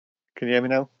Can you hear me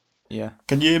now? Yeah.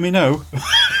 Can you hear me now?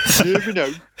 Can you hear me now?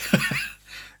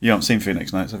 You haven't seen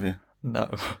Phoenix Nights, have you? No.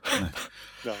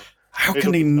 No. How It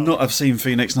can he doesn't not have seen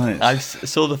Phoenix Nights? I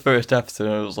saw the first episode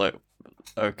and I was like,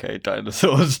 okay,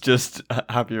 dinosaurs, just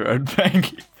have your own thing.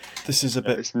 This is a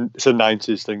bit... It's a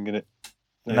 90s thing, isn't it?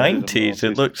 90s,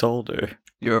 it looks older.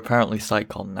 You're apparently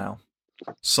Psychon now.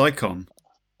 Psychon?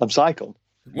 I'm Psychon.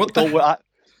 What the hell?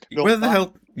 Where the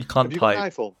hell? You can't Have you got an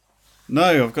type. iPhone?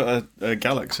 No, I've got a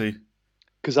Galaxy.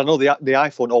 Because I know the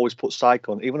iPhone always puts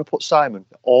Psychon. Even when I put Simon,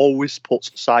 it always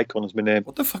puts Psychon as my name.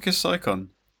 What the fuck is Psychon?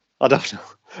 I don't know.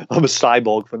 I'm a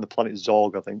cyborg from the planet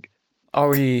Zorg, I think. Are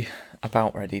we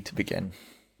about ready to begin?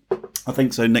 I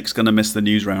think so. Nick's going to miss the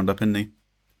news roundup, isn't he?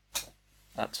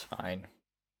 That's fine.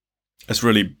 It's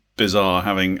really bizarre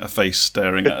having a face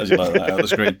staring at us like that out of the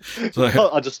screen.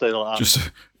 So, I just stay like that.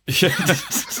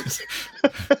 just...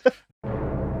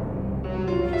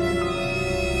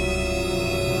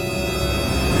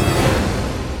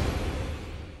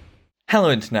 Hello,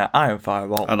 Internet. I am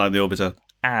Firewall. And I'm the Orbiter.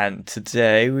 And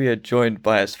today we are joined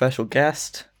by a special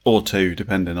guest. Or two,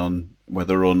 depending on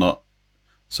whether or not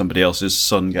somebody else's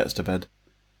son gets to bed.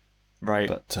 Right.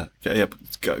 But,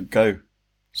 go.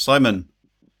 Simon.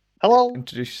 Hello?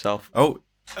 Introduce yourself. Oh,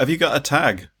 have you got a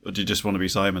tag? Or do you just want to be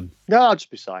Simon? No, I'll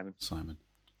just be Simon. Simon.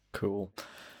 Cool.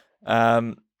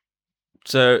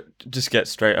 So, just get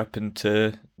straight up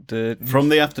into the... From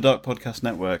the After Dark Podcast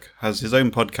Network, has his own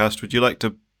podcast. Would you like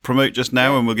to promote just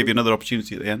now, and we'll give you another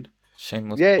opportunity at the end?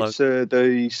 Shameless Yeah, plug. it's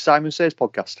the Simon Says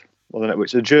podcast on the network.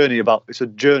 It's a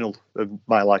journal of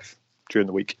my life during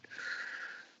the week.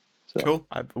 So, Cool.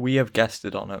 We have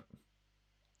guested on it.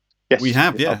 yes, We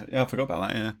have, yeah. Yeah, I forgot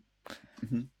about that,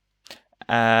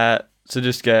 yeah. So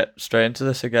just get straight into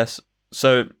this, I guess.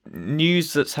 So,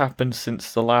 news that's happened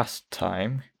since the last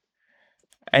time.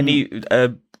 Any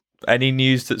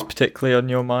news that's particularly on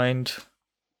your mind,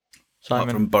 Apart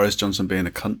Simon? from Boris Johnson being a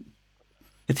cunt.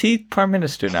 Is he Prime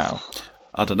Minister now?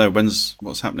 I don't know,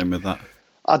 what's happening with that?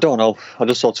 I don't know. I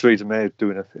just saw Theresa May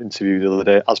doing an interview the other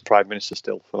day as Prime Minister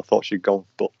still. So I thought she'd gone,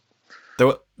 but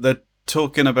They're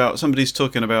talking about, somebody's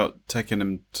talking about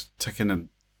taking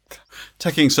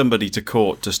somebody to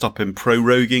court to stop him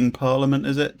proroguing Parliament,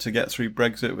 is it? To get through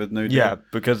Brexit with no deal? Yeah,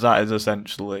 because that is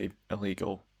essentially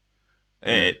illegal.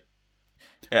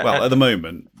 Well, at the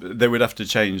moment, they would have to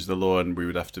change the law and we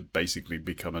would have to basically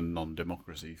become a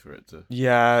non-democracy for it to...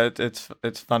 Yeah,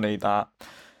 it's funny that.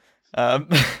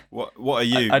 What are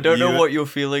you? I don't know what your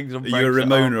feelings on Are Brexit you a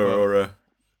Ramona are, but- or a...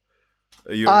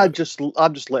 Are you I'm just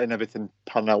letting everything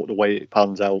pan out the way it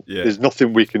pans out. Yeah. There's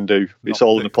nothing we can do. It's Not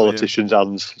all in the particularly politicians'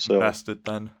 hands. So invested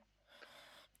then.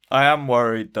 I am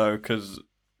worried though, because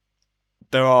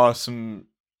there are some,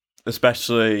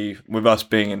 especially with us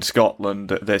being in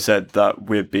Scotland, they said that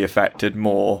we'd be affected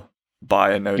more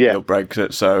by a no-deal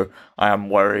Brexit, so I am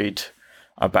worried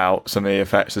about some of the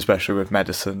effects, especially with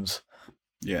medicines.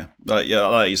 Yeah, like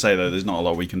you say though, there's not a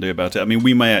lot we can do about it. I mean,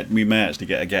 we may actually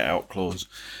get a get out clause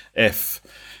if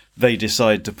they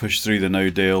decide to push through the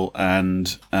no deal,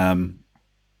 and then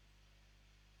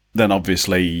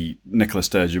obviously Nicola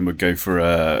Sturgeon would go for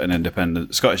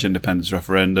an Scottish independence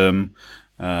referendum.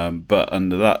 But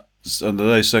under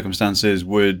those circumstances,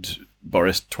 would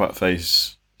Boris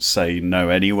Twatface say no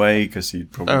anyway? Because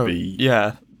he'd probably be...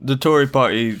 Yeah, the Tory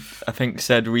party, I think,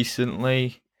 said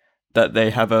recently that they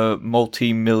have a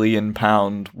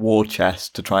multi-million-pound war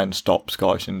chest to try and stop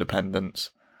Scottish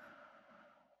independence.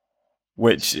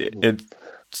 Which it's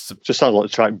just sounds like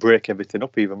to try and break everything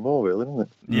up even more, really, doesn't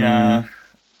it? yeah.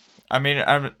 I mean,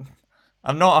 I'm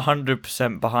not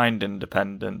 100% behind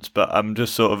independence, but I'm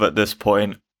just sort of at this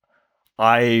point,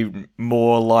 I'm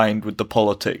more aligned with the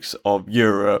politics of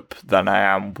Europe than I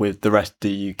am with the rest of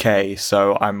the UK.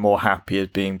 So I'm more happy as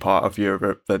being part of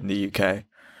Europe than the UK.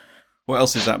 What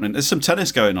else is happening? There's some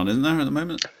tennis going on, isn't there, at the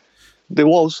moment? There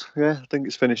was, yeah. I think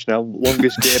it's finished now.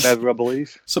 Longest game ever, I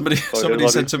believe. Somebody everybody,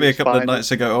 said to me a couple of fine.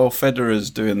 nights ago, "Oh, Federer's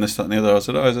doing this, that, and the other." I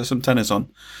said, "Oh, is there some tennis on?"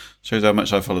 Shows how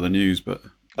much I follow the news. But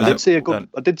I did see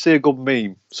a good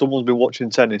meme. Someone's been watching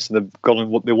tennis and they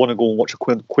want to go and watch a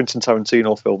Quentin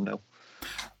Tarantino film now.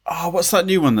 oh, what's that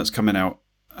new one that's coming out?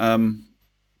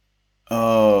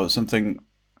 Something.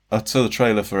 I saw the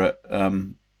trailer for it.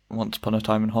 Once Upon a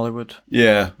Time in Hollywood.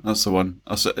 Yeah, that's the one.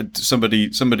 I saw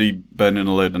somebody burning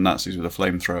a load of Nazis with a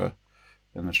flamethrower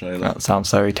in the trailer. That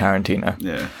sounds very Tarantino.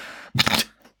 Yeah.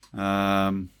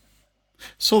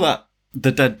 Saw that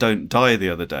The Dead Don't Die the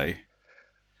other day.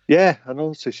 Yeah, I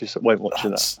noticed she went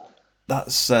watching that.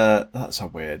 That's a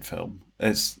weird film.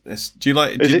 It's. Do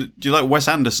you like Wes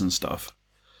Anderson stuff?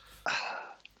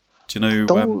 Do you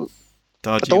know?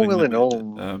 I don't really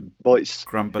know, but it's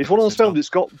one of those films that's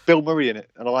got Bill Murray in it,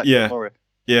 and I like Bill Murray.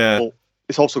 Yeah, but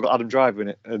it's also got Adam Driver in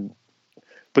it,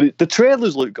 but the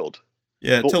trailers look good.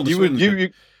 Yeah,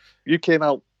 you came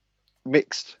out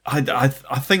mixed. I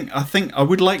think I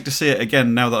would like to see it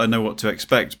again now that I know what to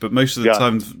expect. But most of the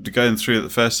time, going through it the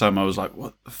first time, I was like,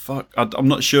 "What the fuck?" I'm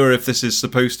not sure if this is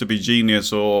supposed to be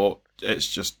genius or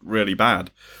it's just really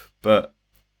bad. But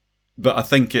I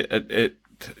think I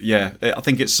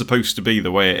think it's supposed to be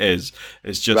the way it is.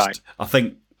 It's just I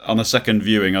think on a second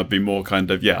viewing, I'd be more kind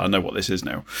of I know what this is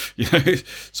now.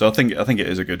 So I think it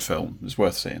is a good film. It's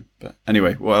worth seeing. But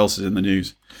anyway, what else is in the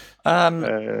news?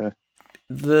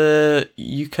 The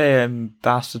UK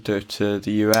ambassador to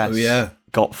the US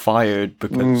got fired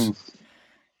because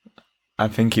I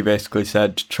think he basically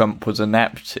said Trump was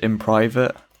inept in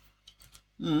private.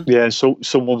 Yeah, so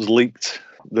someone's leaked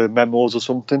the memos or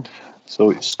something,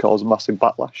 so it's caused a massive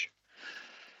backlash.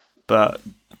 But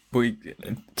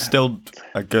still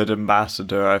a good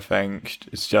ambassador, I think.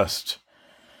 It's just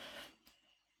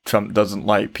Trump doesn't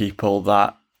like people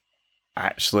that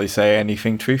actually say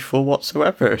anything truthful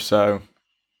whatsoever, so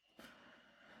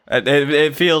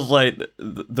it feels like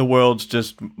the world's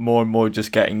just more and more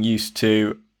just getting used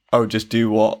to, just do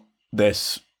what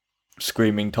this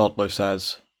screaming toddler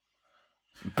says,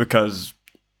 because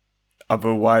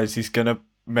otherwise he's going to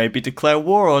maybe declare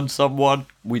war on someone.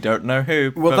 We don't know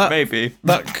who, but maybe.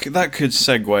 That could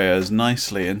segue us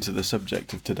nicely into the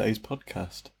subject of today's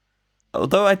podcast.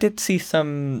 Although I did see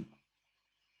some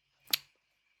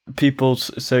people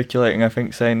circulating, I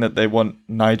think, saying that they want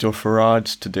Nigel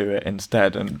Farage to do it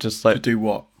instead, and just like to do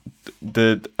what?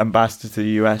 The ambassador to the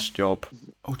US job.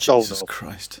 Oh Jesus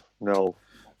Christ! No,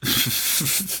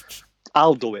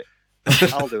 I'll do it.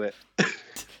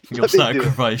 You'll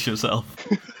sacrifice yourself.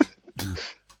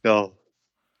 No,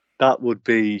 that would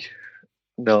be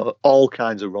all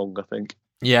kinds of wrong, I think.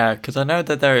 Yeah, because I know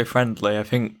they're very friendly. I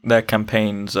think their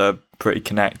campaigns are pretty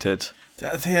connected.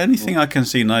 The only thing I can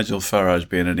see Nigel Farage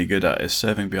being any good at is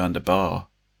serving behind a bar.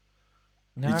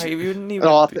 No, he wouldn't even.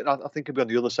 No, I think he'd be on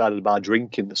the other side of the bar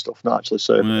drinking the stuff, not actually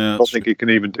serving. I don't think he can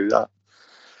even do that.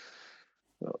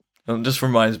 It just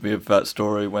reminds me of that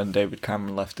story when David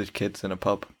Cameron left his kids in a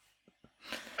pub.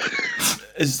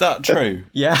 Is that true?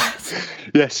 Yeah.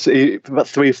 Yes, about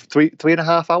three and a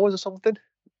half hours or something,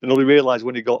 and only realised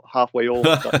when he got halfway home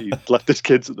that he left his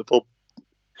kids at the pub.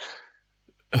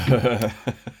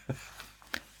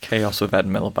 Chaos with Ed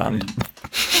Miliband.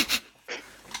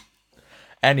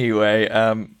 Anyway,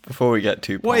 before we get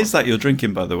too... What is that you're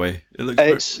drinking, by the way? It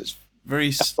looks it's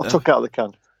very... I took out of the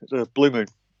can. It's a Blue Moon.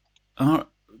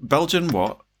 Belgian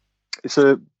what? It's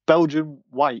a Belgian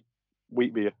white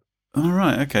wheat beer. Oh,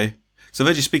 right, okay. So I've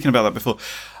heard you speaking about that before.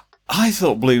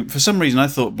 For some reason, I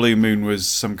thought Blue Moon was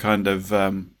some kind of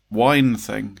wine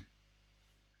thing.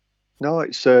 No,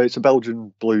 it's a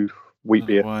Belgian blue wheat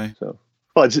beer. Why? So,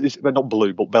 well, it's not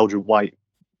blue, but Belgian white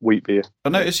wheat beer. I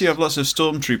notice you have lots of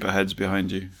Stormtrooper heads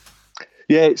behind you.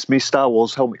 Yeah, it's me Star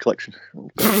Wars helmet collection.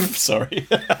 Sorry.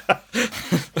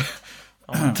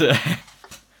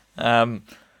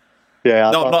 Yeah,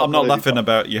 I'm not laughing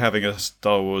about you having a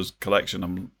Star Wars collection.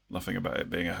 I'm laughing about it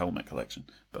being a helmet collection.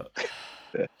 But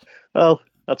yeah. Well,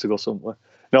 that's to go somewhere.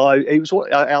 No,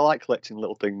 I like collecting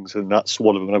little things, and that's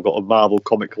one of them. I've got a Marvel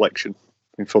comic collection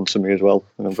in front of me as well,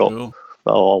 and I've got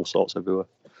all sorts everywhere.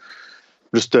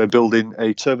 Just building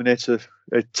a Terminator,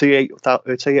 a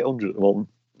T800 at the moment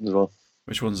as well.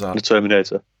 Which one's that? The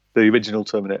Terminator, the original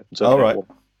Terminator. Oh, right.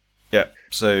 Yeah.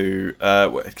 So,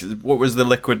 what was the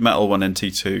liquid metal one in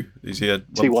T2? Is he a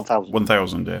T1000?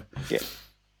 1000, yeah. Yeah.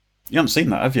 You haven't seen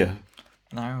that, have you?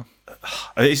 No.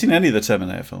 Have you seen any of the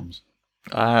Terminator films?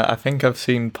 I think I've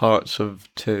seen parts of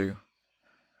 2.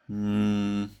 How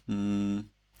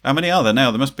many are there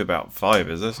now? There must be about 5,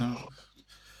 is there?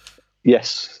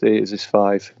 Yes, there is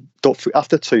 5.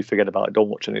 After 2, forget about it. Don't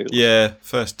watch any of them. Yeah,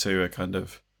 first 2 are kind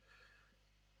of...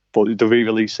 But they're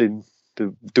re-releasing,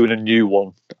 they're doing a new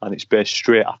one, and it's based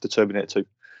straight after Terminator 2.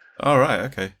 Oh, right,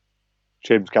 okay.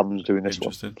 James Cameron's doing this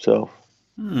one. So,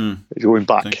 he's going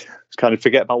back. It's kind of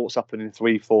forget about what's happening in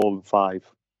 3, 4, and 5,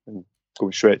 and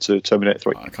going straight to Terminator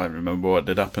 3. I can't remember what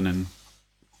did happen in...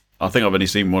 I think I've only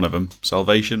seen one of them.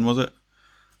 Salvation, was it?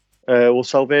 Well,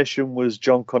 Salvation was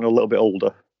John Connor a little bit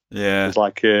older. Yeah. It was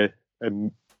like a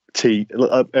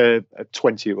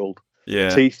 20-year-old. Yeah.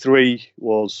 T3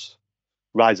 was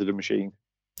Rise of the Machine.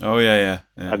 Oh, yeah.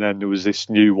 And then there was this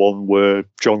new one where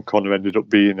John Connor ended up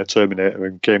being a Terminator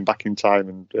and came back in time,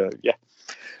 and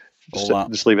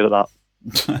just leave it at that.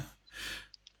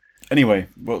 Anyway,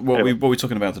 what are we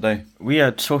talking about today? We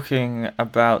are talking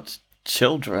about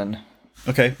children.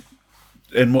 Okay.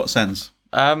 In what sense?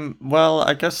 Well,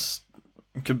 I guess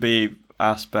it could be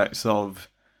aspects of.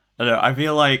 I don't know. I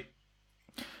feel like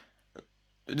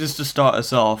just to start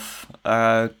us off,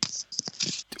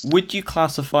 would you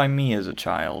classify me as a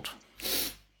child?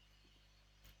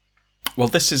 Well,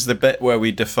 this is the bit where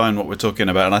we define what we're talking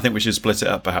about, and I think we should split it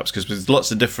up perhaps because there's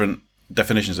lots of different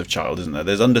definitions of child, isn't there?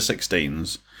 There's under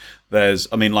 16s. There's,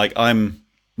 I mean, like I'm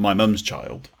my mum's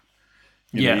child.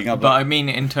 But I mean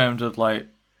in terms of like,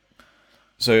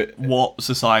 so what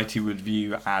society would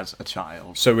view as a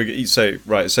child. So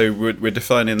we're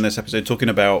defining this episode talking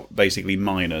about basically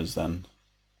minors then.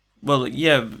 Well,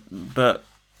 yeah, but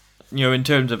in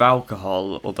terms of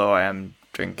alcohol, although I am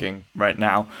drinking right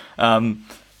now,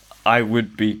 I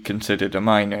would be considered a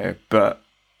minor, but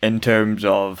in terms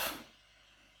of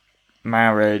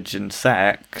marriage and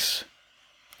sex,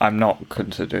 I'm not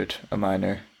considered a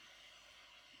minor.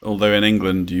 Although in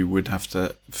England, you would have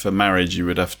to, for marriage, you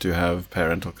would have to have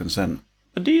parental consent.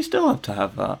 But do you still have to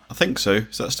have that? I think so.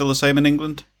 Is that still the same in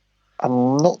England?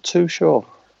 I'm not too sure.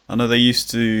 I know they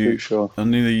used to. Too sure. I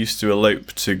knew they used to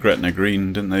elope to Gretna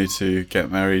Green, didn't they, to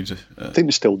get married? I think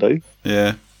they still do.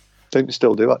 Yeah. I think they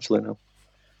still do actually now.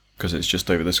 Because it's just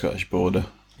over the Scottish border.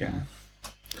 Yeah.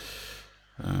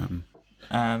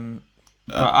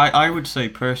 But I would say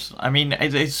personally, I mean,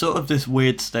 it's sort of this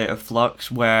weird state of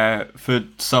flux where for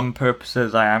some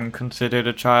purposes I am considered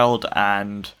a child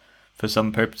and for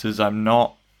some purposes I'm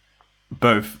not,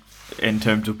 both in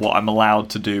terms of what I'm allowed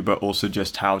to do but also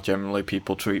just how generally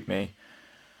people treat me.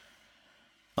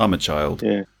 I'm a child.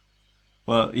 Yeah.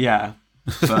 Well, yeah,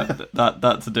 but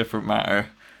that's a different matter.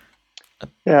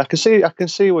 Yeah, I can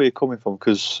see where you're coming from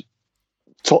because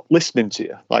listening to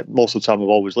you, like most of the time I've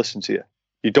always listened to you,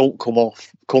 you don't come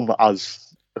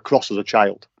across as a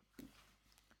child.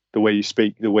 The way you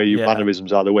speak, the way your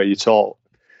mannerisms are, the way you talk.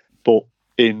 But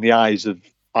in the eyes of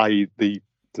the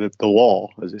law,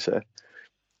 as they say,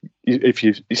 if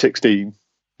you're 16,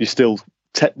 you're still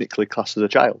technically classed as a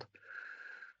child.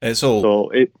 It's all.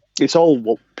 So it's all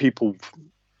what people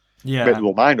make their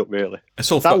mind up, really.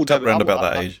 It's all fucked up around about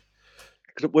that age.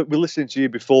 Because we're listening to you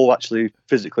before actually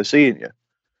physically seeing you.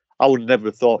 I would never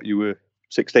have thought you were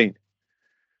 16.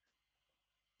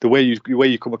 The way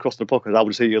you come across the podcast, I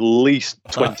would say you're at least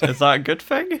 20. Is that a good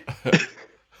thing?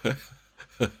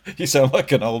 You sound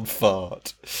like an old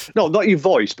fart. No, not your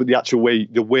voice, but the actual way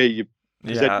you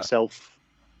present yourself.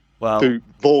 Well,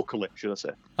 vocally, should I say?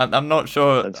 I'm not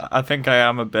sure. I think I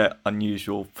am a bit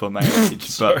unusual for my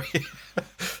age, but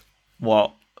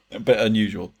what? A bit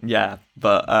unusual. Yeah,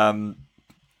 but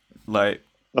like.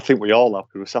 I think we all have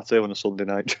because we're sat here on a Sunday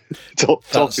night talking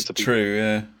to people. True,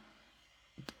 yeah.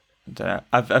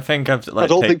 I think I've. Like, I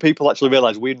don't think people actually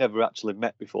realise we've never actually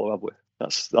met before, have we?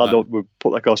 We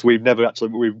put that across. We've never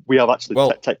actually. We have actually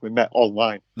technically met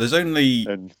online. There's only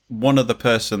one other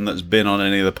person that's been on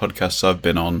any of the podcasts I've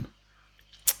been on,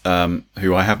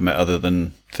 who I have met other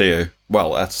than Theo.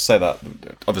 Well, I have to say that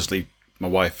obviously my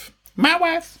wife,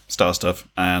 Star Stuff,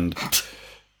 and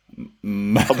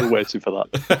I've been waiting for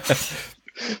that.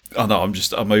 Oh no, I'm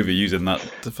overusing that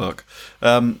to fuck.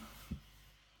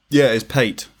 Yeah, it's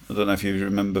Pate. I don't know if you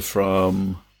remember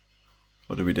from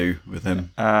what did we do with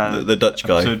him? The Dutch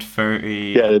guy. Episode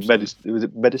 30. Yeah, medicine. Was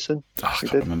it medicine? I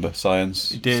can't remember.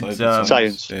 Science. He did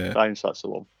science. Yeah. Science. That's the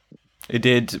one. He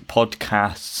did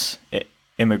podcasts,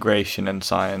 immigration, and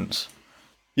science.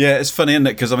 Yeah, it's funny, isn't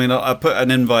it? Because I mean, I put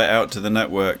an invite out to the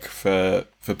network for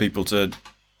people to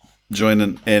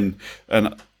join in,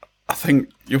 and I think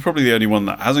you're probably the only one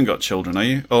that hasn't got children, are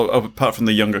you? Oh, apart from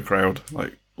the younger crowd,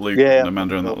 like Luke and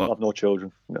Amanda and that lot. I have no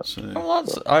children. No. So, well,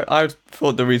 I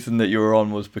thought the reason that you were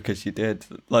on was because you did.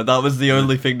 Like that was the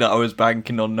only thing that I was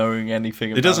banking on knowing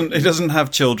anything about. He doesn't have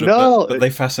children, but they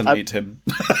fascinate him.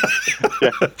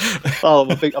 Yeah. Oh,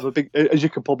 I'm a big. As you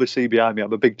can probably see behind me,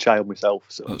 I'm a big child myself.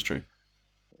 So. That's true.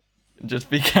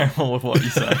 Just be careful with what you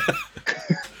say.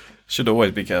 Should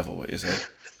always be careful what you say.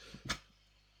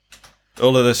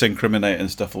 All of this incriminating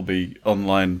stuff will be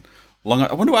online long.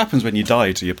 I wonder what happens when you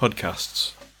die to your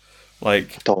podcasts.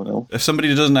 Like, don't know. If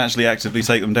somebody doesn't actually actively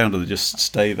take them down, do they just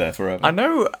stay there forever? I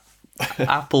know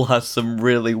Apple has some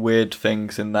really weird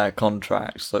things in their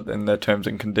contracts, like in their terms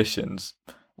and conditions.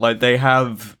 Like they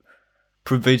have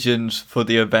provisions for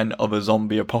the event of a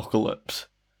zombie apocalypse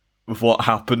with what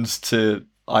happens to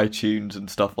iTunes and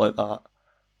stuff like that.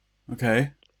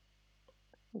 Okay.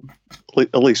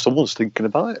 At least someone's thinking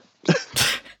about it.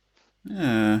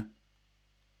 Yeah.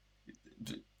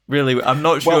 Really, I'm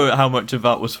not sure how much of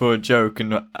that was for a joke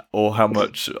or how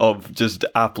much of just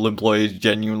Apple employees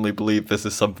genuinely believe this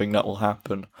is something that will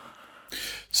happen.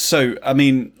 So, I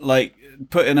mean, like,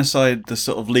 putting aside the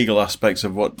sort of legal aspects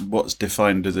of what's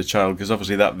defined as a child, because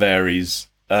obviously that varies.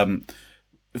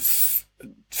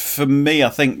 For me, I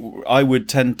think I would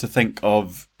tend to think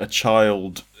of a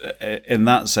child in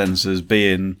that sense as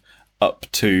being up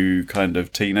to kind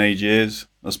of teenage years.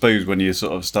 I suppose when you're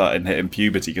sort of starting hitting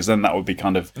puberty, because then that would be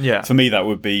kind of, for me, that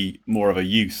would be more of a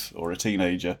youth or a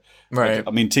teenager. Right. Like,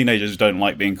 I mean, teenagers don't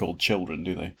like being called children,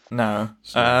 do they? No.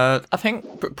 So. I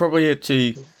think probably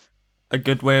a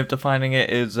good way of defining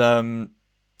it is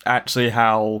actually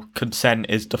how consent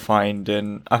is defined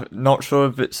in... I'm not sure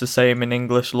if it's the same in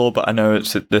English law, but I know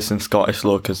it's this in Scottish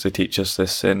law because they teach us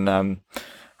this in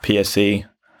PSE.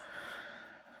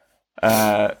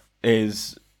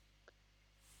 Is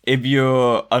if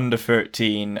you're under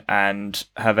 13 and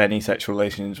have any sexual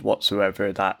relations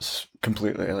whatsoever, that's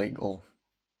completely illegal.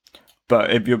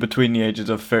 But if you're between the ages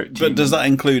of 13... But does that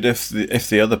include if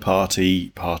the other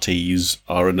parties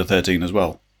are under 13 as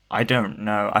well? I don't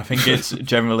know. I think it's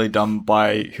generally done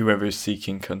by whoever is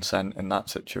seeking consent in that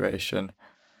situation.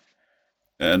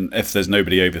 And if there's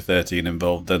nobody over 13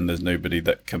 involved, then there's nobody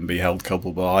that can be held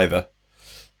culpable either.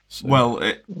 So.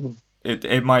 Well,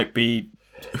 it might be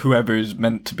whoever is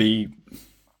meant to be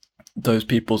those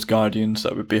people's guardians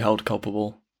that would be held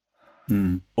culpable.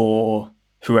 Or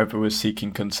whoever was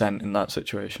seeking consent in that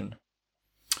situation.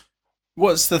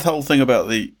 What's the whole thing about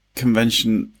the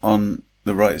Convention on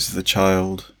the Rights of the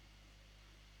Child?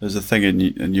 There's a thing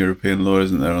in European law,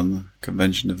 isn't there, on the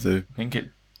Convention of the... I think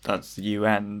that's the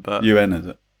UN, but... UN, is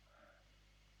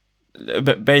it?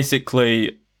 But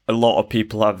basically, a lot of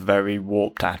people have very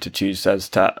warped attitudes as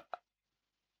to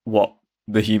what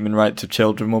the human rights of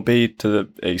children will be, to the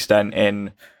extent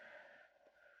in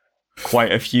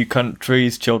quite a few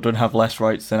countries, children have less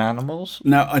rights than animals.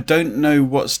 Now, I don't know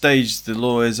what stage the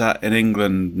law is at in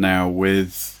England now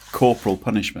with corporal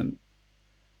punishment.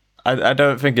 I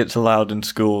don't think it's allowed in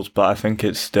schools, but I think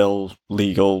it's still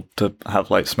legal to have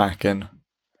like smacking.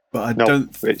 But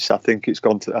I think it's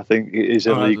gone to. I think it is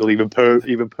illegal. Even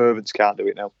perverts can't do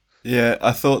it now. Yeah,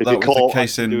 I thought that was the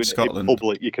case in Scotland. In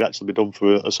public, you can actually be done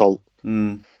for assault.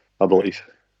 I believe.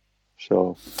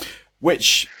 So,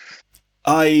 which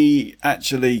I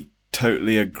actually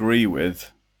totally agree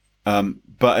with,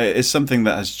 but it is something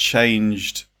that has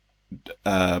changed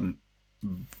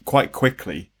quite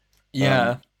quickly.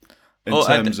 Yeah. In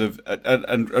terms of,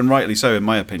 and rightly so, in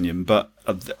my opinion, but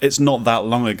it's not that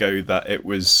long ago that it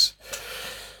was.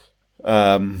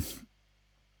 I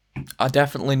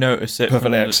definitely noticed it.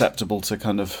 Perfectly acceptable to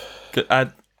kind of.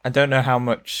 I don't know how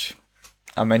much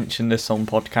I mentioned this on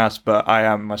podcast, but I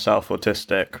am myself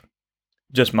autistic,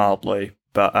 just mildly.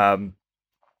 But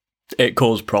it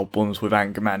caused problems with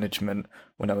anger management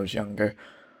when I was younger.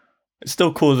 It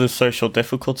still causes social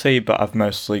difficulty, but I've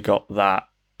mostly got that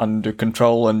under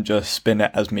control and just spin it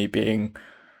as me being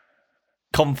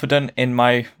confident in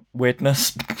my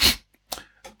weirdness.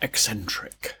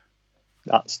 Eccentric.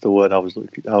 That's the word I was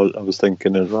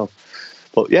thinking as well.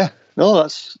 But yeah, no,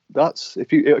 that's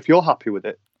if you're happy with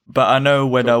it. But I know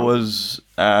when I was,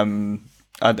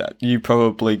 you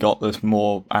probably got this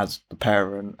more as the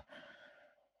parent,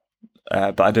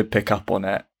 but I did pick up on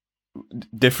it.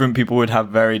 Different people would have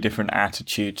very different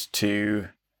attitudes to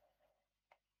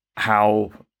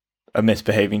how a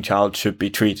misbehaving child should be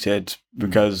treated,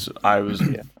 because I was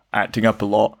acting up a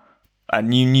lot,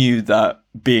 and you knew that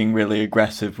being really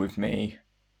aggressive with me,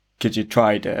 because you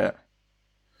tried it,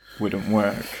 wouldn't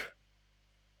work.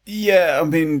 Yeah, I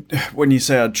mean, when you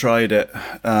say I tried it,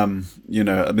 I mean,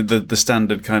 the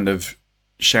standard kind of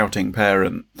shouting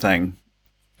parent thing,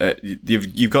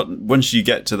 you've got, once you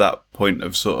get to that point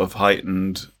of sort of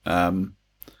heightened,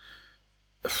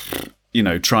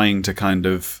 trying to kind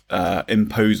of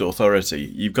impose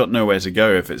authority, you've got nowhere to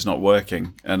go if it's not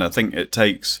working. And I think it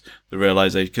takes the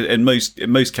realization, 'cause in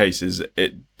most cases,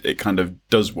 it kind of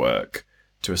does work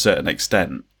to a certain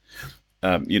extent.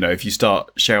 If you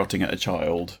start shouting at a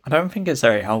child, I don't think it's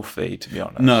very healthy, to be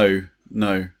honest.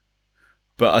 No.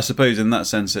 But I suppose in that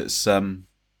sense, it's.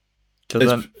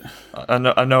 Because I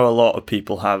know a lot of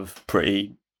people have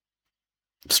pretty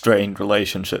strained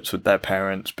relationships with their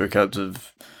parents because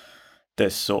of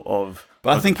this sort of.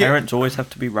 But I think parents always have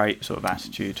to be right sort of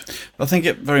attitude. I think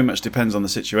it very much depends on the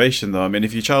situation, though. I mean,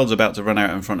 if your child's about to run out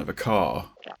in front of a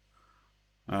car,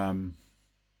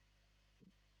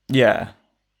 yeah.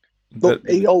 But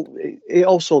it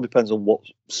also depends on what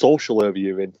social area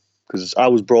you're in, because I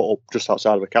was brought up just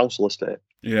outside of a council estate.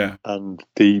 Yeah. And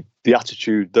the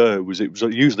attitude there was, it was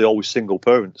usually always single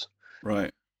parents.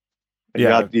 Right.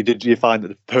 And you find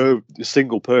that the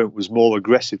single parent was more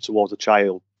aggressive towards a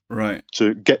child Right.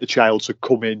 to get the child to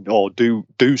come in or do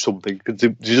something, because they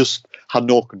just had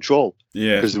no control.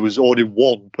 Yeah. Because there was only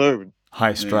one parent.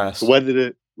 High stress. So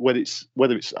whether it's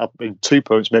I mean, two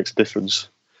parents makes a difference.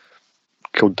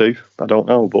 Could do. I don't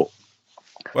know, but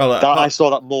I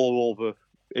saw that more over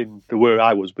in where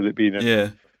I was, with it being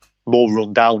a more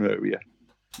run down area.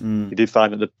 You did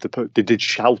find that they did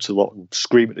shout a lot and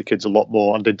scream at the kids a lot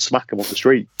more, and did smack them on the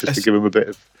street just to give them a bit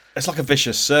of. It's like a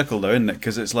vicious circle, though, isn't it?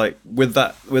 Because it's like with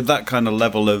that kind of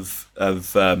level of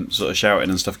sort of shouting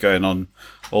and stuff going on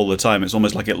all the time, it's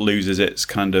almost like it loses its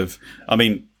kind of. I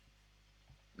mean,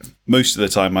 most of the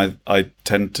time, I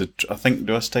tend to. I think,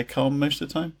 do I stay calm most of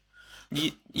the time?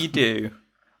 You do.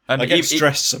 And I get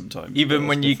stressed sometimes. Even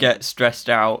when you get stressed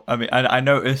out, I mean, I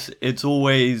notice it's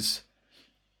always.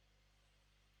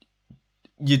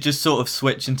 You just sort of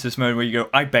switch into this mode where you go,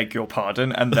 I beg your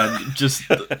pardon, and then just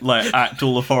like act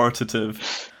all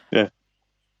authoritative. Yeah.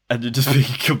 And you're just being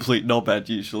a complete knobhead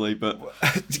usually, but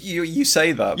you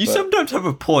say that. You sometimes have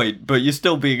a point, but you're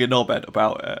still being a knobhead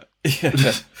about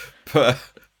it. Yeah.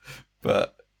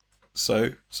 but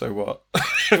so what?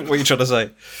 What are you trying to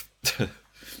say?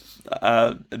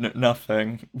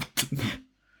 Nothing.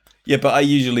 Yeah, but I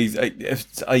usually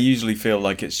feel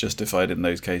like it's justified in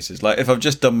those cases. Like if I've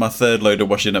just done my third load of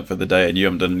washing up for the day and you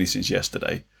haven't done any since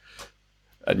yesterday,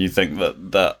 and you think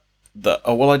that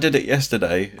oh well I did it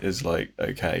yesterday is like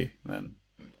okay then.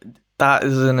 That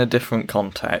is in a different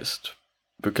context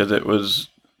because it was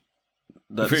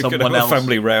that We're someone else.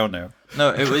 Family row now. No,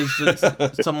 it was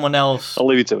someone else. I'll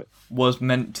leave you to it. Was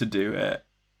meant to do it.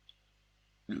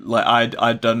 Like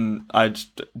I'd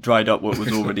dried up what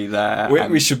was already there.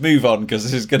 We should move on because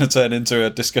this is going to turn into a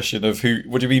discussion of who.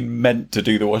 What do you mean meant to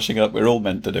do the washing up? We're all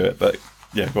meant to do it, but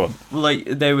yeah, go on. Like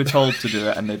they were told to do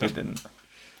it and they didn't.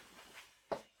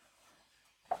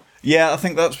 Yeah, I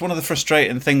think that's one of the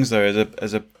frustrating things though,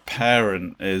 as a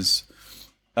parent is,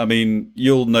 I mean,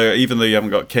 you'll know even though you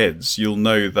haven't got kids, you'll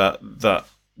know that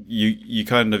you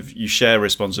kind of you share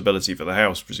responsibility for the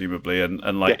house presumably, and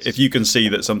like yes. if you can see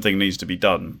that something needs to be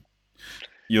done,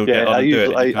 you'll get on and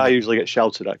do it. I usually get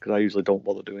shouted at because I usually don't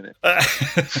bother doing it.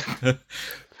 But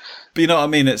you know what I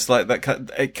mean? It's like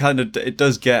that. It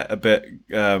does get a bit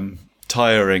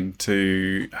tiring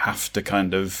to have to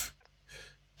kind of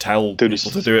tell people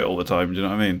to do it all the time. Do you know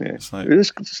what I mean? Yeah. It's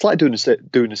like doing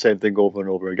the same thing over and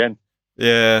over again.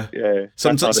 Yeah.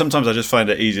 Sometimes I just find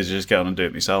it easier to just get on and do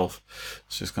it myself.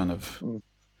 It's just kind of.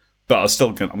 But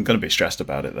I'm going to be stressed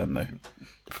about it then, though.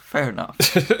 Fair enough.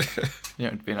 You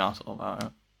don't have to be an asshole about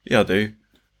it. Yeah, I do.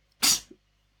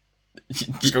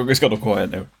 It's got all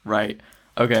quiet now. Right.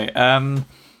 Okay. I'm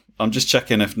just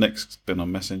checking if Nick's been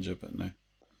on Messenger, but no.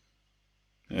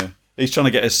 Yeah, he's trying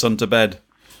to get his son to bed.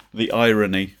 The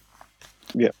irony.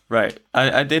 Yeah. Right.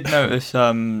 I did notice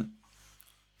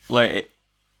like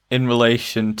in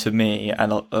relation to me,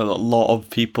 and a lot of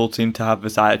people seem to have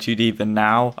this attitude even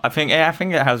now. I think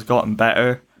it has gotten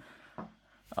better.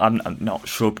 I'm not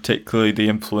sure particularly the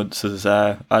influences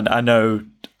there. I know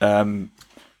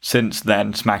since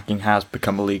then smacking has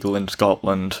become illegal in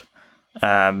Scotland.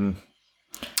 I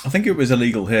think it was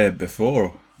illegal here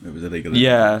before it was illegal.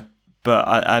 Yeah, but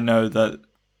I know that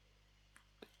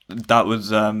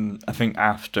was I think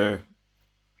after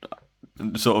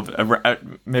sort of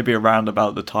maybe around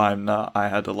about the time that I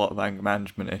had a lot of anger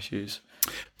management issues.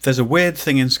 There's a weird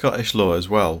thing in Scottish law as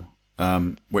well,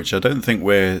 which I don't think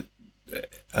we're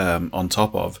on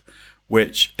top of,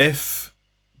 which if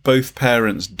both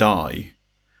parents die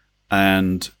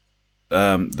and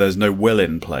there's no will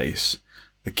in place,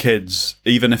 the kids,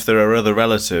 even if there are other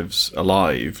relatives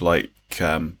alive, like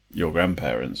your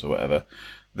grandparents or whatever,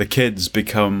 the kids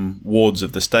become wards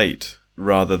of the state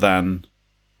rather than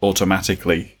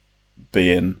automatically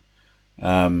being,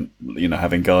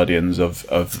 having guardians of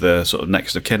the sort of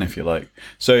next of kin, if you like.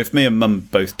 So if me and Mum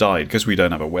both died, because we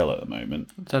don't have a will at the moment.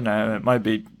 I don't know, it might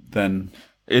be... Then...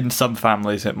 In some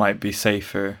families, it might be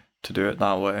safer to do it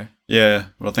that way. Yeah,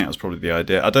 well, I think that's probably the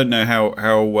idea. I don't know how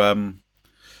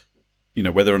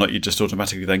whether or not you just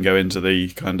automatically then go into the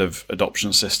kind of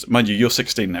adoption system. Mind you, you're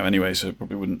 16 now anyway, so it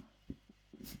probably wouldn't...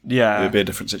 Yeah. It'd be a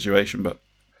different situation, but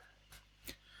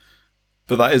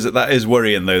that is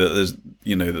worrying though, that there's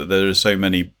that there are so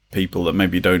many people that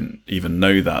maybe don't even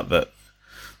know that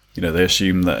they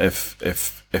assume that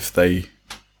if they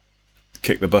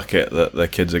kick the bucket that their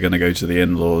kids are going to go to the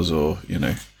in-laws or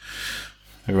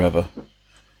whoever.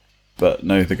 But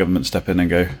no, the government step in and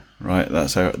go, right,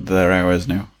 that's their hours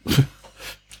now.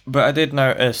 But I did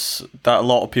notice that a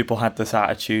lot of people had this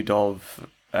attitude of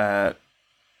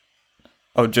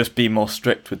just be more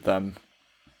strict with them,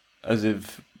 as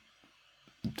if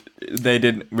they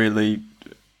didn't really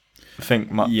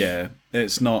think much. Yeah,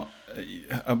 it's not.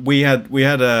 We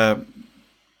had a.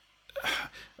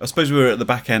 I suppose we were at the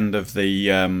back end of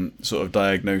the sort of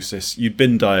diagnosis. You'd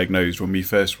been diagnosed when we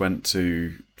first went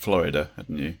to Florida,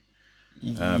 hadn't you?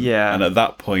 Yeah. And at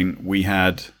that point, we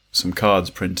had some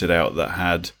cards printed out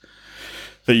that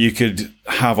you could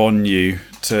have on you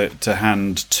to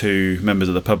hand to members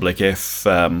of the public if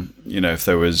if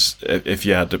there was if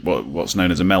you had what's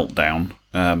known as a meltdown,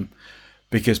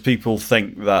 because people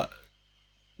think that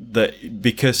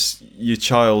because your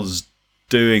child's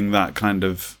doing that kind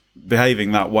of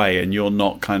behaving that way and you're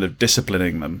not kind of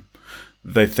disciplining them,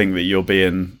 they think that you're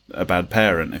being a bad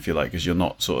parent, if you like, because you're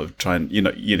not sort of trying,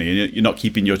 you're not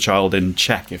keeping your child in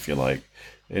check, if you like,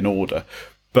 in order.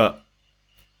 But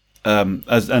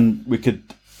and we could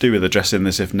do with addressing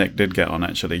this if Nick did get on,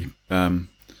 actually,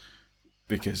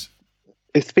 because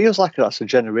it feels like that's a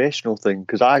generational thing.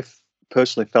 Because I've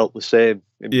personally felt the same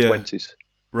in my 20s.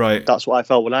 Right. That's what I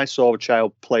felt when I saw a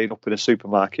child playing up in a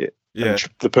supermarket. Yeah. And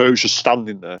the parent's just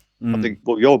standing there. I think,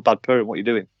 well, you're a bad parent. What are you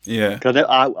doing? Yeah.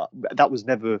 That was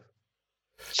never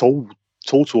told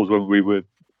to us when we were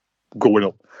growing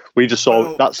up. We just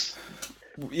saw that's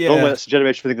a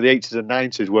generation thing of the 80s and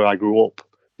 90s where I grew up.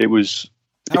 It was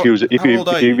How old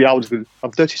are you?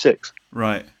 I'm 36.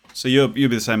 Right. So you'll be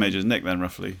the same age as Nick then,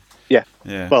 roughly. Yeah.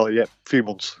 Yeah. Well, yeah, a few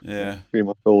months. Yeah. A few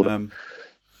months older.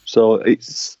 So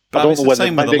it's. I don't know whether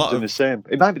it might be the same.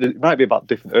 It might be about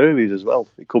different areas as well.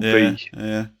 It could be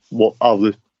how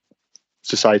the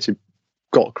society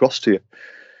got across to you.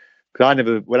 Because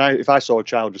if I saw a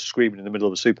child just screaming in the middle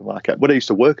of a supermarket, when I used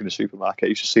to work in a supermarket, I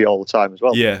used to see it all the time as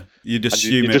well. Yeah, you'd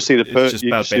assume you just see the it's just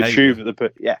bad behaviour.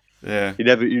 Yeah. You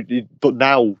never. But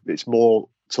now it's more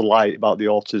to light about the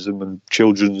autism and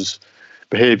children's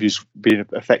behaviours being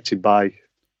affected by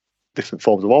different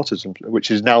forms of autism,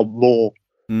 which is now more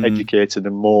educated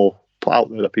and more put out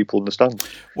there that people understand.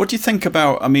 What do you think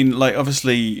about,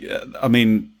 obviously,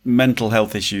 mental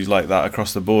health issues like that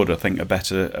across the board, I think are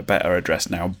better addressed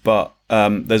now, but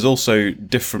there's also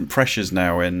different pressures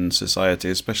now in society,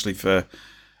 especially for,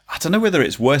 I don't know whether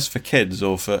it's worse for kids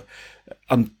or for,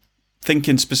 I'm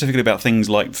thinking specifically about things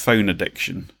like phone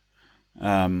addiction.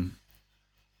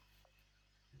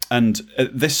 And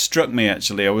this struck me,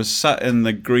 actually. I was sat in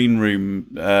the green room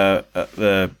at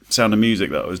the Sound of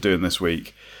Music that I was doing this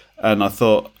week, and I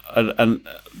thought, and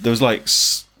there was like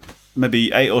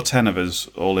maybe 8 or 10 of us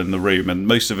all in the room, and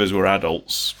most of us were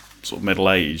adults, sort of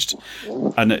middle-aged,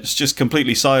 and it's just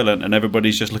completely silent, and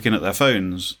everybody's just looking at their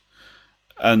phones.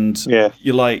 And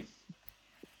you're like,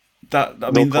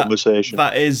 conversation.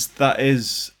 That is.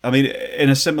 I mean, in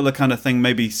a similar kind of thing,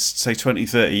 maybe say 20,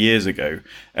 30 years ago,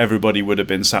 everybody would have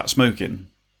been sat smoking.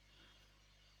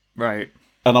 Right.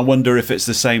 And I wonder if it's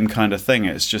the same kind of thing.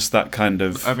 It's just that kind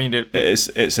of. I mean, it's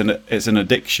an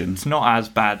addiction. It's not as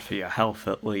bad for your health,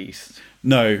 at least.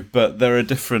 No, but there are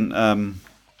different. I'm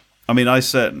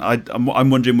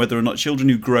wondering whether or not children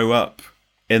who grow up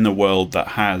in a world that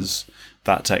has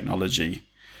that technology.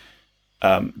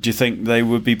 Do you think they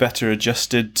would be better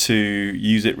adjusted to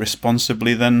use it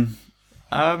responsibly then?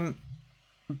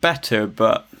 Better,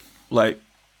 but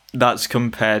that's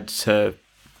compared to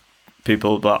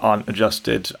people that aren't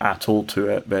adjusted at all to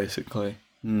it, basically.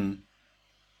 I'm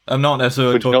not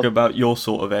necessarily talking about your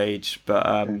sort of age, but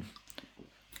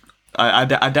I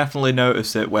definitely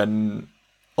notice it when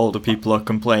older people are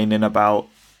complaining about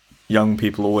young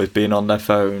people always being on their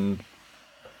phone,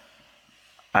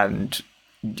 and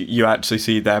you actually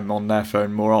see them on their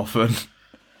phone more often.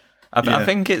 I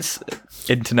think it's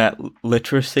internet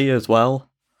literacy as well.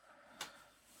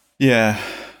 Yeah.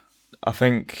 I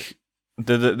think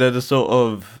they're the sort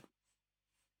of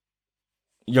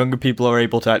younger people are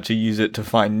able to actually use it to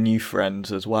find new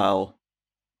friends as well.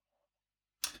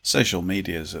 Social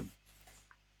media is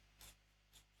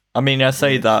I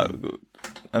say that,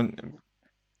 I'm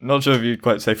not sure if you'd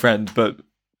quite say friends, but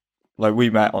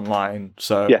we met online,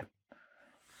 so...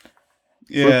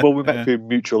 Yeah, we met through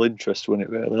mutual interest, wasn't it?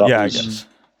 Really, I guess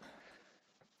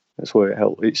that's where it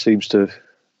helped. It seems to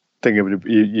think of it.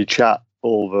 You chat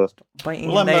over biting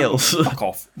your nails. Fuck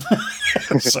off!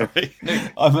 Sorry,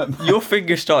 your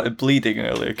finger started bleeding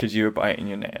earlier because you were biting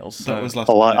your nails. So. That was last.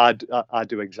 I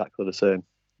do exactly the same.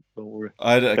 Don't worry.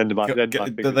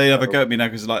 They have a go at me now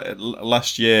because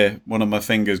last year one of my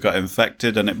fingers got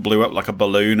infected and it blew up like a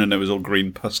balloon and there was all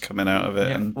green pus coming out of it.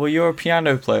 Yeah. And... Well, you're a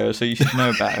piano player, so you should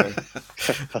know better.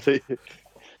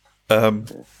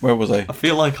 Where was I? I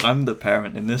feel like I'm the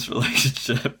parent in this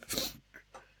relationship.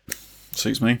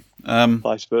 Suits me.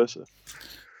 Vice versa.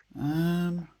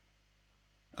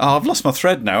 I've lost my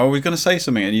thread now. I was going to say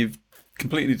something and you've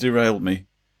completely derailed me.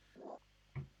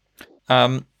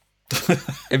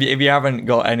 if you haven't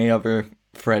got any other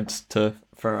threads to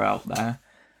throw out there,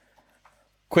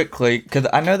 quickly, because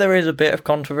I know there is a bit of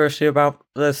controversy about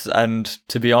this, and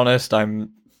to be honest,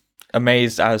 I'm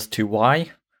amazed as to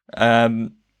why.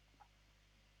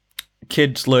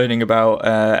 Kids learning about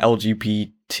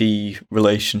LGBT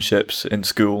relationships in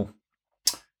school.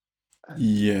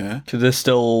 Yeah. Because there's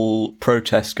still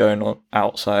protests going on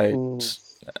outside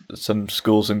some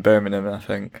schools in Birmingham, I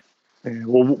think. Yeah,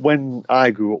 well, when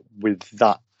I grew up with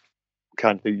that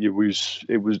kind of thing, there was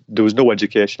no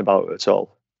education about it at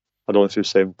all. I don't know if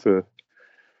it's the same for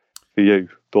you,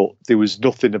 but there was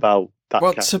nothing about that.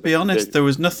 Well, to be honest, there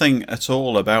was nothing at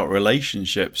all about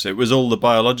relationships. It was all the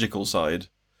biological side.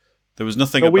 There was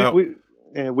nothing about. We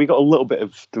got a little bit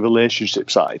of the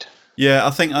relationship side. Yeah, I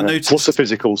think I noticed. Plus the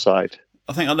physical side.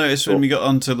 I think I noticed when we got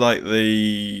onto like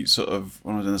the sort of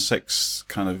when I was in the sixth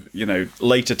kind of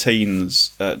later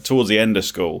teens, towards the end of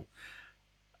school.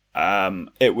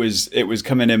 It was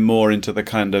coming in more into the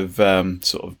kind of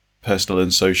sort of personal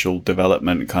and social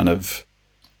development kind of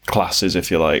classes,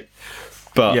 if you like.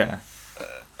 But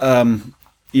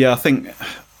I think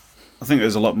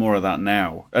there's a lot more of that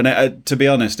now. And to be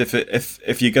honest,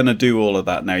 if you're going to do all of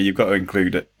that now, you've got to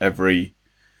include every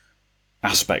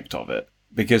aspect of it,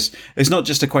 because it's not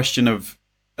just a question of.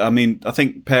 I mean, I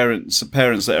think parents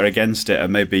that are against it are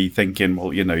maybe thinking,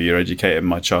 well, you're educating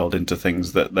my child into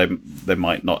things that they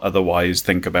might not otherwise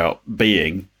think about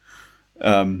being.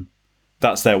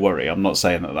 That's their worry. I'm not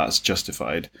saying that that's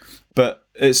justified, but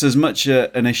it's as much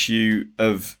an issue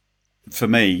of, for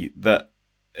me, that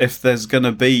if there's going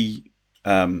to be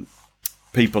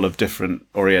people of different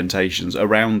orientations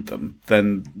around them,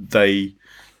 then they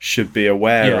should be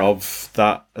aware of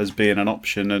that as being an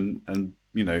option, and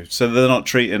so they're not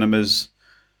treating them as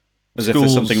if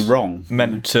there's something wrong.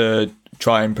 Meant to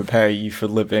try and prepare you for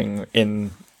living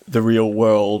in the real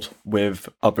world with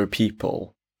other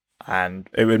people. And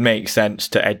it would make sense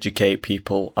to educate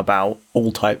people about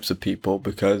all types of people,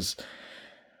 because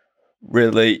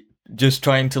really just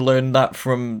trying to learn that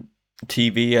from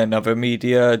TV and other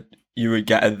media, you would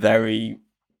get a very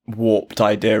warped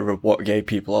idea of what gay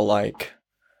people are like.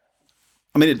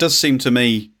 I mean, it does seem to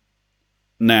me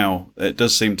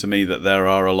that there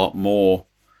are a lot more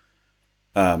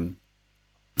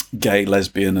gay,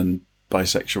 lesbian and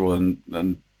bisexual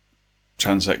and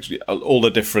transsexual, all the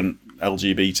different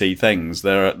LGBT things.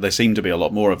 There seem to be a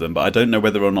lot more of them, but I don't know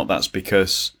whether or not that's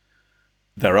because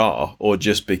there are, or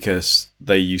just because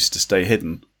they used to stay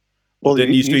hidden. Well, they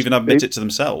didn't used to even admit it to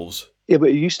themselves. Yeah, but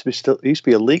it used to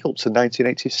be illegal to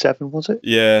 1987, was it?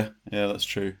 Yeah, that's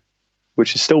true.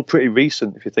 Which is still pretty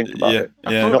recent if you think about it.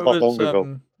 Yeah, not that long ago.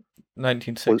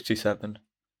 1967.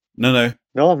 No,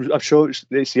 I'm sure it's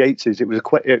the 80s. It was a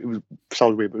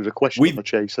question on the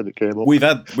chase and it came up.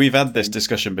 We've had this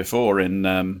discussion before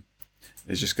in.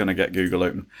 It's just going to get Google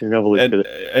open.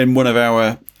 In one of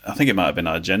our, I think it might have been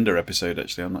our gender episode.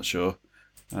 Actually, I'm not sure.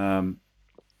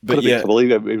 But I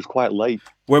believe it was quite late.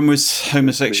 When was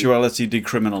homosexuality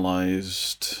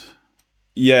decriminalised?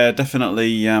 Yeah,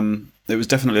 definitely. It was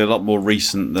definitely a lot more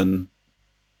recent than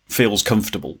feels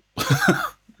comfortable.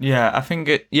 Yeah, I think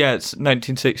it's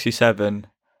 1967.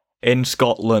 In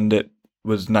Scotland, it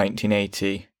was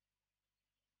 1980.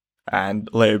 And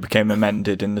later became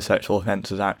amended in the Sexual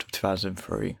Offences Act of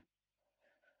 2003.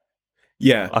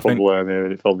 Yeah, I think where I'm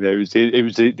hearing it from. Yeah, it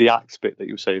was the act bit that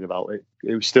you were saying about it.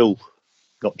 It was still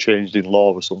not changed in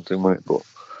law or something, wasn't it? But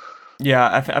yeah,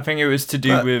 I think it was to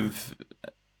do with.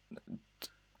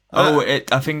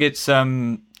 I think it's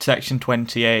Section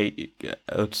 28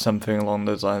 or something along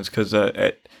those lines, because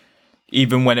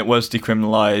even when it was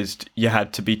decriminalised, you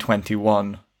had to be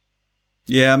 21.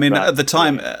 Yeah, I mean, at the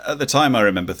time, I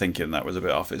remember thinking that was a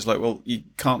bit off. It's like, well, you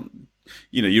can't,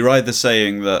 you're either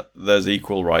saying that there's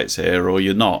equal rights here, or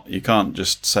you're not. You can't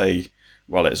just say,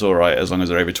 well, it's all right as long as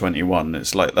they're over 21.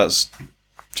 It's like that's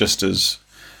just as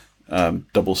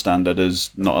double standard as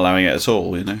not allowing it at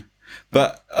all,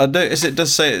 But I notice it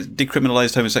does say it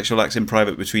decriminalised homosexual acts in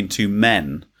private between two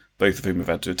men, both of whom have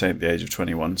had to attain the age of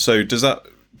 21. So does that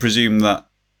presume that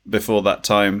before that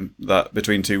time, that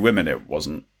between two women it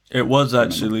wasn't? It was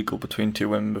actually legal between two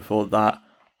women before that,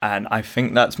 and I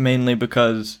think that's mainly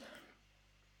because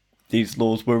these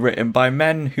laws were written by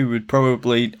men who would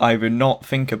probably either not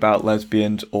think about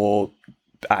lesbians or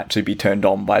actually be turned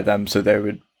on by them, so they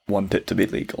would want it to be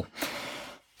legal.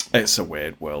 It's a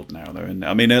weird world now, though, isn't it?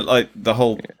 I mean, like the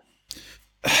whole...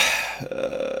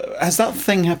 has that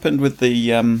thing happened with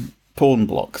the porn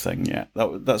block thing yet?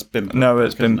 That's been put No,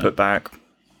 it's been put back.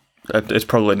 It's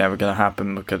probably never going to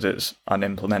happen because it's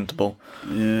unimplementable.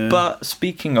 Yeah. But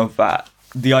speaking of that,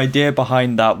 the idea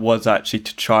behind that was actually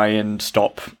to try and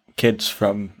stop kids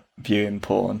from viewing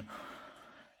porn.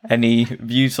 Any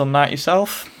views on that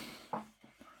yourself?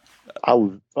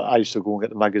 I used to go and get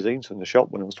the magazines from the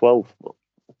shop when I was 12.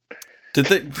 Did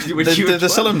they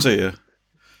sell them to you?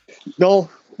 No,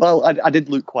 well, I did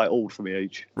look quite old for my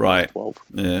age. Right. 12.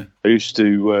 Yeah. I used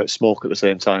to smoke at the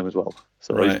same time as well,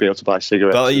 so I used to be able to buy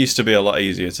cigarettes. That used to be a lot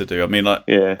easier to do. I mean, like,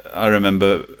 I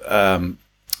remember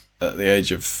at the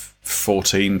age of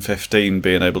 14, 15,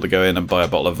 being able to go in and buy a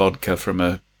bottle of vodka from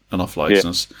an off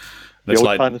license. You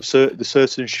always find the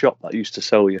certain shop that used to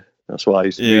sell you. That's why I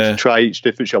used to try each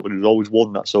different shop, and there was always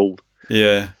one that sold.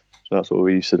 Yeah. So that's what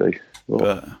we used to do.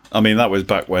 But I mean, that was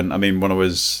back when. I mean, when I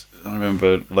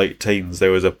remember late teens,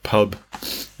 there was a pub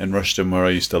in Rushden where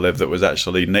I used to live that was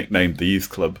actually nicknamed the Youth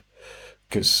Club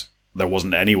because there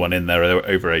wasn't anyone in there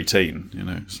over 18. You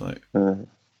know, it's like.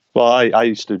 Well, I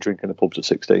used to drink in the pubs at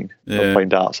 16. I was playing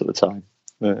darts at the time,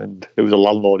 and it was a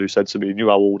landlord who said to me, he knew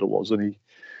how old I was, and he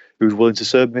was willing to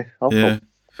serve me alcohol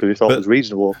because he thought it was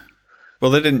reasonable.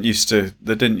 Well, they didn't used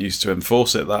to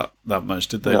enforce it that much,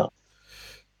 did they? No.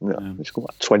 It's gone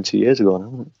like 20 years ago now,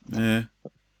 isn't it? Yeah.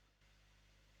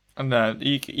 And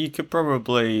you could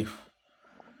probably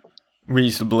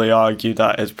reasonably argue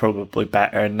that it's probably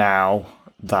better now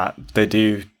that they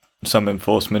do some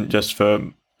enforcement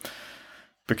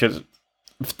because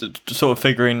sort of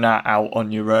figuring that out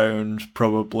on your own is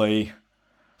probably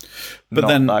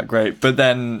not that great. But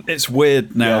then it's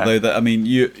weird now though that, I mean,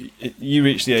 you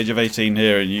reach the age of 18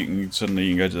 here and you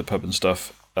can go to the pub and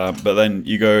stuff, but then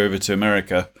you go over to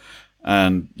America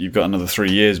and you've got another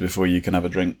 3 years before you can have a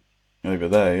drink over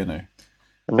there, you know.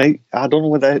 And I don't know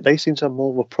whether they seem to have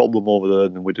more of a problem over there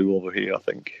than we do over here, I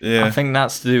think. Yeah. I think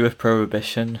that's to do with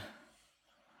prohibition.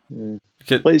 Well,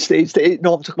 I'm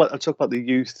talking about the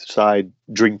youth side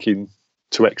drinking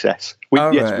to excess. We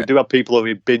do have people who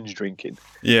are binge drinking.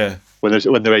 Yeah.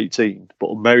 When they're 18, but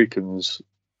Americans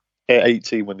at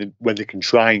 18 when they can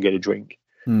try and get a drink,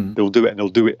 they'll do it, and they'll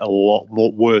do it a lot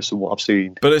more worse than what I've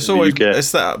seen. But it's always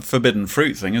it's that forbidden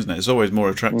fruit thing, isn't it? It's always more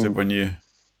attractive when you.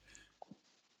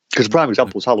 Because the prime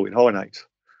example is Halloween Horror Nights.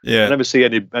 Yeah. We see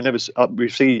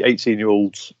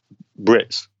 18-year-olds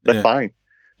Brits. They're fine.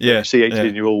 Yeah. You see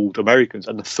 18-year-old Americans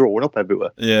and they're throwing up everywhere.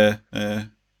 Yeah. Yeah.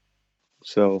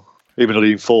 So even though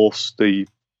they enforce the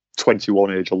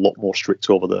 21 age a lot more strict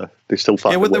over there, they still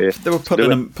find a way. They were pulling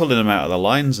them out of the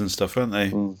lines and stuff, weren't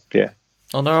they? Yeah.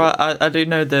 Oh no, I do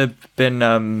know there've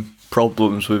been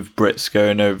problems with Brits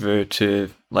going over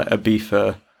to like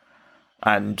Ibiza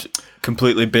and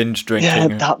completely binge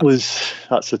drinking. Yeah,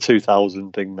 that's a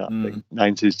 2000 thing. That thing,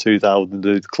 90s, 2000,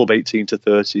 the club 18 to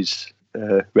 30s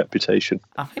reputation.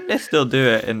 I think they still do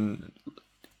it in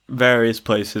various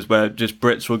places where just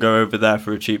Brits will go over there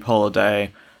for a cheap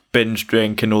holiday, binge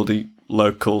drink, and all the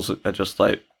locals are just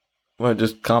like, well,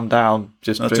 just calm down.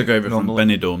 Just that took over from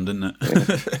Benidorm, didn't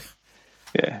it?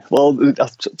 Yeah. Well,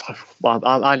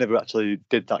 I never actually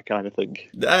did that kind of thing.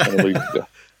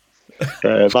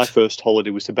 My first holiday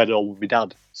was to Benidorm with my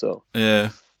dad. So yeah.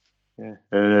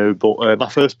 But my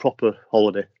first proper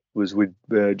holiday was with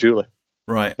Julie.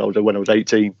 Right. When I was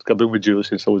 18. I've been with Julie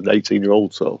since I was an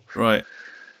 18-year-old. So right.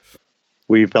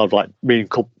 We've had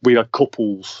we had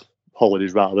couples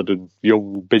holidays rather than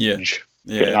young binge.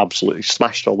 Getting absolutely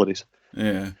smashed holidays.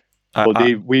 Yeah. But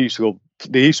we used to go.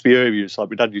 There used to be areas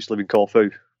like my dad used to live in Corfu,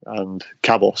 and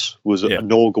Cabos was a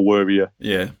no-go area.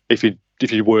 Yeah. If you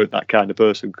weren't that kind of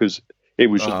person, because it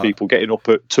was just people getting up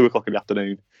at 2:00 in the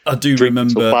afternoon. I do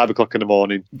remember 5:00 in the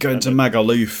morning going to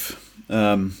Magaluf,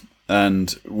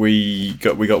 and we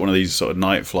got one of these sort of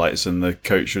night flights, and the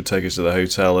coach would take us to the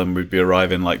hotel, and we'd be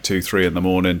arriving like 2-3 in the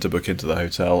morning to book into the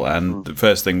hotel. And the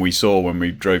first thing we saw when we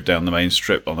drove down the main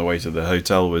strip on the way to the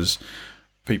hotel was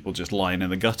people just lying in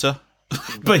the gutter.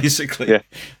 Basically, it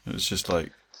was just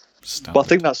like. Standard. But I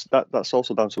think that's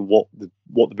also down to what they've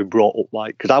been brought up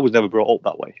like. Because I was never brought up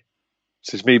that way.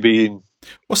 Since me being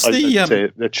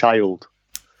a child,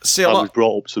 I was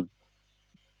brought up to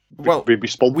be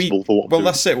responsible for what. Well,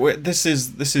 that's it. This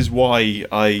is why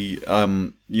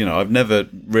I've never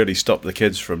really stopped the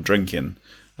kids from drinking.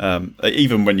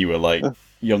 Even when you were like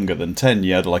younger than 10,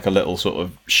 you had like a little sort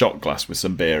of shot glass with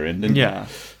some beer in, didn't you?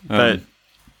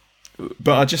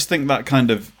 But I just think that kind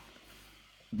of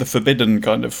the forbidden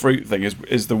kind of fruit thing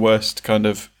is the worst kind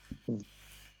of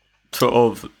sort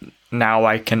of. Now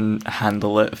I can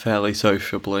handle it fairly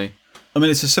sociably. I mean,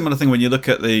 it's a similar thing when you look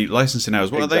at the licensing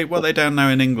hours. What are they down now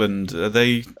in England? Are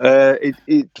they?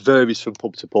 It varies from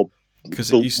pub to pub.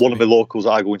 one of the locals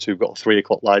I go into have got a 3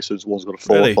 o'clock license. One's got a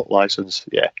 4 o'clock license.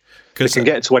 Yeah, you can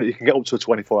get you can get up to a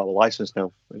 24-hour license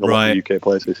now in a lot of UK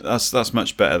places. That's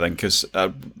much better then, because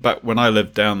back when I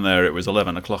lived down there, it was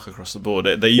 11 o'clock across the board.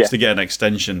 They used to get an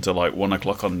extension to like 1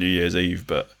 o'clock on New Year's Eve,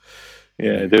 but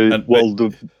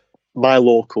my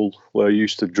local where I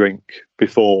used to drink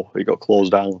before it got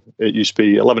closed down, it used to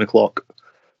be 11 o'clock,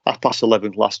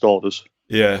 11:30 last orders.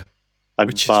 Yeah.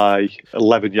 And by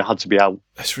 11, you had to be out.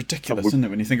 That's ridiculous, isn't it,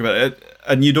 when you think about it?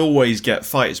 And you'd always get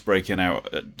fights breaking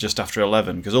out just after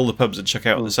 11, because all the pubs would chuck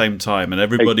out at the same time, and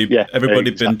everybody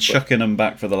had been chucking them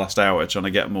back for the last hour, trying to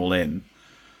get them all in.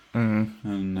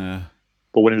 And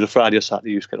but when it was a Friday or Saturday,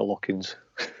 you used to get the lock-ins.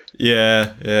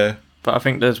 Yeah. But I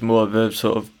think there's more of a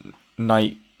sort of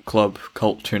nightclub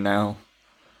culture now.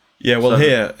 Yeah, well,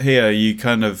 here you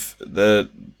kind of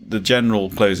the general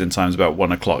closing time's about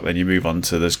 1 o'clock. Then you move on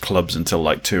to there's clubs until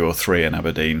like 2 or 3 in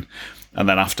Aberdeen, and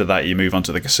then after that you move on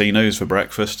to the casinos for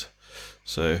breakfast.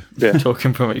 So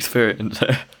talking from experience.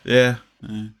 Yeah.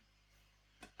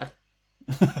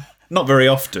 Not very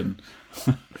often,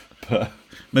 but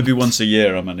maybe once a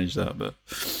year I manage that. But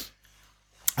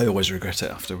I always regret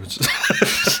it afterwards.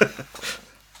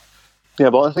 Yeah,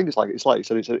 but I think it's like you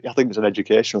said. I think it's an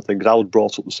educational thing, because I was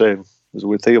brought up the same as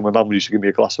with Theo. My mum used to give me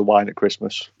a glass of wine at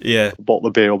Christmas. Yeah, I bought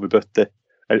the beer on my birthday,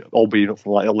 all being up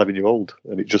from like 11-year-old,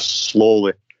 and it just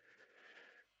slowly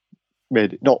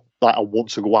made it not like I want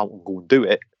to go out and go and do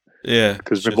it. Yeah,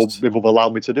 because my mum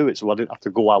allowed me to do it, so I didn't have to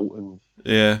go out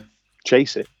and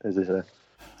chase it, as they say.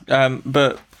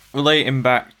 But relating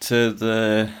back to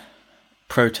the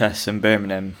protests in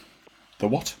Birmingham, the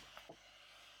what?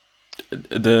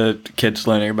 The kids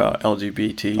learning about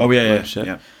LGBT. Oh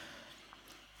yeah.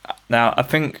 Now I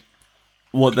think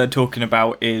what they're talking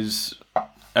about is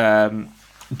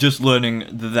just learning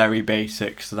the very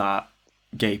basics that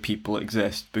gay people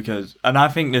exist, and I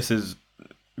think this is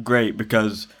great,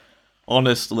 because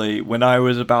honestly, when I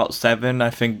was about 7, I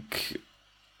think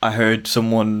I heard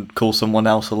someone call someone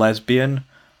else a lesbian,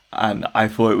 and I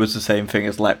thought it was the same thing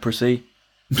as leprosy,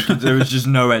 because there was just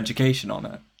no education on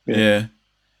it.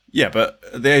 Yeah, but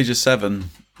at the age of 7,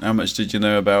 how much did you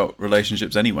know about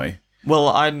relationships anyway? Well,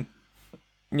 I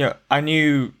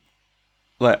knew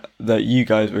that you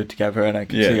guys were together, and I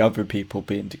could see other people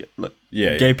being together.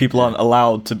 Gay people aren't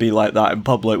allowed to be like that in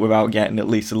public without getting at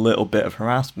least a little bit of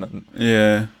harassment.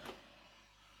 Yeah.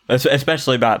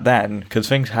 Especially back then, because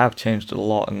things have changed a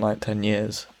lot in like 10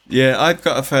 years. Yeah, I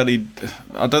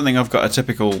don't think I've got a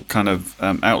typical kind of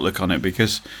outlook on it,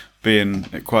 because being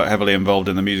quite heavily involved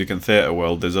in the music and theatre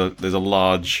world, there's a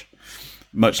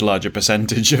much larger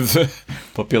percentage of the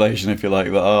population, if you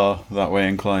like, that are that way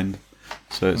inclined.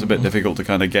 So it's a bit difficult to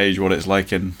kind of gauge what it's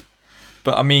like in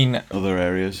other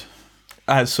areas.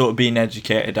 As sort of being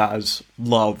educated as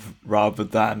love rather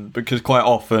than, because quite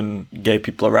often gay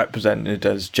people are represented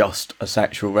as just a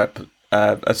sexual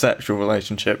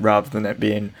relationship rather than it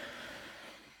being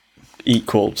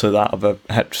equal to that of a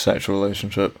heterosexual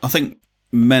relationship. I think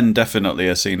men definitely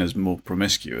are seen as more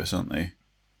promiscuous, aren't they?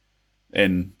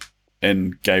 In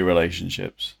gay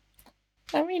relationships.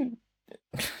 I mean,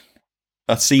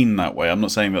 are seen that way. I'm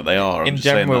not saying that they are. In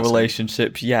general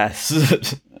relationships,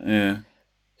 yes. Yeah.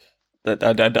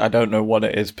 I don't know what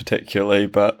it is particularly,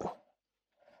 but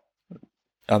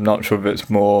I'm not sure if it's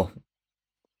more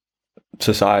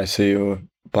society or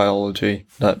biology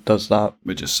that does that.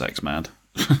 We're just sex mad.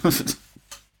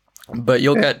 But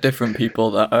you'll get different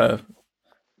people that are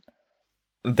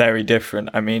very different.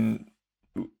 I mean,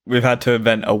 we've had to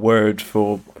invent a word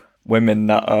for women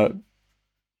that are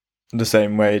the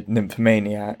same way,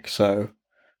 nymphomaniac, so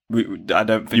I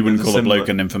don't think you wouldn't call a bloke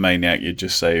a nymphomaniac. You'd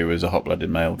just say he was a hot-blooded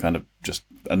male, kind of just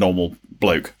a normal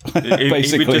bloke. He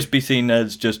would just be seen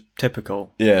as just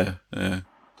typical. Yeah.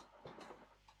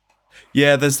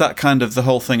 There's that kind of the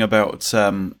whole thing about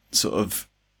sort of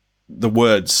the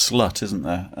word slut, isn't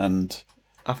there? And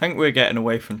I think we're getting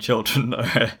away from children,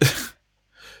 though.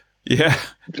 Yeah.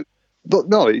 But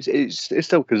no, it's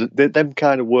still, because them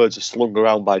kind of words are slung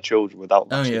around by children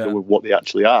without knowing what they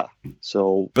actually are.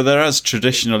 So, but there has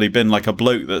traditionally been, like, a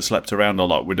bloke that slept around a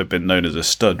lot would have been known as a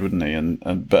stud, wouldn't he?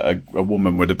 But a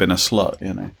woman would have been a slut,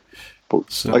 you know.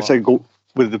 But so, like I say,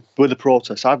 with the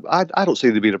protests, I don't see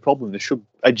there being a problem. They should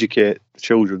educate the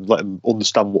children, let them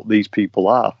understand what these people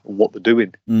are and what they're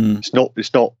doing. It's not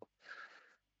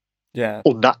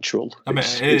unnatural. I mean,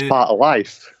 it's part of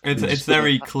life. It's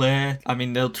very clear. I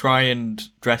mean, they'll try and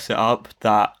dress it up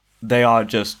that they are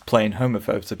just plain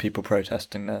homophobes, the people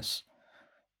protesting this.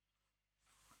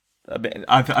 I mean,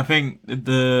 I think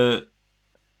the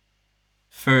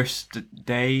first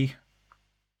day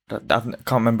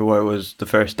can't remember where it was the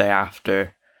first day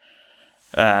after.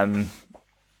 No,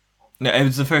 it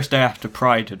was the first day after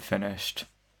Pride had finished.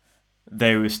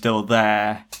 They were still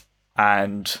there,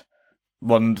 and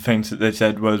one of the things that they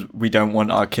said was, we don't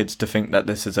want our kids to think that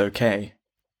this is okay.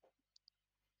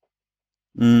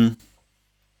 But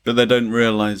they don't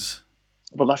realise.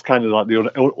 But that's kind of like the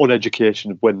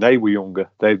uneducation of when they were younger.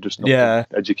 They've just not been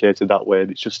educated that way,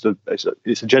 and it's just it's a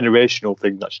generational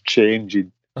thing that's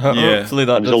changing. Hopefully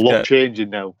that there's a lot changing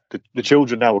now. The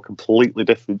children now are completely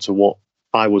different to what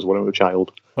I was when I was a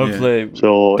child. Hopefully it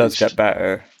does get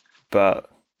better, but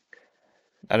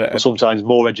sometimes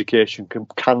more education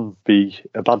can be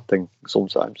a bad thing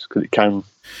sometimes, because it can.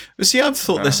 But see, I've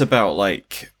thought this about,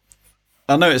 like,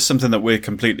 I know it's something that we're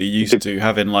completely used to,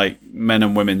 having like men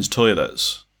and women's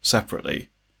toilets separately,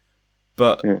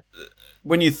 but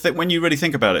when you really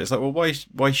think about it, it's like, well,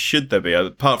 why should there be,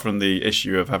 apart from the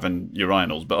issue of having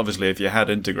urinals? But obviously, if you had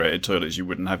integrated toilets, you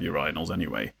wouldn't have urinals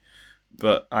anyway.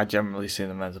 But I generally see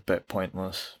them as a bit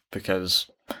pointless,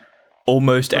 because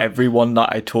almost everyone that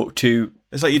I talk to,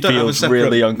 it's like, you don't feels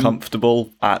really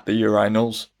uncomfortable at the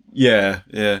urinals. Yeah.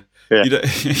 Yeah. You don't,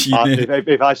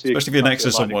 if I see, especially if you're next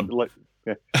to someone.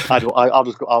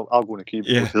 I'll go in a queue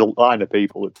with a line of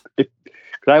people. Because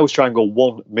I always try and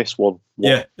go miss one.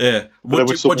 Yeah.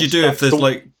 What do you do if there's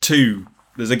like two?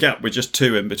 There's a gap with just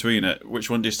two in between it. Which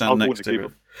one do you stand next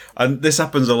to? And this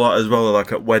happens a lot as well,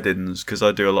 like at weddings, because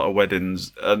I do a lot of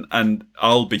weddings, and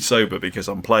I'll be sober because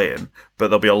I'm playing, but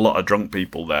there'll be a lot of drunk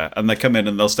people there, and they come in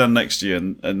and they'll stand next to you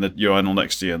and the urinal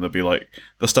next to you, and they'll be like,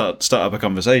 they'll start up a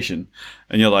conversation,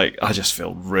 and you're like, I just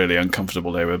feel really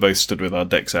uncomfortable here. We're both stood with our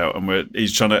dicks out, and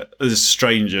this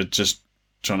stranger just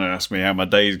trying to ask me how my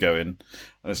day's going.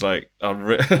 And it's like,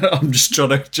 I'm just trying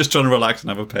to relax and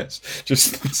have a piss.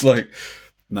 It's like,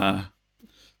 nah.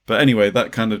 But anyway,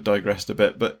 that kind of digressed a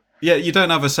bit. But yeah, you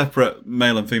don't have a separate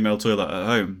male and female toilet at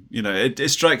home. You know, it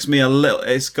strikes me a little.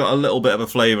 It's got a little bit of a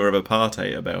flavour of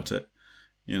apartheid about it.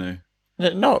 You know,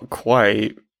 not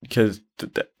quite, because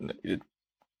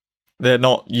they're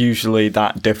not usually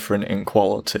that different in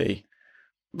quality.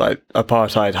 Like,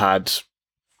 apartheid had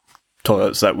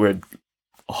toilets that were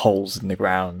holes in the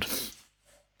ground.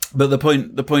 But the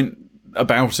point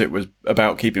about it was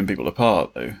about keeping people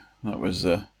apart, though. That was.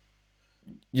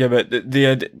 Yeah, but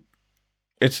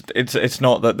it's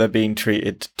not that they're being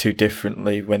treated too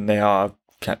differently when they are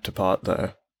kept apart,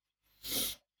 though.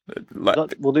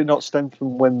 Will they not stem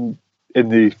from when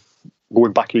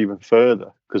going back even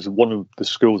further? Because one of the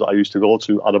schools that I used to go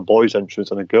to had a boys'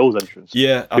 entrance and a girls' entrance.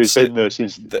 Yeah, it's been there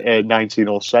since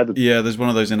 1907. Yeah, there's one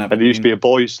of those in Aberdeen. And there used to be a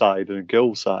boys' side and a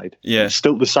girls' side. Yeah,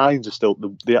 still the signs are still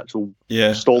the actual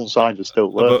stone signs are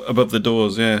still there above the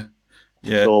doors. Yeah.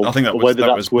 Yeah, so I think that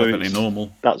was perfectly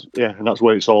normal. And that's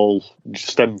where it's all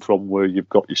stemmed from, where you've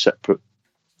got your separate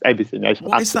everything.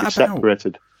 What is that about?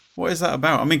 Separated. What is that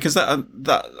about? I mean, because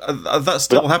that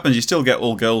still happens. You still get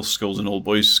all girls' schools and all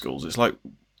boys' schools. It's like,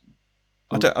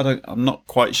 I'm not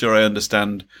quite sure I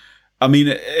understand. I mean,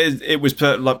 it was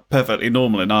perfectly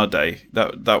normal in our day.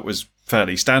 That was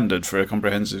fairly standard for a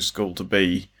comprehensive school to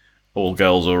be all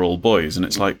girls or all boys, and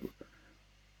it's like,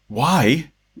 why?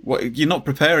 What, you're not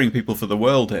preparing people for the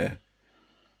world here.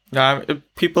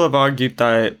 People have argued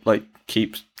that it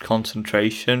keeps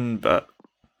concentration, but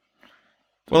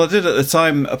well, it did at the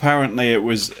time. Apparently,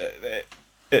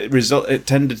 it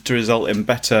tended to result in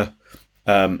better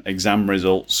exam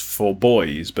results for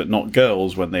boys, but not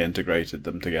girls when they integrated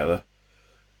them together.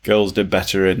 Girls did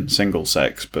better in single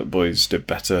sex, but boys did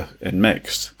better in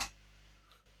mixed.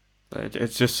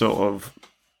 It's just sort of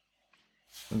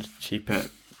keep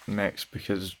it mixed,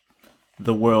 because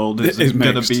the world isn't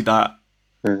going to be that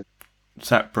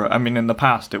separate. I mean, in the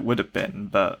past it would have been,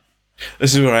 but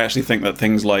this is where I actually think that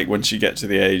things like, once you get to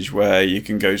the age where you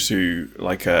can go to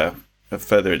like a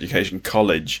further education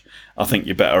college, I think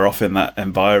you're better off in that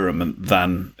environment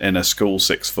than in a school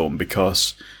sixth form,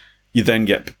 because you then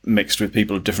get mixed with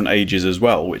people of different ages as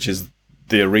well, which is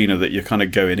the arena that you're kind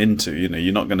of going into. You know,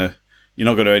 you're not going to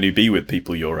only be with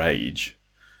people your age.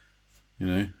 You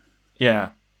know. Yeah.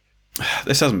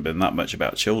 This hasn't been that much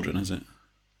about children, has it?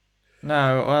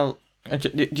 No, well,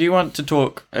 do you want to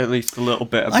talk at least a little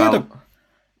bit about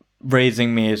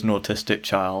raising me as an autistic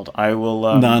child? I will...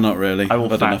 no, not really. I've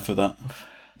had enough of that.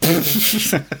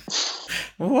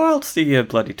 What else do you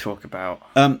bloody talk about?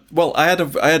 Well, I had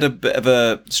a bit of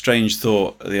a strange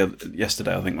thought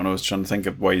yesterday, I think, when I was trying to think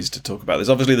of ways to talk about this.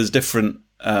 Obviously, there's different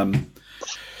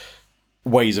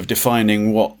ways of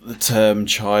defining what the term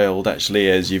child actually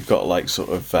is. You've got like sort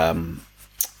of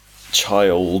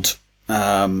child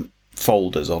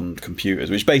folders on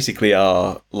computers, which basically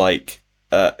are like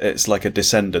it's like a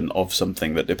descendant of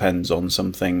something that depends on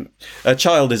something. A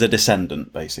child is a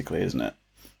descendant, basically, isn't it?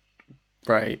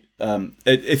 Right.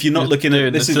 If you're not looking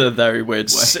at this is a very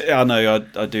weird way. I know,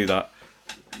 I do that.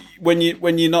 When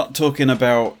you're not talking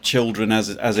about children as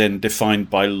in defined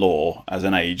by law as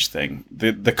an age thing,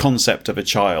 the concept of a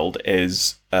child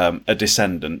is a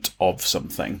descendant of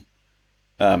something.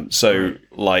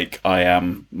 Like I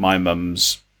am my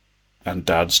mum's and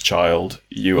dad's child,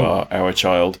 you are our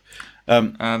child.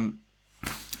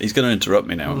 He's going to interrupt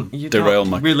me now and derail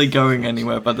my... really going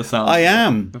anywhere by the sound. I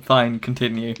am. Fine,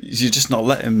 continue. You're just not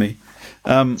letting me.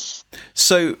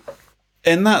 So,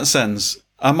 in that sense,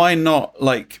 am I not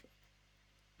like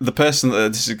the person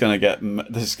that this is going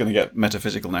to get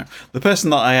metaphysical now? The person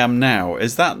that I am now,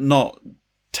 is that not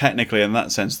technically, in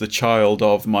that sense, the child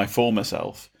of my former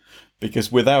self?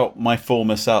 Because without my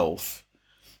former self,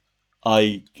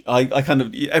 I kind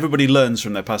of, everybody learns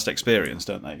from their past experience,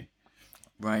 don't they?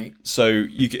 Right. So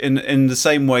you in the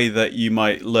same way that you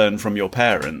might learn from your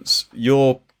parents,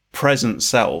 your present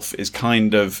self is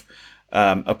kind of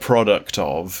a product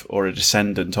of or a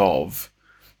descendant of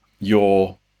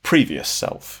your previous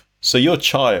self. So your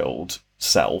child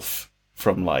self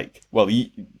from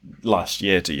last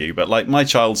year to you, but like my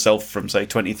child self from say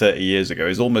 20, 30 years ago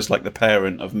is almost like the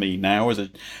parent of me now and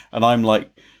I'm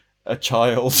like a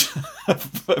child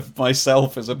of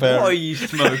myself as a parent. What are you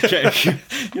smoking?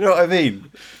 You know what I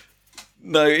mean?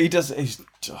 No, he does. He's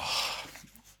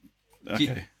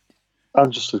okay. I'm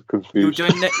just as confused.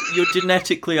 You're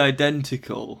genetically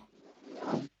identical.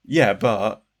 Yeah,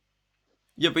 but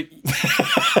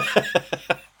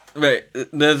right.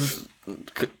 There's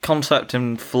concept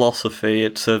in philosophy.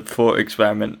 It's a thought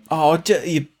experiment. Oh,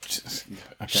 okay.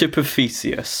 Ship of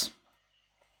Theseus.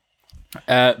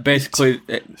 Basically,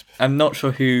 I'm not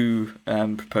sure who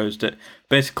proposed it.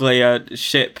 Basically, a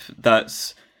ship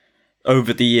that's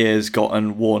over the years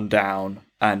gotten worn down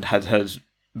and has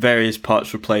various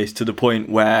parts replaced to the point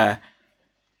where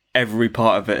every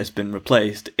part of it has been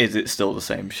replaced. Is it still the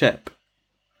same ship?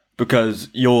 Because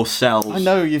your cells, I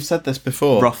know you've said this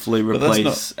before, roughly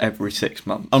replace every 6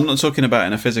 months. I'm not talking about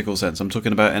in a physical sense. I'm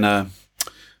talking about in a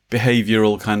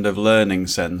behavioural kind of learning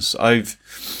sense. I've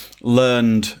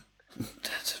learned.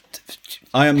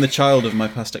 I am the child of my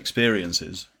past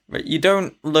experiences. Right, you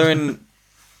don't learn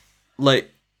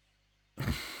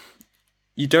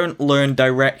you don't learn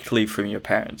directly from your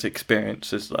parents'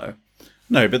 experiences, though.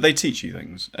 No, but they teach you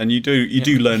things, and you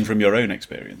do learn from your own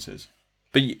experiences.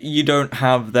 But you don't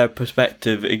have their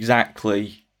perspective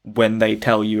exactly when they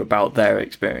tell you about their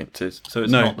experiences, so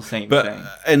it's not the same thing. But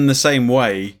in the same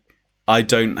way, I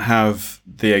don't have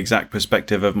the exact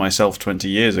perspective of myself 20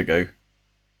 years ago.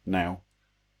 Now.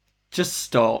 Just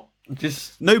stop.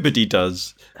 Nobody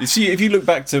does. You see, if you look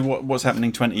back to what's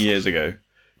happening 20 years ago,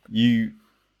 you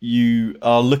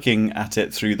are looking at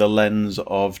it through the lens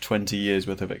of 20 years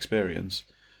worth of experience.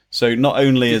 So not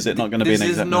only is it not going to be an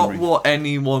exact memory. This is not what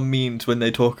anyone means when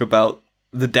they talk about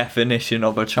the definition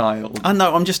of a child. I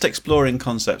know, I'm just exploring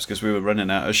concepts because we were running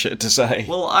out of shit to say.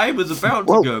 Well, I was about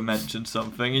to go mention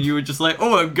something and you were just like,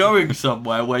 oh, I'm going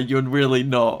somewhere where you're really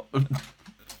not.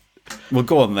 Well,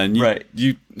 go on then. Right.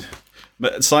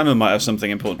 But Simon might have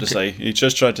something important to say. He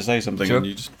just tried to say something, sure. And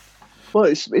you just. Well,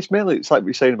 it's mainly like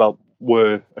we're saying about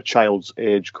where a child's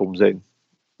age comes in.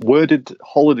 Where did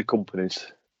holiday companies,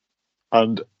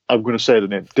 and I'm going to say the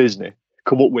name Disney,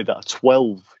 come up with that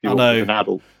 12-year-old an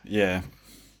adult? Yeah.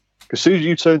 As soon as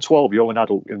you turn 12, you're an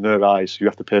adult in their eyes. You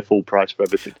have to pay full price for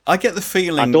everything. I get the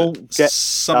feeling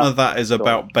some of that is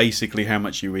about basically how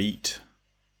much you eat.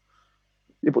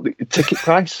 Yeah, but the ticket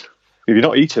price. If you're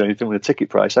not eating anything with a ticket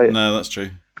price, are you? No, that's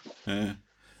true. Yeah.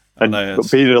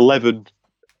 But being 11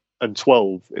 and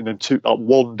 12, and then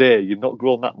one day, you've not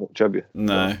grown that much, have you?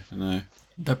 No.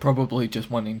 They're probably just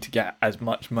wanting to get as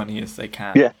much money as they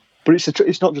can. Yeah, but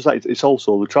it's not just that, it's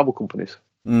also the travel companies.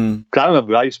 Because I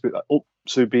remember I used to be up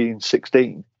to being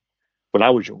 16 when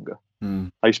I was younger.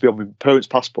 I used to be on my parents'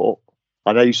 passport,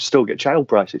 and I used to still get child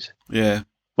prices. Yeah.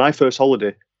 My first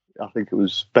holiday, I think it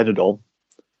was Benidorm.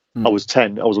 I was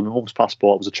 10. I was on my mum's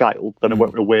passport. I was a child. Then I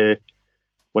went away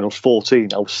when I was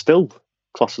 14. I was still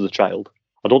classed as a child.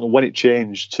 I don't know when it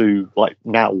changed to like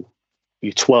now.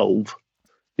 You're 12.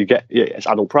 You get it's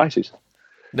adult prices.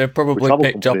 They've probably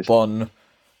picked up on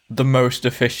the most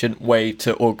efficient way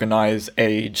to organise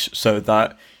age, so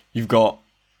that you've got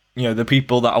the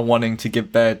people that are wanting to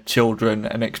give their children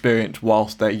an experience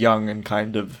whilst they're young and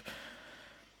kind of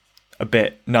a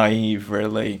bit naive,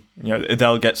 really.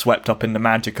 They'll get swept up in the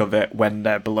magic of it when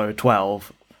they're below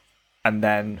 12, and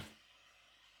then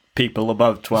people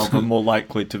above 12 are more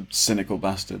likely to... Cynical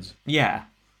bastards. Yeah.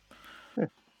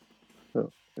 Well,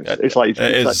 It's like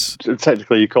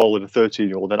technically you're calling a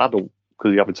 13-year-old an adult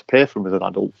because you're having to pay for him as an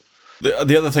adult.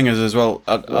 The other thing is as well,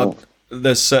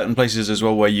 there's certain places as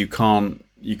well where you can't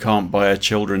buy a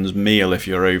children's meal if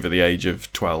you're over the age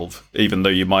of 12, even though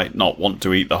you might not want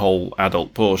to eat the whole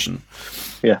adult portion.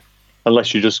 Yeah,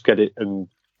 unless you just get it, and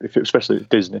especially at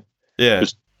Disney,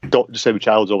 just say my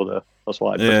child's over there. That's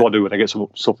what I do when I get some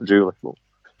stuff for Julie.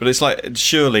 But it's like,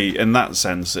 surely in that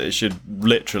sense, it should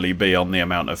literally be on the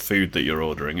amount of food that you're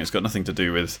ordering. It's got nothing to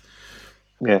do with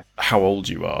how old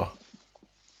you are.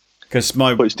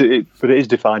 But it is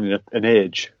defining an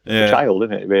age, a child,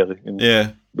 isn't it? Really,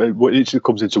 it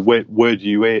comes into where do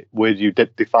you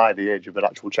define the age of an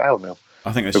actual child now?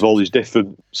 I think with all these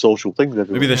different social things.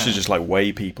 Everywhere. Maybe they should just like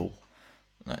weigh people.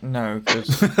 No,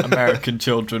 because American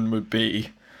children would be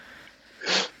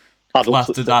adults.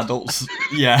 Classed as adults.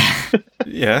 Yeah,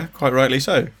 yeah, quite rightly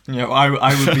so. Yeah,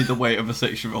 I would be the weight of a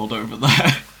 6-year-old over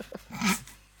there.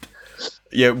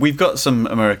 Yeah, we've got some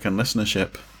American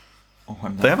listenership.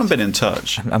 They haven't been in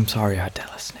touch. I'm sorry, our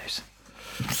listeners.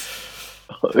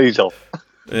 These all.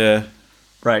 Yeah.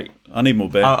 Right. I need more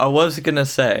beer. I was going to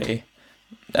say,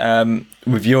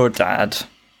 with your dad...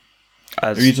 Who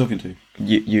are you talking to?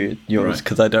 Yours,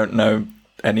 because I don't know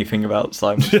anything about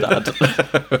Simon's dad.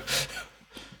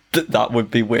 That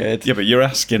would be weird. Yeah, but you're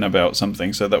asking about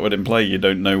something, so that would imply you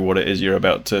don't know what it is you're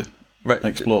about to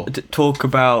explore. Talk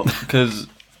about... Because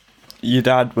your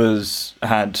dad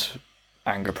had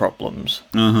anger problems.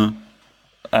 Uh-huh.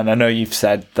 And I know you've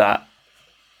said that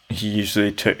he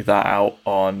usually took that out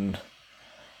on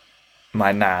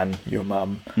my nan, your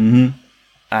mum,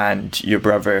 and your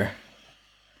brother.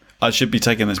 I should be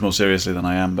taking this more seriously than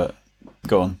I am, but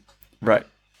go on. Right.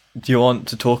 Do you want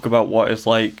to talk about what it's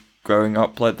like growing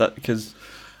up like that? Because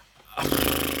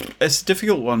it's a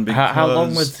difficult one. Because how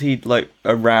long was he like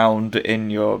around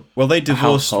in your? Well, they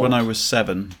divorced household? when I was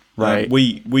 7. Right.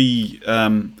 We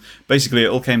basically it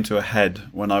all came to a head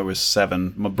when I was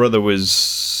 7. My brother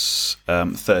was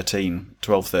 12,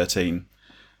 13.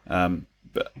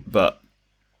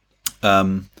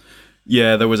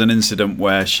 There was an incident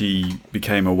where she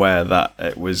became aware that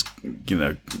it was,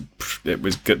 going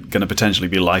to potentially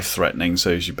be life-threatening,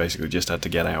 so she basically just had to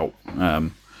get out.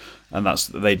 And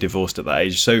they divorced at that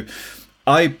age. So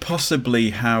I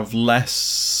possibly have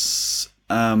less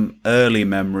early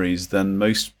memories than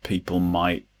most people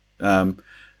might. I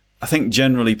think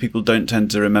generally people don't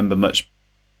tend to remember much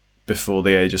before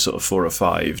the age of sort of 4 or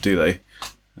 5, do they?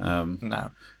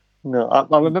 No, I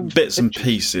remember bits and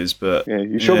pieces, but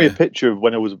you showed me a picture of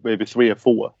when I was maybe 3 or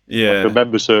 4. Yeah, I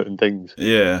remember certain things.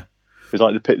 Yeah, it's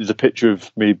like there's a picture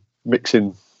of me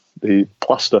mixing the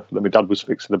plaster that my dad was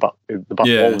fixing the back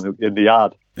wall in the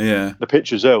yard. Yeah, the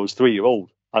picture's there. I was 3-year-old.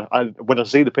 When I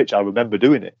see the picture, I remember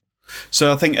doing it.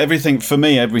 So I think everything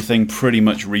pretty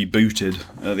much rebooted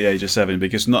at the age of 7,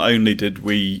 because not only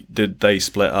did they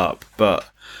split up, but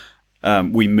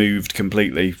we moved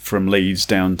completely from Leeds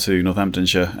down to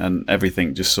Northamptonshire, and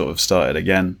everything just sort of started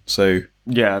again. So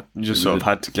yeah, you just sort of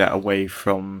had to get away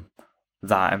from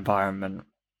that environment.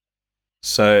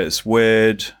 So it's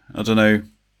weird. I don't know.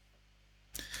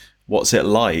 What's it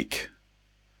like?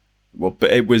 Well,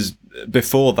 but it was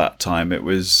before that time. It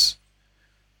was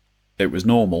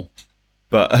normal,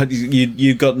 but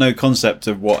you got no concept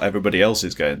of what everybody else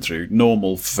is going through.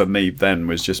 Normal for me then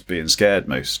was just being scared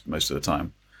most of the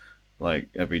time, like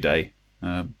every day.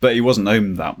 But he wasn't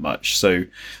home that much, so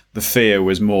the fear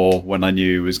was more when I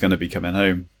knew he was going to be coming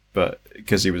home. But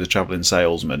because he was a travelling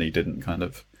salesman, he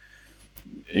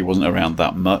wasn't around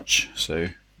that much, so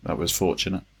that was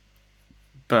fortunate.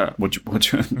 But what you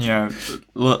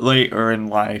later in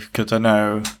life, because I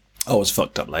know I was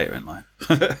fucked up later in life.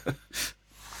 I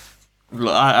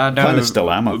know kind of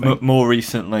still am, I think. More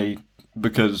recently,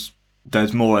 because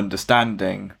there's more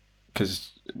understanding.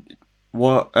 Because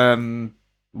what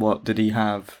did he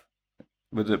have?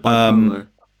 Was it bipolar?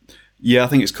 Yeah, I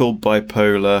think it's called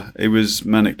bipolar. It was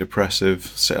manic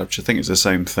depressive, which I think it's the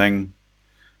same thing.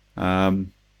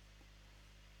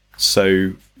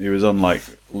 So he was on like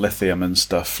lithium and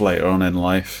stuff later on in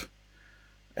life.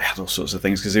 He had all sorts of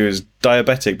things because he was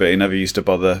diabetic, but he never used to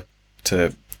bother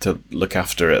to look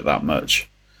after it that much.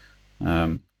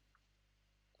 I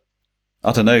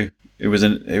don't know. It was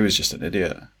just an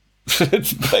idiot,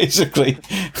 basically.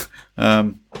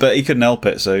 But he couldn't help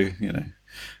it, so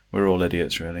we're all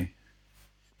idiots, really.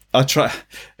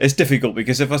 It's difficult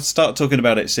because if I start talking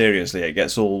about it seriously, it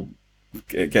gets all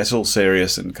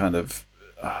serious and kind of.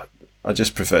 I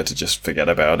just prefer to just forget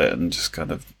about it and just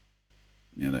kind of,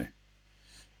 To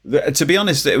be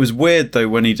honest, it was weird though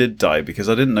when he did die because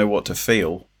I didn't know what to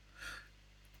feel.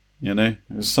 It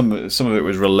was some of it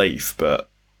was relief,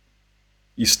 but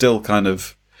you still kind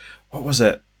of, what was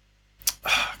it?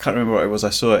 I can't remember what it was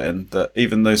I saw it in, that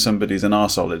even though somebody's an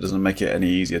arsehole, it doesn't make it any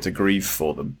easier to grieve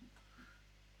for them.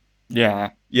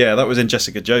 Yeah. Yeah, that was in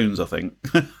Jessica Jones, I think.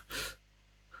 I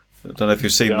don't know if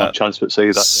you've seen that. Chance to see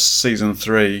that. Season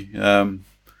 3. There's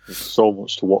so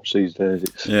much to watch these days.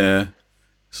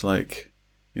 It's like,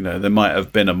 there might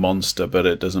have been a monster, but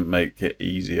it doesn't make it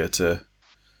easier to,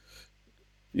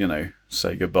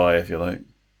 say goodbye, if you like.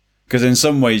 Because in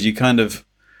some ways you kind of,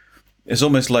 it's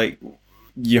almost like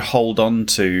you hold on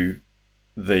to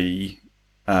the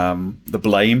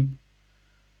blame.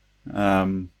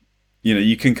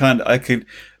 You can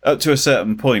up to a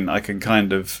certain point, I can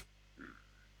kind of,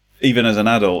 even as an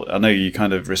adult, I know you're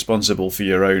kind of responsible for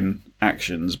your own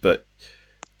actions, but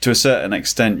to a certain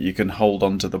extent, you can hold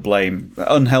on to the blame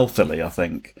unhealthily. I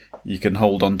think you can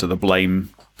hold on to the blame.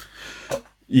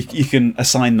 You can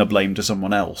assign the blame to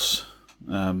someone else,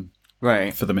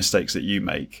 right, for the mistakes that you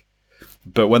make.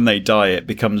 But when they die, it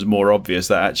becomes more obvious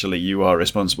that actually you are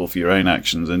responsible for your own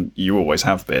actions, and you always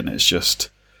have been. It's just,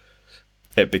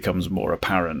 it becomes more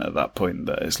apparent at that point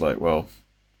that it's like, well,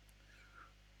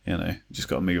 you just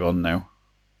got to move on now.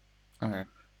 Okay.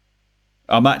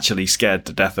 I'm actually scared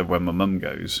to death of when my mum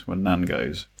goes, when Nan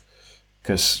goes,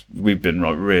 because we've been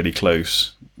really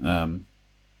close. And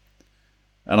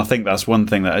I think that's one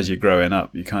thing that as you're growing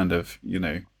up, you kind of,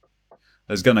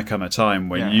 there's going to come a time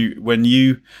when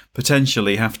you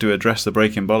potentially have to address the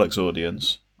Breaking Bollocks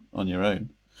audience on your own.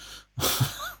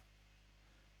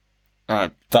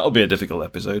 That'll be a difficult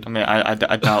episode. I mean, I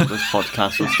doubt this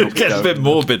podcast will still It gets a bit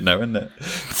morbid now, isn't it?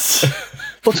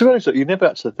 Well, to be honest, you never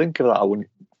actually think of that when.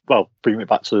 Well, bringing it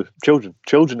back to children.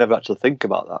 Children never actually think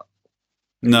about that.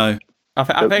 No. I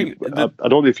think. I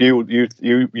don't know if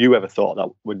you ever thought that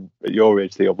when at your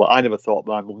age, Theo, but I never thought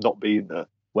my mum not being there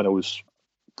when I was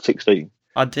 16.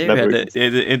 I do.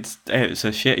 It's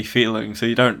a shitty feeling, so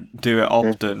you don't do it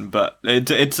often. But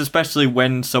it's especially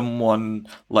when someone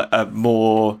like a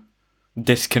more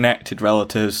disconnected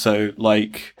relative, so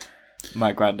like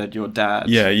my granddad, your dad.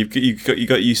 Yeah, you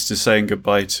got used to saying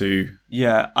goodbye to.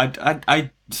 Yeah,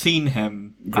 I'd seen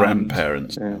him.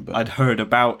 Grandparents. I'd heard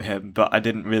about him, but I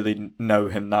didn't really know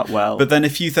him that well. But then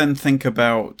if you then think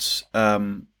about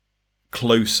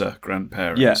closer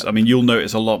grandparents, I mean, you'll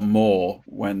notice a lot more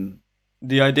when...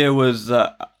 The idea was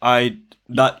that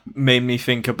that made me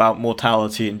think about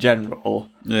mortality in general.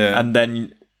 Yeah. And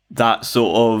then that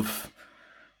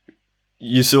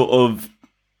you sort of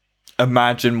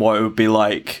imagine what it would be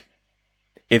like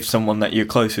if someone that you're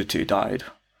closer to died.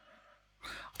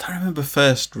 I don't remember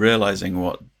first realising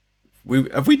what...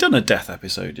 Have we done a death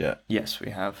episode yet? Yes,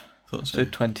 we have. Thought so. So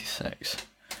 26.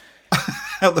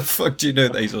 How the fuck do you know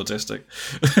that he's autistic?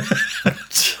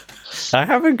 I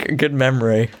have a good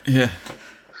memory. Yeah.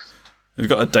 We've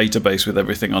got a database with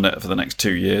everything on it for the next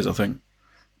 2 years, I think.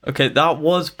 Okay, that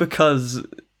was because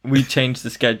we changed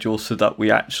the schedule so that we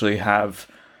actually have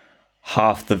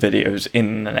half the videos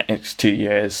in the next 2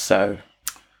 years, so...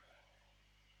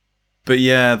 But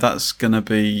yeah, that's gonna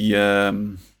be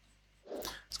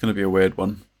it's gonna be a weird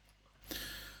one.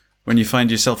 When you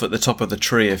find yourself at the top of the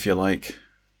tree, if you like.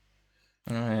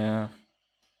 Oh yeah.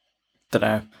 Don't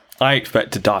know. I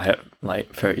expect to die at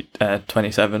like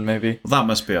 27, maybe. That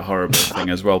must be a horrible thing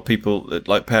as well. People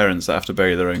like parents that have to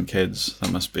bury their own kids.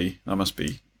 That must be.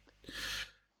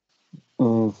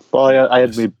 Well, I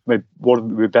had one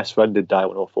of my best friend did die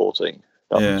when I was 14.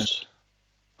 That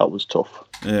was tough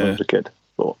when I was a kid,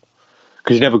 but.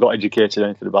 Because you never got educated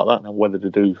anything about that. Now, whether to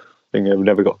do thing, we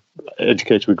never got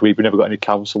educated with grief. We never got any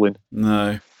counselling.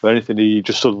 No. Or anything. He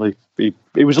just suddenly he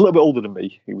was a little bit older than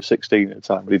me. He was 16 at the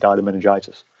time, but he died of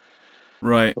meningitis.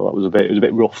 Right. So it was a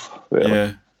bit rough. Really.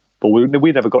 Yeah. But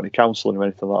we never got any counselling or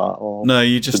anything like that. Or no,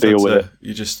 you just deal with it.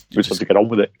 You just had to get on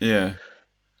with it. Yeah.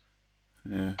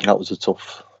 Yeah. That was a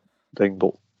tough thing,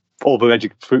 but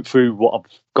through what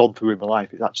I've gone through in my life,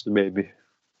 it's actually made me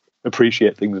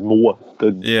appreciate things more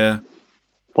than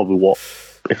probably what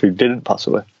if he didn't pass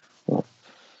away.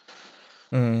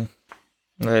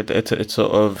 It's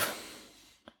sort of.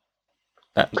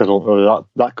 I don't know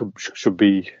that should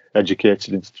be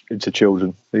educated into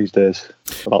children these days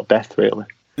about death, really.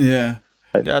 Yeah.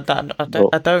 I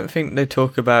don't think they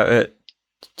talk about it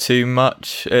too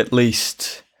much. At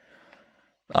least,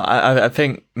 I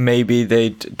think maybe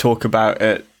they'd talk about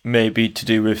it maybe to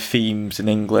do with themes in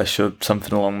English or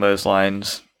something along those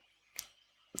lines.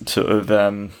 Sort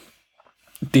of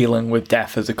dealing with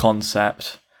death as a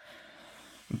concept,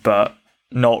 but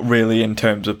not really in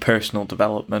terms of personal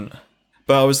development.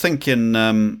 But I was thinking,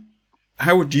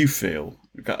 how would you feel?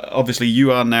 Obviously,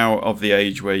 you are now of the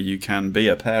age where you can be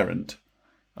a parent.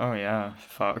 Oh yeah,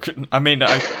 fuck. I mean,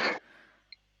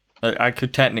 I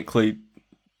could technically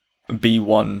be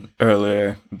one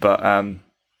earlier, but and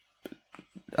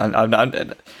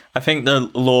I think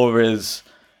the law is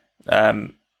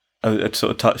I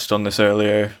sort of touched on this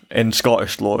earlier in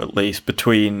Scottish law, at least,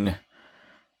 between.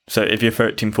 So if you're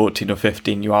 13, 14 or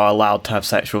 15, you are allowed to have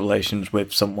sexual relations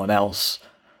with someone else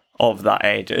of that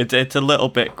age. It's a little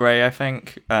bit grey, I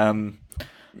think.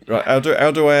 Right, how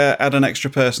do I add an extra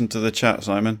person to the chat,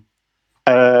 Simon?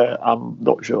 I'm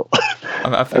not sure.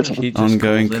 I think he just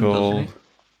ongoing calls in, call. doesn't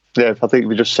he? Yeah, I think if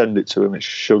we just send it to him, it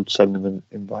should send him an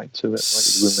invite to it,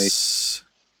 like you with me.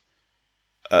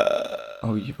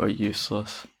 Oh, you are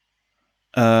useless.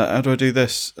 How do I do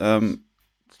this?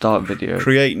 Start video.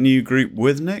 Create new group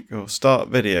with Nick or start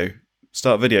video?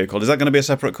 Start video call. Is that going to be a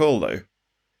separate call though?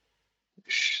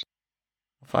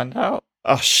 Find out.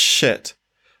 Oh shit!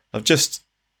 I've just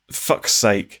fuck's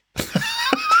sake.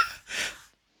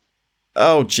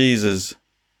 Oh Jesus!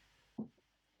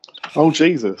 Oh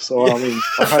Jesus! Oh, I mean,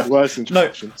 I had worse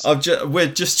instructions. No, we're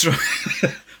just trying.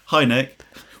 Hi Nick.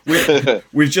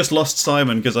 We've just lost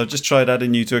Simon because I've just tried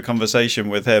adding you to a conversation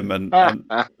with him, and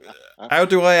how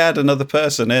do I add another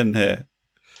person in here?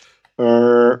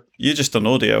 You're just on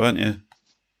audio, aren't you?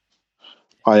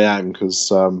 I am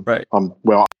because right. I'm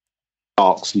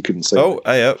dark, so you couldn't see. Oh,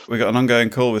 hey up! We got an ongoing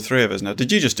call with 3 of us now.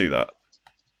 Did you just do that?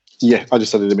 Yeah, I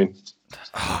just added him in.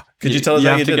 Could you tell us you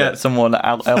how have you to did get it? someone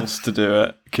else to do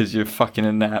it because you're fucking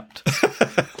inept.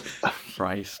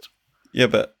 Christ. Yeah,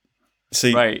 but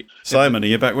see, Right. Simon, are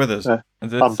you back with us?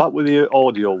 I'm back with you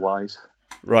audio-wise.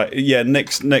 Right. Yeah,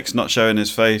 Nick's not showing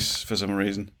his face for some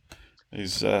reason.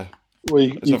 He's Well,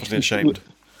 obviously ashamed.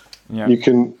 Yeah. You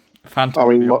can. Phantom I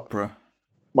mean, of the Opera.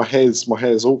 My hair's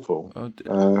awful.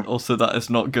 Also, that is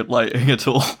not good lighting at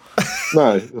all.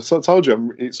 No, so I told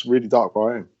you it's really dark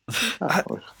where I am.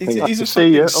 He's a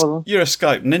see you. You're a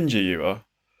Skype ninja, you are.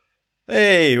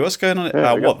 Hey, what's going on?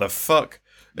 Yeah, What the fuck?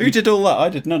 Who did all that? I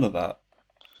did none of that.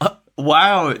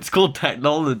 Wow, it's called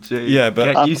technology. Yeah,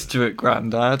 but get used to it,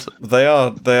 Grandad. They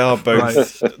are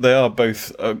both they are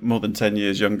both more than 10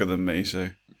 years younger than me. So,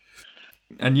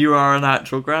 And you are an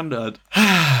actual Grandad.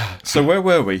 so where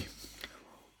were we?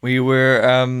 We were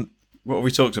What have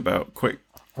we talked about? Quick.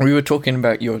 we were talking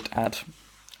about your dad,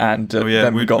 and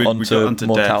then we got onto death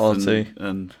mortality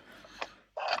and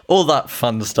all that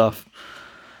fun stuff.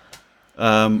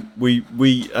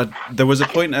 there was a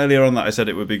point earlier on that I said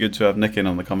it would be good to have Nick in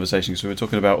on the conversation because we were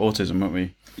talking about autism, weren't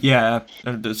we? Yeah,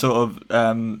 and sort of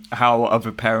how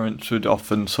other parents would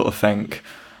often sort of think,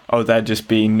 oh, they're just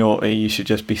being naughty, you should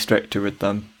just be stricter with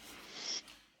them.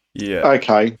 Yeah.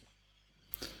 Okay.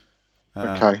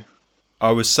 Okay.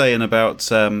 I was saying about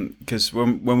because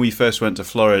when we first went to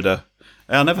Florida,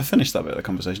 I never finished that bit of the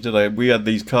conversation, did I? We had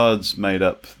these cards made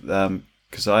up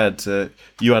because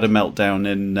you had a meltdown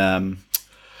in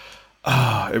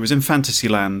it was in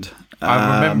Fantasyland.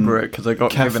 I remember it because I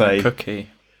got given a cookie.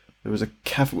 There was a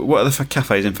cafe. What are the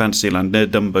cafes in Fantasyland near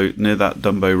that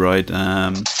Dumbo ride?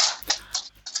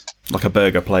 Like a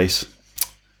burger place.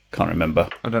 Can't remember.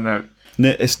 I don't know.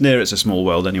 It's a small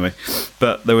world anyway.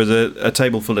 But there was a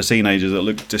table full of teenagers that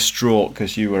looked distraught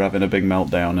because you were having a big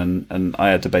meltdown, and I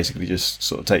had to basically just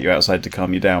sort of take you outside to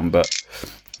calm you down. But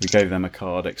we gave them a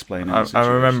card explaining the situation.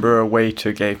 I remember a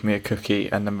waiter gave me a cookie,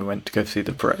 and then we went to go see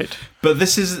the parade. But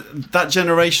this is that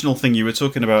generational thing you were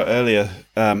talking about earlier,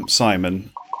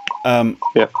 Simon.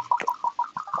 Yeah.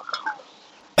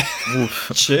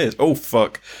 Cheers. Oh,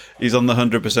 fuck. He's on the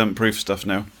 100% proof stuff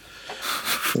now.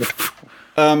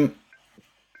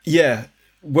 Yeah.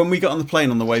 When we got on the plane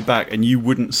on the way back and you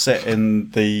wouldn't sit in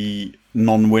the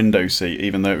non-window seat,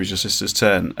 even though it was your sister's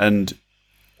turn, and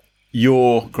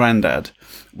your granddad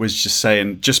was just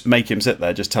saying, just make him sit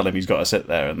there, just tell him he's got to sit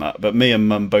there and that. But me and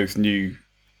Mum both knew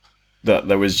that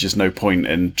there was just no point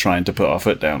in trying to put our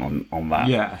foot down on that.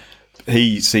 Yeah.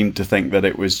 He seemed to think that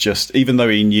it was just, even though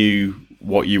he knew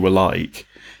what you were like,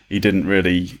 he didn't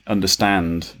really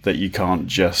understand that you can't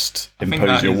just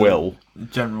impose your will.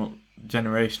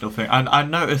 Generational thing. And I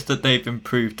noticed that they've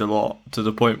improved a lot to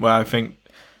the point where I think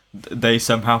they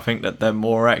somehow think that they're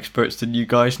more experts than you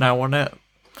guys now on it.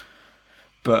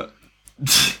 But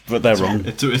they're wrong.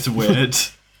 It's weird.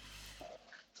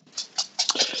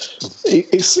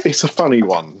 It's a funny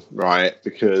one, right?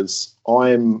 Because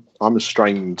I'm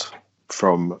estranged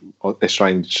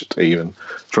even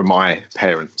from my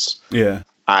parents. Yeah.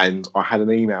 And I had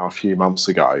an email a few months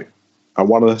ago, and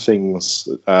one of the things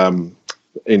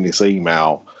in this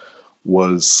email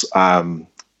was my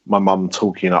mum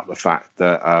talking up the fact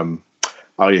that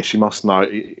she must know.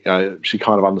 She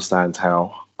kind of understands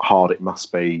how hard it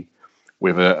must be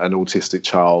with an autistic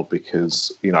child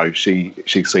because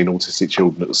she's seen autistic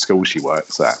children at the school she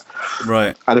works at.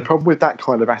 Right. And the problem with that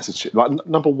kind of attitude, like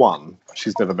number one,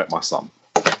 she's never met my son.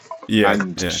 Yeah.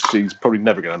 And she's probably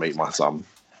never going to meet my son.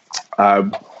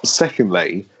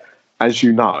 Secondly, as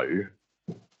you know,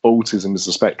 autism is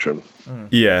a spectrum.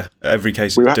 Yeah, every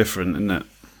case is different, isn't it?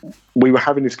 We were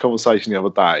having this conversation the other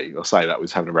day. I say that we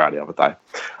was having a row the other day.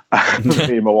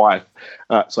 Me and my wife.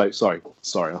 Sorry,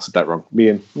 I said that wrong. Me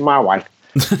and my wife.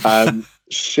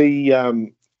 She,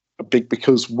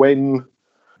 because when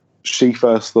she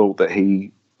first thought that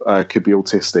he could be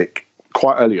autistic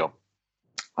quite early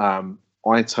on,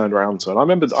 I turned around to her, and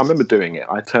I remember doing it.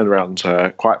 I turned around to her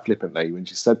quite flippantly when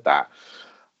she said that,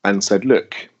 and said,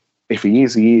 "Look, if he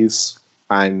is, he is,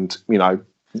 and we'll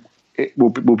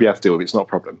be able to deal with it. It's not a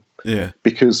problem." Yeah.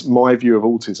 Because my view of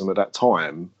autism at that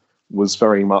time was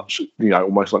very much,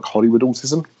 almost like Hollywood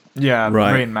autism. Yeah,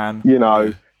 right. Rain Man.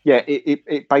 Yeah,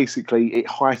 it basically it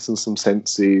heightens some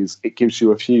senses. It gives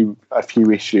you a few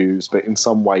issues, but in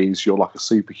some ways you're like a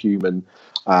superhuman,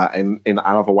 and in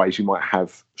other ways you might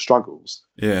have struggles.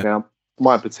 Yeah. Now,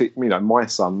 my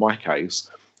son, my case,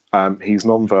 he's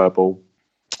non-verbal.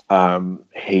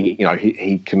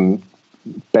 He can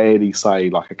barely say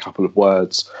like a couple of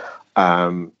words.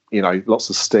 Lots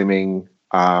of stimming,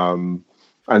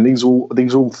 and these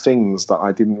are all things that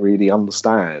I didn't really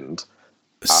understand.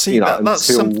 See, that's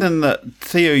something that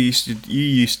Theo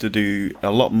used to do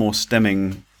a lot more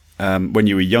stemming when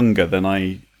you were younger than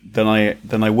I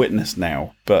witness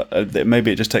now. But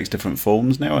maybe it just takes different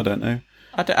forms now. I don't know.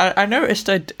 I noticed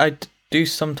I do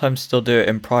sometimes still do it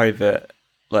in private.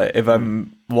 Like if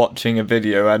I'm watching a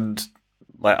video and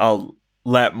like I'll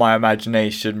let my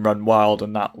imagination run wild,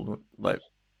 and that will like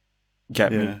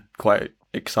get me quite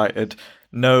excited.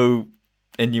 No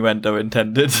innuendo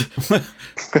intended.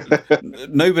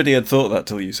 Nobody had thought that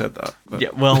till you said that. But. Yeah,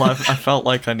 well, I felt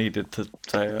like I needed to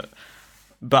say it.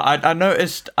 But I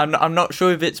noticed, I'm not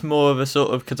sure if it's more of a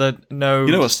sort of, because I know...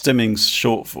 You know what stimming's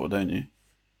short for, don't you?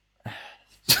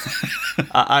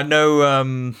 I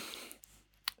know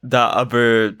that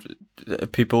other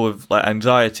people with like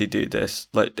anxiety do this,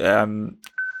 like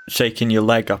shaking your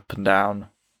leg up and down.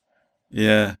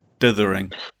 Yeah,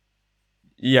 dithering.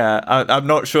 Yeah, I'm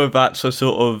not sure if that's a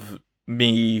sort of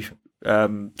me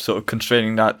sort of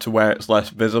constraining that to where it's less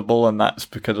visible, and that's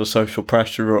because of social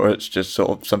pressure, or it's just sort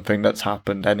of something that's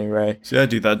happened anyway. See, I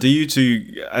do that. Do you two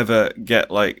ever get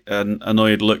like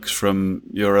annoyed looks from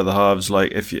your other halves,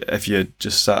 like if you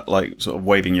just sat like sort of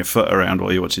waving your foot around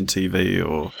while you're watching TV,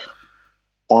 or?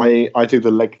 I do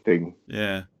the leg thing.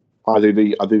 Yeah, I do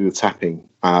the tapping,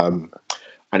 and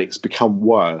it's become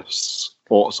worse.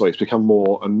 It's become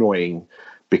more annoying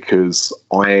because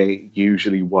I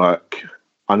normally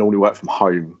work from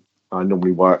home. I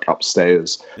normally work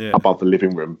upstairs above the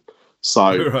living room.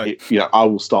 So, right. I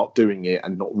will start doing it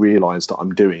and not realise that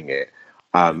I'm doing it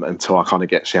until I kind of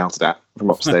get shouted at from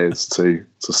upstairs to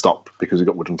stop because we've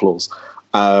got wooden floors.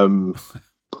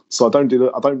 So I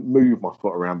don't move my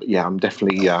foot around, but yeah, I'm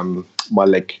definitely my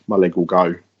leg will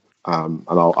go, and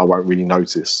I won't really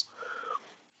notice.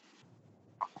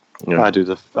 Yeah. I do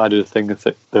the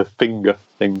the finger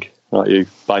thing, like you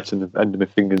biting the end of my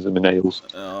fingers and my nails.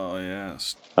 Oh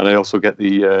yes. And I also get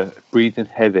the breathing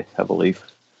heavy, I believe.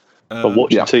 But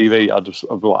watching TV,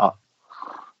 I'd be like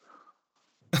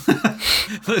that.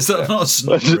 Is that not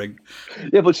snoring?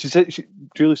 Yeah, but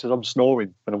Julie says I'm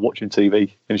snoring when I'm watching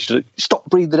TV, and she's like, "Stop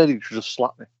breathing in!" She just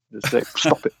slap me. Just like,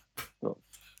 stop it.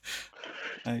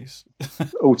 Nice.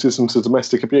 Autism to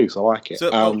domestic abuse. I like it.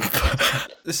 So,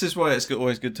 this is why it's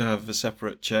always good to have a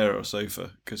separate chair or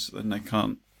sofa, because then they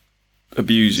can't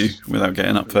abuse you without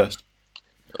getting up first.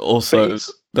 Also,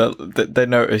 they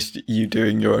noticed you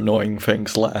doing your annoying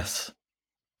things less.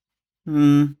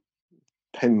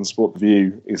 Depends what the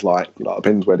view is like.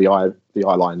 Depends where the eye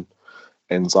line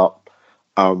ends up.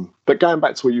 But going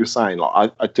back to what you were saying,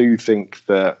 like I do think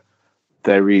that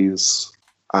there is,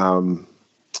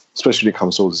 especially when it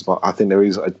comes to autism, I think there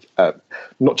is a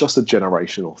not just a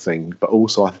generational thing, but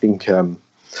also I think a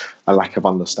lack of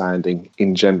understanding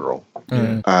in general.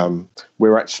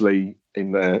 We're actually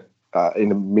in the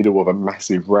middle of a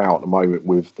massive row at the moment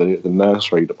with the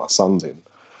nursery that my son's in,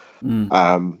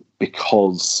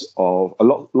 because of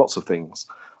lots of things.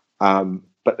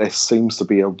 But there seems to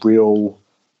be a real,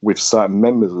 with certain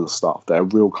members of the staff, there a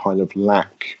real kind of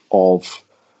lack of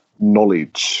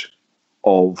knowledge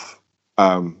of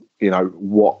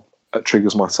what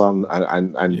triggers my son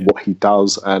and what he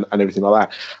does and everything like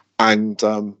that. And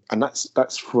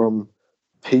that's from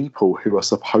people who are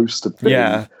supposed to be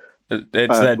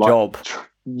it's their job.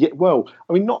 Yeah, well,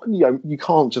 I mean, not you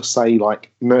can't just say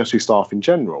like nursery staff in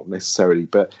general necessarily,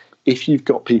 but if you've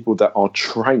got people that are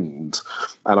trained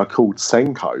and are called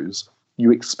Senkos,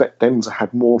 you expect them to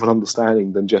have more of an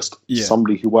understanding than just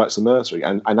somebody who works in nursery.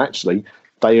 And actually,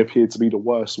 they appear to be the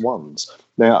worst ones.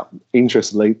 Now,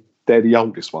 interestingly, they're the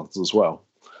oldest ones as well.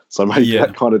 So maybe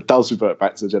that kind of does revert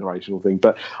back to the generational thing.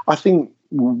 But I think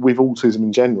with autism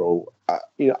in general,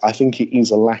 I think it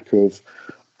is a lack of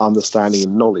understanding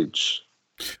and knowledge.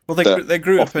 Well, they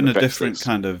grew up in a different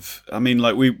kind of. I mean,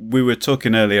 like we were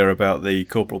talking earlier about the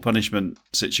corporal punishment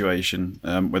situation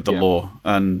with the law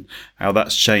and how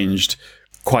that's changed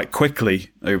quite quickly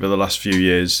over the last few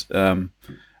years, and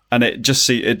it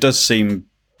does seem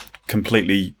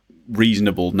completely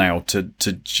reasonable now to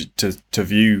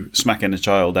view smacking a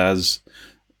child as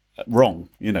wrong,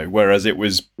 whereas it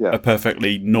was a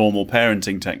perfectly normal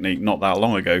parenting technique not that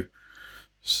long ago.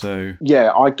 So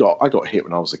I got hit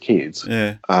when I was a kid.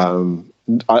 Yeah.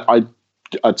 I'd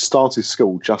started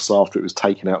school just after it was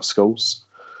taken out of schools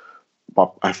by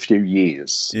a few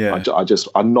years. Yeah.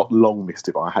 I not long missed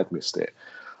it, but I had missed it.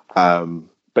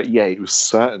 But yeah, it was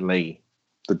certainly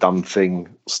the done thing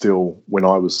still when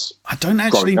I was. I don't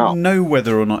actually know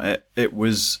whether or not it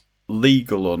was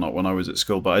legal or not when I was at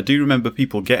school, but I do remember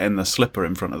people getting the slipper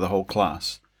in front of the whole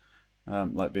class.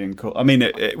 Like being called. I mean,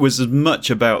 it was as much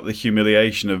about the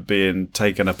humiliation of being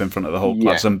taken up in front of the whole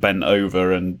class and bent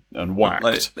over and whacked.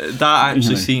 Like, that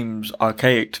actually seems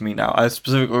archaic to me now. I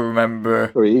specifically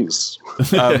remember. It is.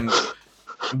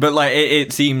 But like,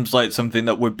 it seems like something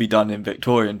that would be done in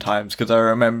Victorian times, because I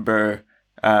remember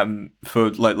for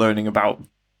like learning about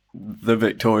the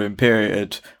Victorian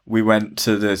period, we went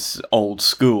to this old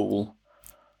school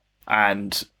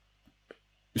and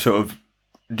sort of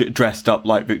dressed up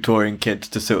like Victorian kids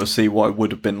to sort of see what it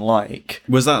would have been like.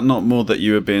 Was that not more that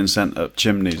you were being sent up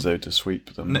chimneys though to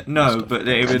sweep them? No, but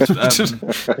it was.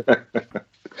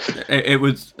 It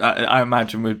was. I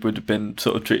imagine would have been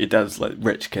sort of treated as like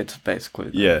rich kids,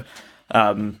 basically. Yeah.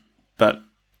 But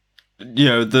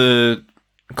the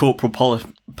corporal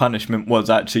punishment was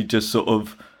actually just sort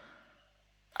of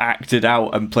acted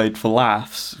out and played for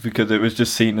laughs because it was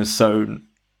just seen as so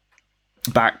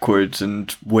backwards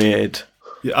and weird.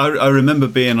 Yeah, I remember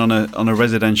being on a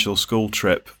residential school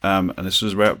trip, and this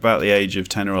was about the age of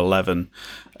 10 or 11,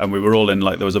 and we were all in,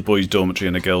 like, there was a boys' dormitory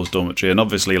and a girls' dormitory, and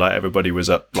obviously, like, everybody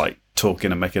was up, like,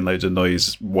 talking and making loads of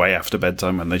noise way after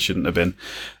bedtime when they shouldn't have been,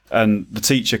 and the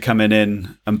teacher coming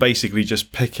in and basically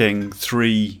just picking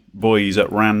 3 boys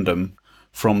at random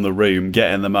from the room,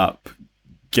 getting them up,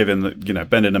 giving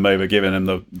bending them over, giving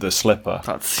them the slipper.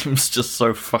 That seems just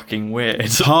so fucking weird.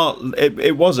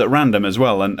 It was at random as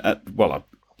well, and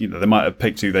they might have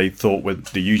picked who they thought were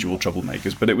the usual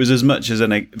troublemakers, but it was as much as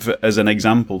an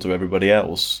example to everybody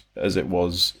else as it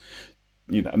was.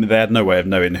 They had no way of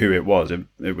knowing who it was.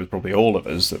 It was probably all of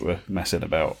us that were messing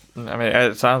about. I mean,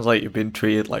 it sounds like you've been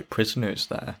treated like prisoners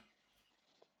there.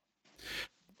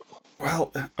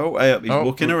 Well, he's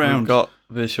walking around. We've got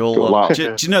visual.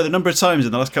 Do you know the number of times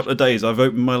in the last couple of days I've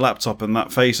opened my laptop and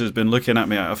that face has been looking at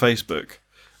me out of Facebook?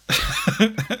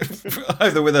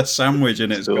 Either with a sandwich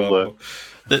in its gob.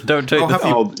 Don't take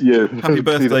happy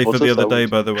birthday for the other day,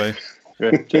 by the way.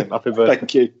 Yeah, happy birthday.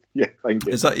 Thank you. Yeah, thank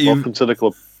you. Is that you? Welcome to the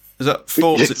club. Is that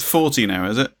 40? Is it 40 now,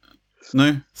 is it?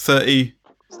 No? 30?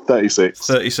 36.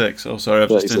 36. Oh, sorry, I've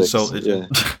just insulted you.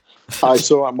 I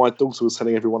saw my daughter was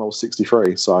telling everyone I was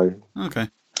 63, so okay.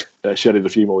 She added a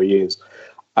few more years.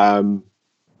 Corporal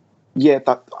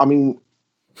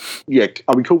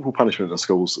punishment in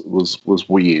schools was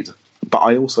weird, but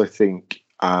I also think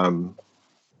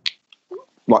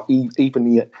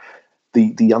even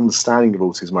the understanding of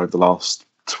autism over the last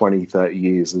 20, 30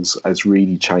 years has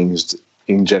really changed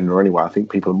in general anyway. I think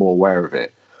people are more aware of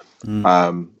it.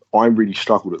 I really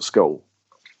struggled at school,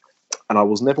 and I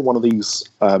was never one of these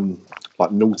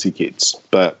naughty kids,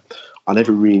 but I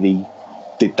never really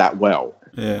did that well.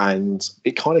 Yeah. And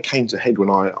it kind of came to a head when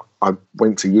I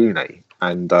went to uni,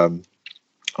 and I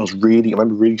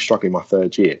remember really struggling my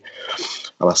third year,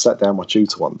 and I sat down with my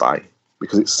tutor one day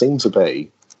because it seemed to be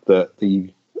that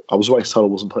I was always told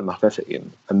I wasn't putting enough effort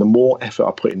in, and the more effort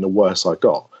I put in, the worse I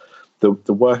got.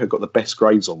 The work I got the best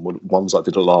grades on were ones I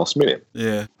did at last minute.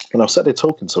 Yeah. And I sat there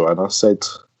talking to her, and I said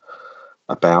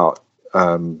about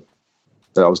that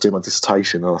I was doing my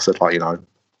dissertation, and I said, I'm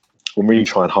really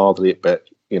trying hard at it, but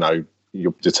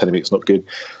you're telling me it's not good.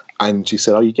 And she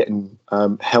said, "Are you getting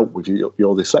help with your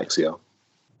dyslexia?"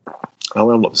 And I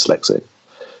went, "I'm not dyslexic."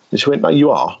 And she went, "No, you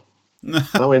are." And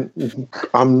I went,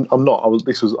 I'm not. I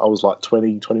was like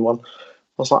 20, 21. I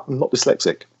was like, "I'm not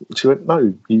dyslexic." And she went,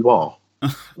 "No, you are."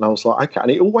 And I was like, "Okay."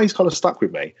 And it always kind of stuck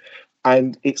with me.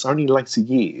 And it's only later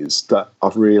years that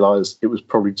I've realised it was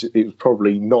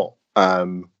probably not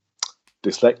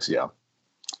dyslexia,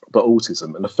 but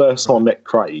autism. And the first time I met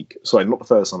Craig, sorry, not the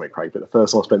first time I met Craig, but the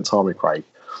first time I spent time with Craig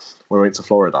when we went to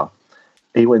Florida,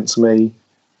 he went to me,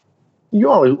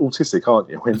 "You are autistic, aren't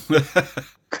you?" I went,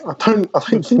 I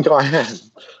don't think I am.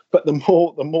 But the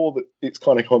more that it's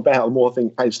kind of come about, the more I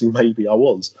think actually maybe I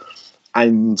was.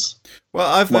 And well,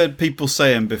 I've heard people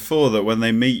saying before that when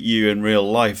they meet you in real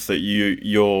life that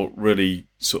you're really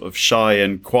sort of shy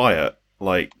and quiet,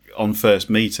 like on first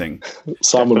meeting.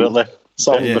 Someone will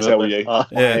tell you.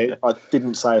 I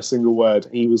didn't say a single word.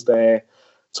 He was there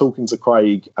talking to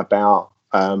Craig about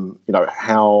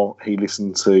how he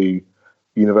listened to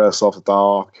Universe After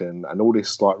Dark and all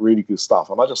this like really good stuff.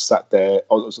 And I just sat there.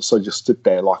 Just stood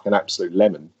there like an absolute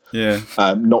lemon. Yeah.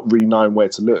 Not really knowing where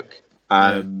to look.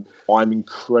 I'm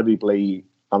incredibly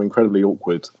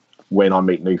awkward when I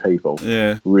meet new people.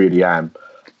 Yeah, really am.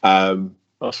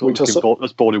 That's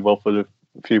boding well for a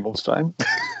few months' time.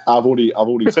 I've already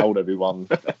told everyone.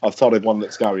 I've told everyone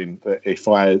that's going that if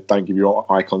I don't give you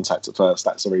eye contact at first,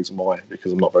 that's the reason why,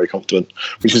 because I'm not very confident,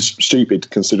 which is stupid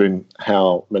considering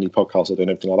how many podcasts I do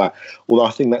and everything like that. Although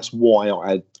I think that's why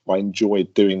I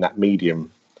enjoyed doing that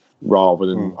medium rather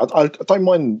than I don't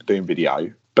mind doing video,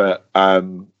 but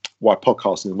why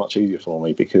podcasting is much easier for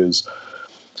me, because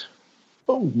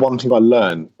one thing I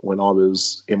learned when I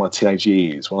was in my teenage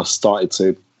years, when I started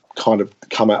to kind of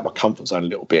come out of my comfort zone a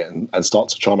little bit and start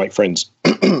to try and make friends,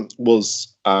 was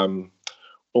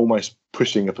almost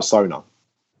pushing a persona.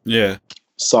 Yeah.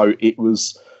 So it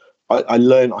was, I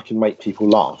learned I can make people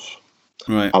laugh.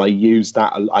 Right. And I use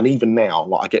that, and even now,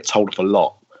 like I get told off a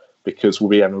lot because we'll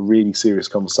be having a really serious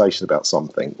conversation about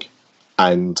something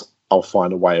and I'll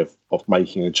find a way of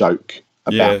making a joke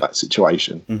about that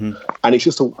situation. Mm-hmm. And it's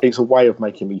just a way of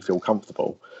making me feel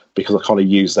comfortable, because I kind of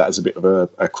use that as a bit of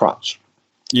a crutch.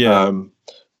 Yeah.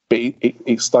 But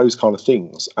it's those kind of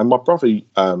things. And my brother,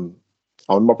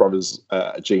 my brother's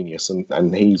a genius,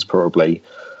 and he's probably,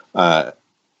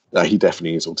 he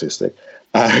definitely is autistic.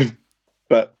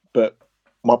 But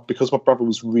because my brother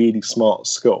was really smart at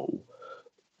school,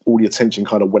 all the attention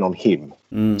kind of went on him.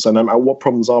 So no matter what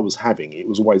problems I was having, it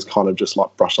was always kind of just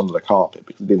like brushed under the carpet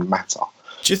because it didn't matter.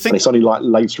 Do you think? And it's only like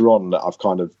later on that I've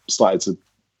kind of started to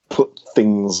put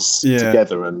things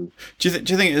together. And do you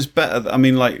think it's better? I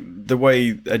mean, like the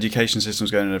way education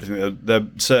system's going and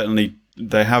everything,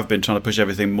 they have been trying to push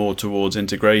everything more towards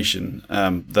integration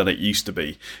than it used to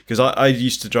be. Because I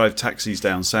used to drive taxis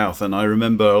down south, and I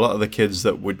remember a lot of the kids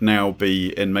that would now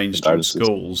be in mainstream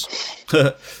schools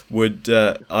would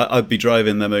I'd be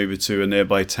driving them over to a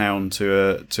nearby town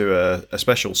to a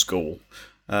special school,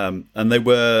 and they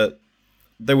were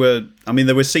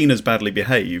seen as badly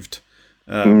behaved.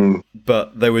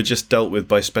 But they were just dealt with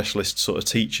by specialist sort of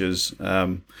teachers,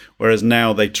 whereas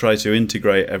now they try to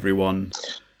integrate everyone.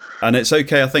 And it's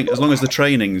okay, I think, as long as the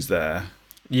training's there.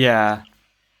 Yeah.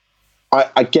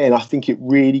 I think it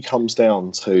really comes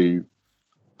down to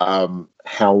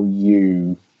how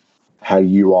you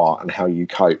are and how you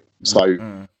cope.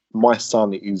 So my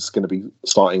son is going to be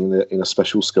starting in a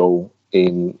special school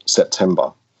in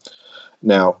September.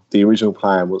 Now, the original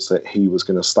plan was that he was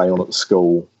going to stay on at the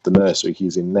school, the nursery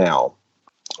he's in now,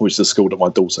 which is the school that my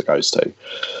daughter goes to.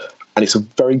 And it's a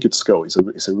very good school. It's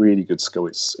a really good school.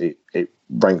 It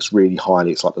ranks really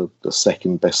highly. It's like the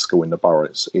second best school in the borough.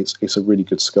 It's a really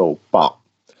good school. But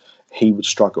he would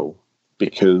struggle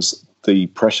because the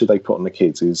pressure they put on the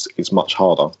kids is much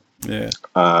harder. Yeah.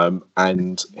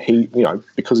 And he,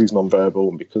 because he's nonverbal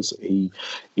and because he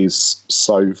is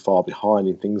so far behind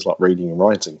in things like reading and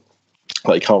writing,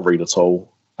 like he can't read at all.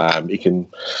 He can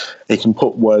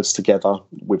put words together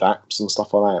with apps and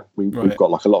stuff like that. We've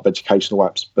got like a lot of educational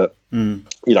apps, but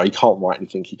he can't write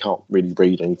anything. He can't really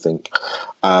read anything.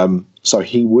 So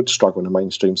he would struggle in a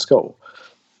mainstream school.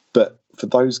 But for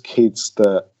those kids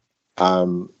that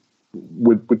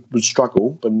would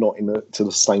struggle, but not to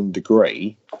the same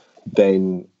degree,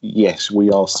 then yes, we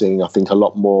are seeing, I think, a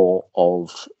lot more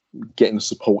of getting the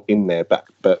support in there,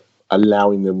 but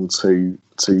allowing them to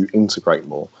integrate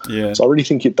more. Yeah. So I really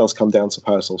think it does come down to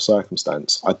personal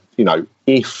circumstance.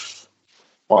 If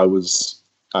I was,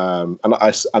 I mean,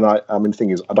 the thing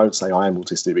is, I don't say I am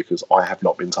autistic because I have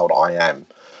not been told I am.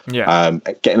 Yeah.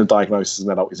 Getting a diagnosis as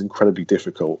an adult is incredibly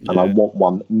difficult, and I want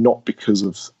one not because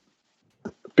of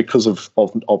being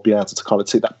able to kind of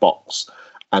tick that box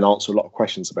and answer a lot of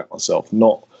questions about myself,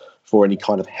 not for any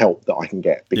kind of help that I can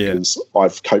get because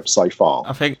I've coped so far.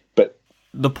 I think, but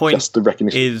the point just the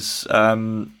recognition is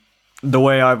the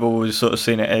way I've always sort of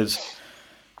seen it is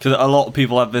Because a lot of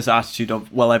people have this attitude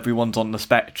of, well, everyone's on the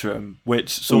spectrum, which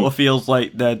sort of feels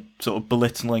like they're sort of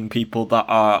belittling people that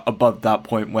are above that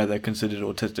point where they're considered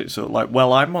autistic. So, like,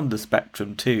 well, I'm on the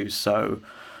spectrum too, so,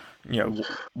 you know,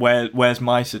 where's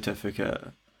my certificate?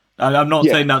 And I'm not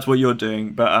saying that's what you're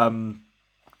doing, but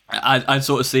I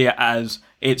sort of see it as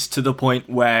it's to the point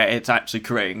where it's actually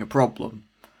creating a problem.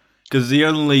 Because the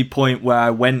only point where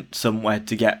I went somewhere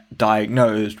to get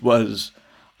diagnosed was,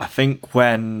 I think,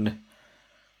 when...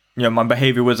 You know, my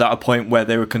behaviour was at a point where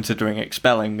they were considering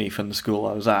expelling me from the school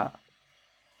I was at.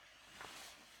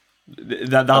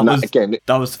 That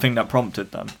was the thing that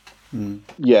prompted them.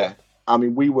 Yeah, I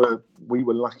mean, we were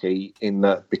lucky in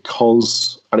that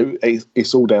because, and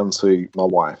it's all down to my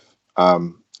wife,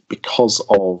 because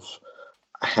of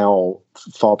how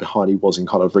far behind he was in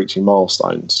kind of reaching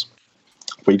milestones.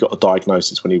 We got a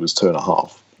diagnosis when he was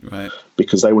 2.5, right?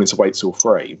 Because they wanted to wait till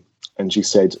 3, and she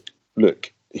said,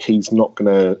 "Look, he's not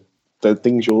going to, the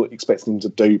things you're expecting him to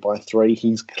do by 3,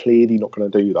 he's clearly not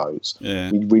going to do those. Yeah.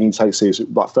 We need to take it seriously."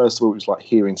 Like, first of all, it was like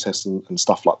hearing tests and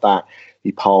stuff like that.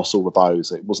 He passed all of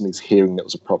those. It wasn't his hearing that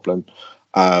was a problem.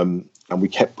 And we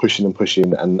kept pushing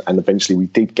and eventually we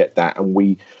did get that.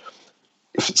 And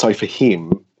so for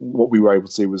him, what we were able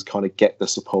to do was kind of get the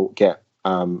support, get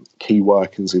key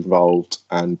workers involved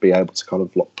and be able to kind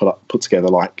of put together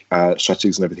like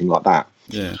strategies and everything like that.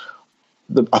 Yeah.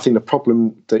 I think the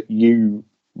problem that you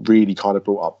really kind of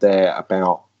brought up there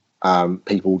about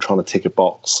people trying to tick a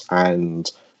box and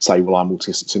say, well, I'm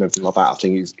autistic and everything like that, I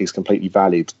think is completely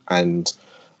valid. And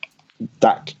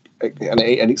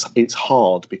it's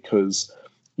hard because,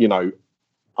 you know,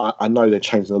 I know they're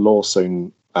changing the law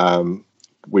soon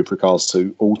with regards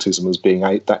to autism as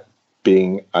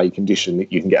being a condition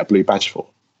that you can get a blue badge for,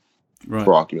 right,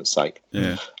 for argument's sake.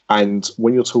 Yeah. And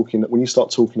when you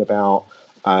start talking about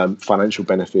financial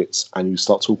benefits and you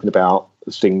start talking about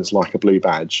things like a blue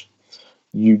badge,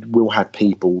 you will have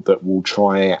people that will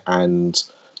try and,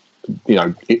 you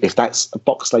know, if that's a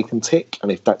box they can tick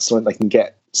and if that's something they can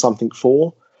get something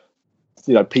for,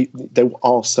 you know, there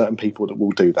are certain people that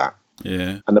will do that.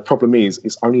 Yeah. And the problem is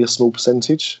it's only a small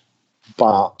percentage,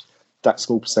 but that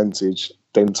small percentage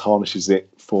then tarnishes it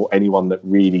for anyone that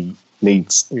really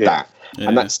needs that. Yeah.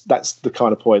 And that's the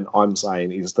kind of point I'm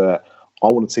saying, is that I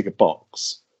want to tick a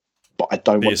box, but I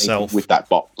don't want anything with that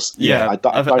box. Yeah, I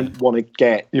don't want to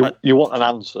get... You want an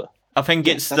answer. I think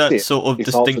it's that sort of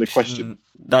distinction.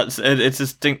 It's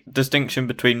a distinction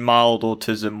between mild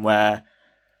autism where,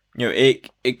 you know,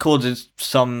 it causes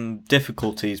some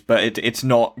difficulties, but it's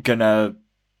not gonna...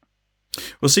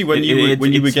 Well, see, when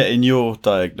you were getting your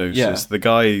diagnosis, the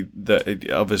guy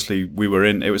that obviously we were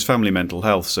in, it was family mental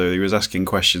health, so he was asking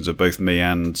questions of both me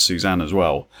and Suzanne as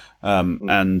well.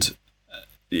 And,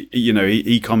 you know,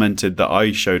 he commented that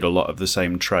I showed a lot of the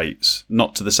same traits,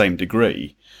 not to the same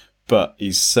degree, but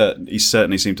he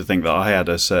certainly seemed to think that I had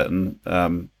a certain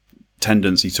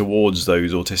tendency towards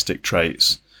those autistic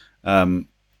traits.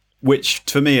 Which,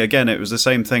 for me, again, it was the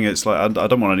same thing. It's like, I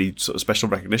don't want any sort of special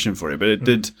recognition for it, but it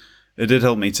did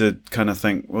help me to kind of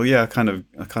think, well, yeah, I kind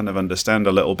of understand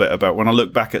a little bit about, when I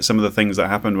look back at some of the things that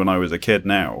happened when I was a kid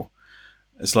now,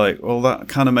 it's like, well, that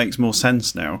kind of makes more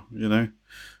sense now, you know?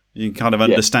 You can kind of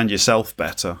understand yourself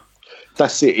better.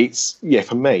 That's it. It's,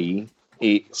 for me,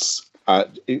 it's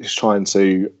trying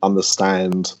to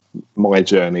understand my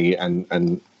journey and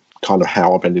kind of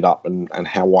how I've ended up and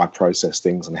how I process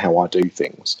things and how I do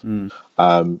things.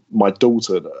 My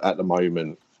daughter at the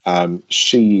moment,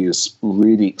 she is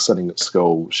really excelling at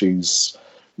school. She's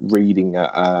reading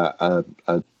at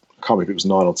I can't remember if it was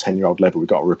 9 or 10-year-old level. We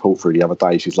got a report through the other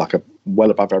day. She's like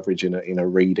well above average in a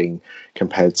reading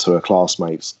compared to her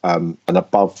classmates, and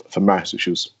above for maths, which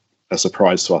was a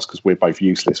surprise to us because we're both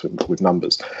useless with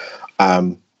numbers.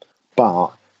 But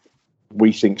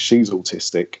we think she's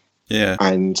autistic. Yeah.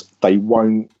 And they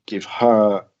won't give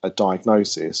her a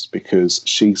diagnosis because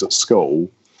she's at school,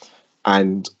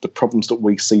 and the problems that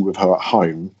we see with her at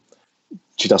home,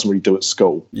 she doesn't really do at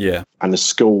school. Yeah. And the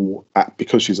school,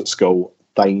 because she's at school,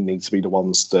 they need to be the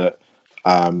ones that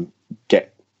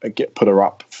get put her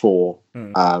up for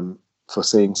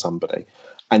seeing somebody.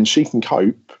 And she can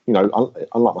cope, you know,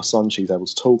 unlike my son, she's able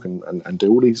to talk and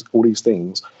do all these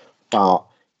things, but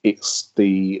it's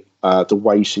the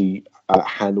way she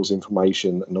handles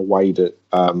information and the way that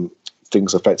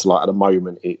things affect her. Like at the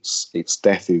moment, it's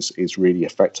death is really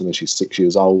affecting her. She's 6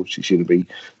 years old. She shouldn't be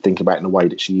thinking about it in the way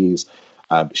that she is.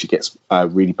 She gets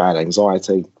really bad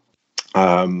anxiety,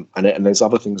 and there's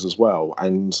other things as well.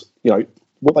 And you know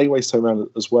what they always turn around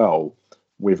as well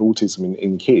with autism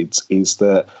in kids is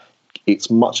that it's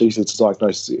much easier to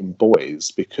diagnose it in boys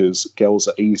because girls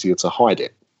are easier to hide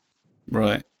it.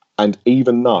 Right. And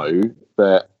even though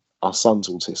that our son's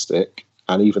autistic,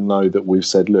 and even though that we've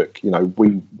said, look,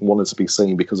 we wanted to be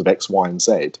seen because of X, Y, and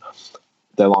Z,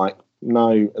 they're like,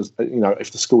 no,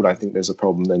 if the school don't think there's a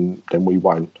problem, then we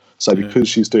won't. So because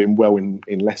she's doing well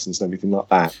in lessons and everything like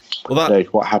that, they're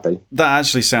quite happy. That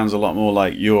actually sounds a lot more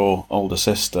like your older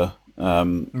sister.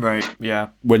 Right, yeah.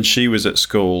 When she was at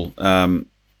school,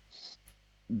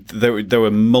 there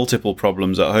were multiple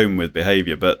problems at home with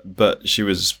behaviour, but she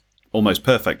was almost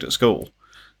perfect at school.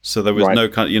 So there was no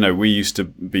kind of, we used to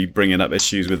be bringing up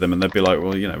issues with them, and they'd be like,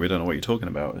 well, we don't know what you're talking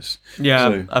about.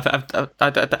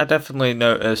 I definitely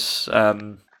notice.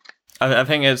 I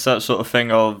think it's that sort of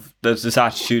thing of there's this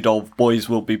attitude of boys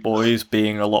will be boys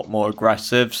being a lot more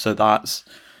aggressive. So that's,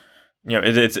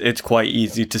 it's quite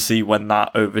easy to see when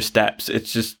that oversteps.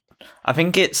 It's just, I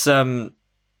think it's when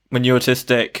you're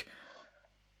autistic,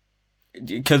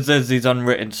 because there's these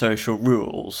unwritten social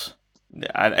rules.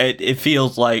 And it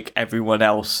feels like everyone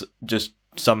else just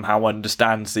somehow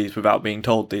understands these without being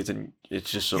told these, and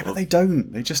it's just sort of... They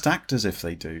don't. They just act as if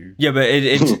they do. Yeah, but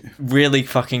it's really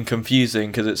fucking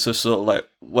confusing, because it's just sort of like,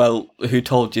 well, who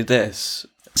told you this?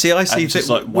 See, I see...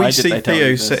 Why did they tell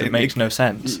you this? It makes no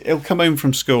sense. He'll come home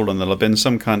from school and there'll have been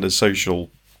some kind of social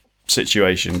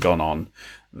situation gone on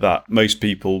that most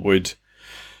people would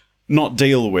not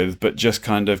deal with, but just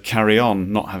kind of carry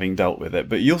on not having dealt with it.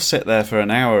 But you'll sit there for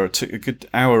an hour or two, a good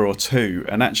hour or two,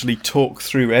 and actually talk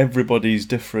through everybody's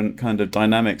different kind of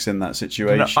dynamics in that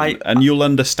situation, and you'll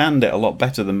understand it a lot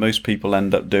better than most people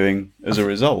end up doing as a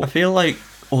result. I feel like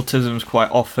autism's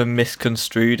quite often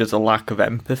misconstrued as a lack of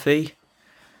empathy.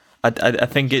 I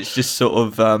think it's just sort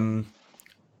of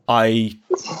I'm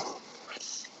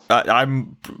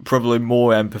probably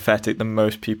more empathetic than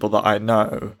most people that I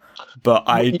know, but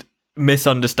I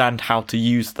misunderstand how to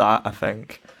use that, I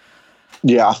think.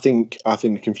 Yeah, I think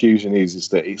the confusion is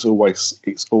that it's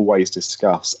always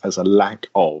discussed as a lack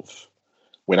of,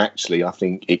 when actually I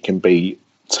think it can be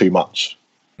too much.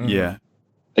 Yeah.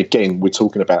 Again, we're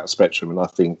talking about a spectrum, and I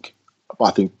think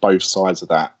both sides of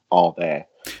that are there.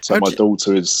 So my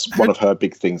daughter one of her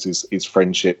big things is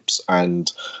friendships,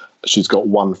 and she's got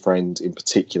one friend in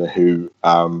particular who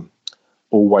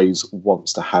always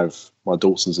wants to have my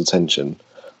daughter's attention.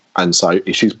 And so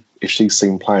if she's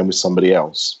seen playing with somebody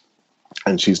else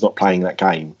and she's not playing that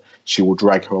game, she will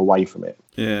drag her away from it.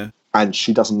 Yeah. And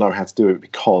she doesn't know how to do it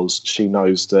because she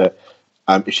knows that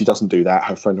if she doesn't do that,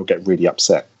 her friend will get really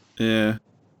upset. Yeah.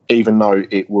 Even though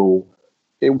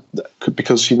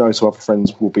because she knows her other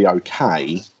friends will be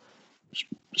okay,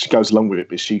 she goes along with it,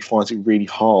 but she finds it really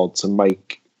hard to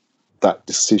make that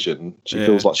decision. She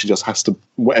feels like she just has to,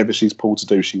 whatever she's pulled to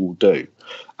do, she will do,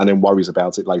 and then worries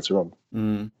about it later on.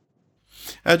 Mm.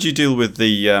 How do you deal with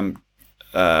the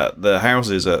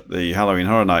houses at the Halloween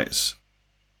Horror Nights,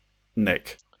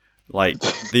 Nick? Like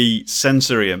the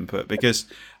sensory input, because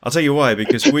I'll tell you why.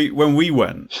 Because when we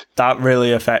went, that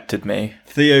really affected me.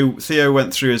 Theo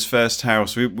went through his first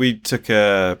house. We took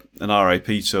an RAP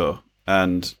tour,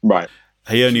 and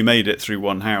he only made it through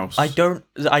one house.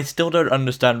 I still don't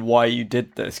understand why you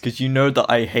did this, because you know that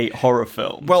I hate horror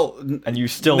films. Well, and you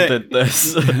still did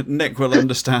this. Nick will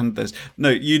understand this. No,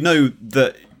 you know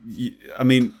that.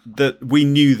 That we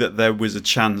knew that there was a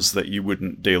chance that you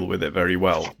wouldn't deal with it very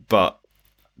well, but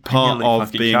part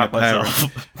of being a parent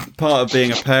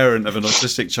of an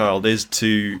autistic child is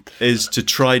to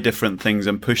try different things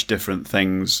and push different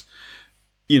things,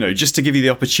 just to give you the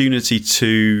opportunity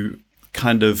to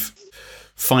kind of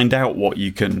find out what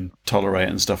you can tolerate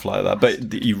and stuff like that.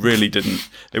 But you really didn't.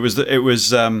 It was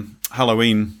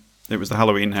Halloween. It was the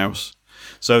Halloween house.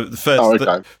 So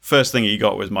the first thing he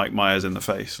got was Mike Myers in the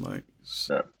face,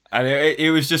 and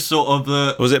it was just sort of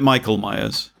Was it Michael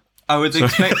Myers? I was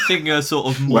expecting a sort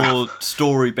of more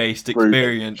story-based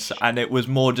experience, and it was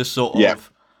more just sort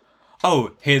of,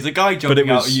 oh, here's a guy jumping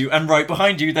out at you, and right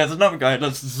behind you there's another guy.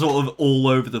 That's sort of all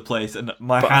over the place, and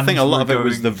my hands. I think a lot of it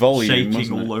was the volume,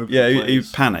 shaking all over. Yeah, the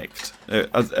place. He panicked,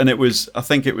 and it was. I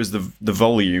think it was the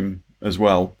volume as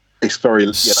well. It's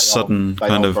very sudden, they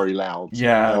are very loud.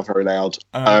 Yeah, they are very loud.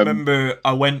 I remember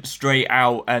I went straight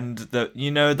out, and that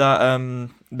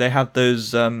they had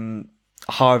those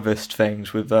harvest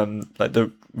things with like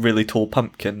the really tall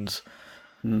pumpkins,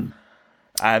 and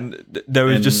there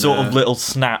was just sort of little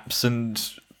snaps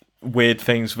and weird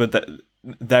things with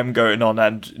them going on,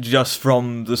 and just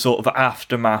from the sort of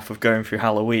aftermath of going through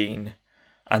Halloween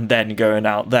and then going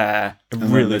out there, it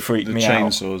really freaked me out. The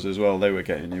chainsaws as well, they were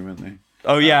getting you, weren't they?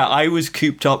 Oh yeah, I was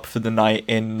cooped up for the night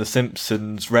in the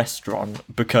Simpsons restaurant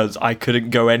because I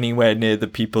couldn't go anywhere near the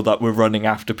people that were running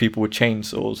after people with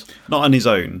chainsaws. Not on his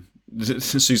own.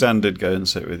 Suzanne did go and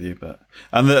sit with you, but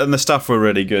and the staff were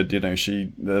really good. You know,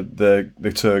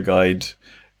 the tour guide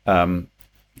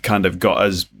kind of got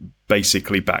us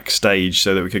basically backstage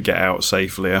so that we could get out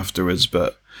safely afterwards.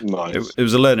 But nice. it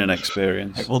was a learning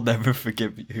experience. I will never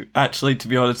forgive you. Actually, to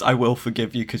be honest, I will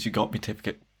forgive you because you got me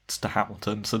tickets to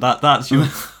Hamilton. So that's your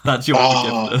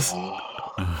forgiveness.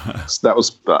 That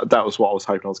was what I was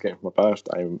hoping I was getting for my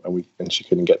birthday, and she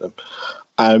couldn't get them.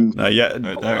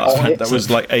 That was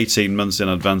like 18 months in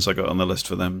advance. I got on the list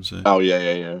for them. So. Oh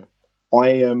yeah.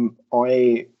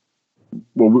 We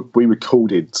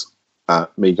recorded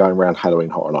me going around Halloween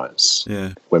Horror Nights.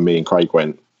 Yeah. When me and Craig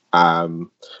went,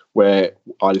 where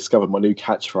I discovered my new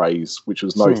catchphrase, which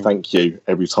was "No, thank you"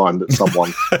 every time that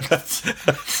someone.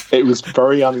 It was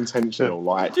very unintentional.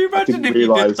 Like, do you imagine if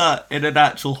you did that in an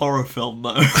actual horror film,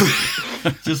 though?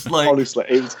 Just like honestly,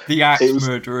 it was the axe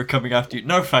murderer coming after you.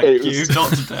 No, thank you,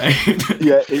 not today.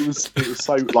 Yeah, it was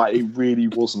so like it really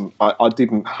wasn't. I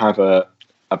didn't have a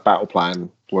battle plan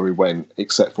where we went,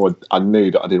 except for I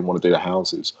knew that I didn't want to do the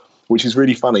houses, which is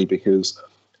really funny because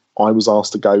I was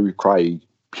asked to go with Craig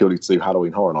purely to do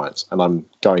Halloween Horror Nights, and I'm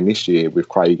going this year with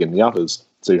Craig and the others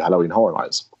to do Halloween Horror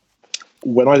Nights.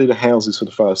 When I do the houses for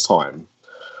the first time,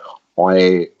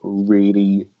 I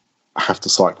really have to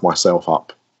psych myself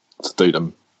up to do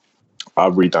them. I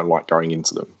really don't like going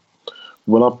into them.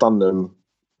 When I've done them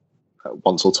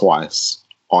once or twice,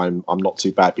 I'm not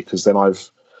too bad because then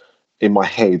in my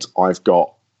head I've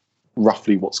got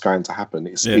roughly what's going to happen.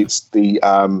 It's the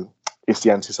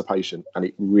anticipation, and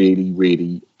it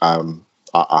really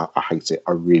I hate it.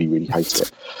 I really hate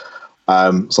it. So I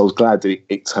was glad that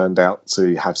it turned out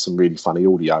to have some really funny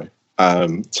audio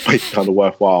to make it kind of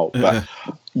worthwhile. But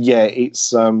yeah,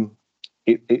 it's a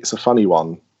funny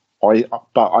one. I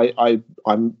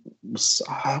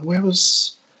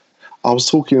was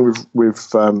talking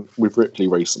with Ripley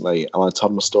recently, and I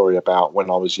told him a story about when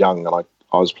I was young and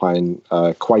I was playing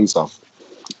Quasar,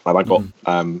 and I got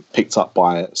picked up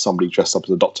by somebody dressed up as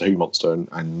a Doctor Who monster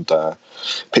and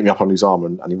picked me up on his arm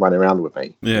and he ran around with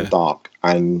me in the dark.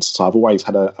 And so I've always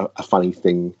had a funny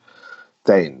thing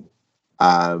then,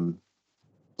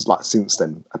 like since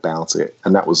then about it,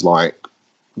 and that was like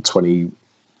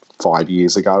 25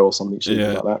 years ago or something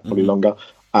like that, probably longer.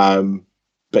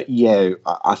 But yeah,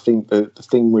 I think the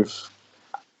thing with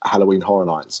Halloween Horror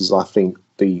Nights is I think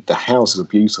the houses are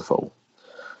beautiful,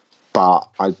 but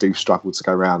I do struggle to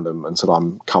go around them until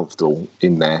I'm comfortable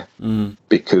in there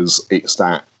because it's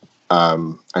that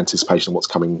anticipation of what's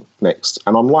coming next.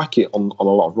 And I'm like it on a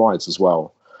lot of rides as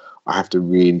well. I have to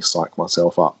really psych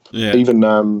myself up. Yeah. Even,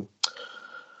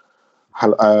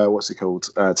 what's it called?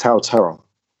 Tower of Terror.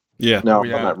 Yeah. Now, I've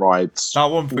done that ride that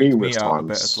one freaked numerous me out times. A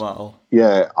bit as well.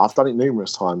 Yeah, I've done it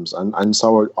numerous times. And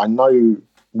so I know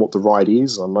what the ride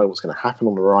is. I know what's going to happen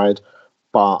on the ride,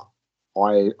 but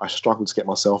I struggled to get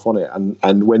myself on it.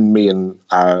 And when me and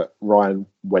Ryan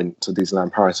went to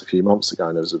Disneyland Paris a few months ago,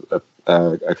 and there was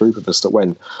a group of us that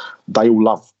went, they all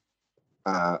love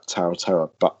Tower of Terror,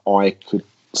 but I could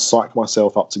psych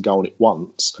myself up to go on it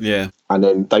once. Yeah. And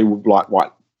then they were like,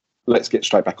 right, let's get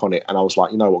straight back on it. And I was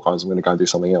like, you know what, guys, I'm going to go and do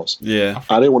something else. Yeah.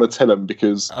 I didn't want to tell them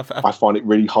because I find it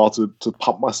really hard to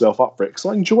pump myself up for it because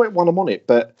I enjoy it when I'm on it,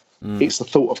 but it's the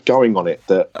thought of going on it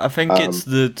that I think it's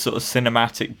the sort of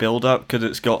cinematic build-up because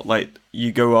it's got like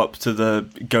you go up to the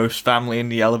ghost family in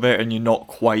the elevator and you're not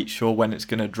quite sure when it's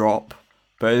going to drop,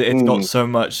 but it's got so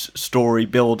much story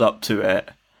build-up to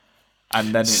it,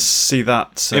 and then see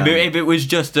that if it was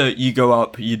just you go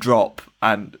up, you drop,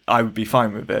 and I would be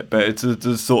fine with it, but it's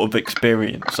the sort of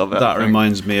experience of it. That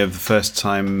reminds me of the first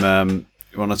time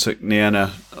when I took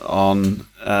Nienna on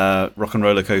Rock and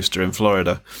Roller Coaster in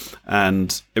Florida,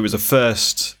 and it was the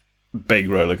first big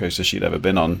roller coaster she'd ever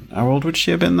been on. How old would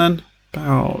she have been then?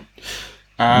 About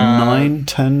 9,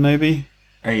 10 maybe?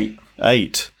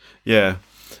 8. Yeah.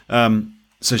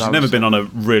 So she'd never been on a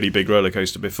really big roller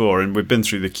coaster before, and we'd been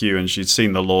through the queue, and she'd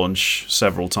seen the launch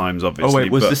several times, obviously. Oh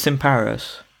wait, was this in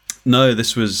Paris? No,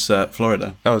 this was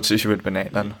Florida. Oh, so she would have been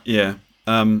 8 then. Yeah.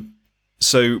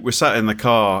 So we're sat in the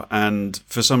car, and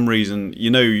for some reason,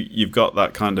 you know, you've got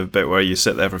that kind of bit where you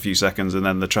sit there for a few seconds and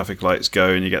then the traffic lights go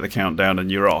and you get the countdown and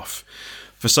you're off.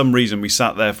 For some reason, we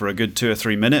sat there for a good 2 or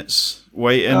 3 minutes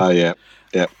waiting. Oh, yeah.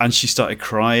 Yeah. And she started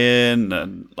crying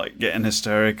and like getting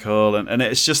hysterical. And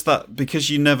it's just that because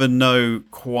you never know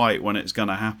quite when it's going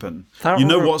to happen. You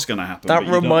know what's going to happen. That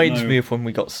reminds me of when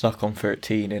we got stuck on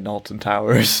 13 in Alton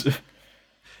Towers.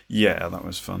 Yeah, that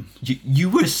was fun. You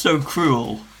were so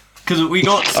cruel. Because we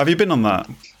got... Have you been on that?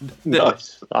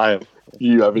 Nice. I have.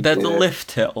 You haven't. There's a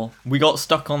lift hill. We got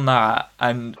stuck on that,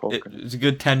 and it was a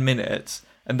good 10 minutes.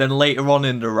 And then later on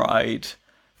in the ride,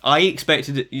 I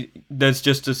expected it. There's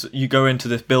just as you go into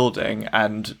this building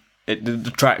and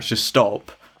the tracks just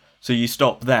stop, so you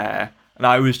stop there, and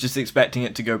I was just expecting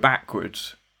it to go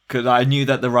backwards because I knew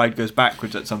that the ride goes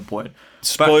backwards at some point.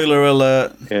 Spoiler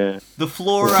alert. Yeah. The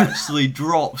floor actually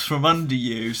drops from under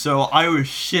you, so I was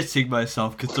shitting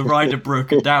myself because the ride had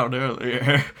broken down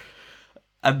earlier.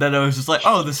 And then I was just like,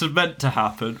 oh, this is meant to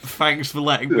happen. Thanks for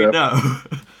letting me know.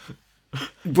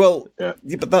 Well,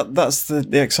 but that's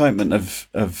the excitement of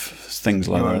things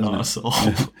like You're that, an isn't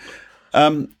arsehole.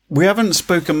 it? We haven't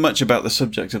spoken much about the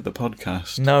subject of the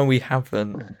podcast. No, we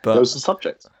haven't. But That was the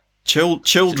subject.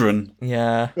 Children,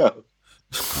 yeah. Yeah.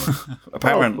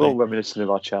 apparently. Well, reminiscent of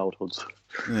our childhoods.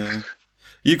 Yeah.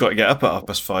 You got to get up at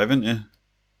 5:30, haven't you?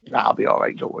 I'll be all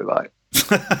right. Don't worry about it.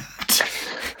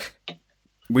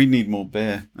 We need more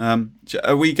beer.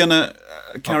 Are we going to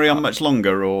carry on much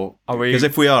longer? Or because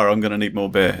if we are, I'm going to need more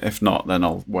beer. If not, then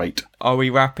I'll wait. Are we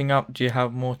wrapping up? Do you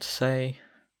have more to say?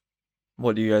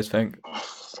 What do you guys think?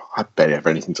 I barely have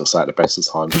anything to say at the best of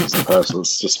times. As a person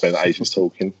that's just spent ages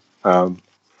talking.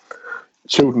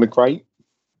 Children are great.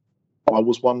 I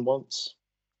was one once.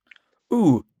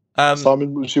 Ooh.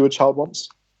 Simon, was you a child once?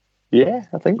 Yeah,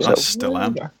 I think I so. still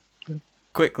am.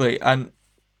 Quickly, and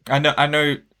I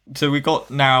know. So we got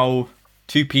now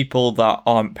 2 people that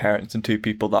aren't parents and 2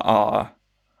 people that are.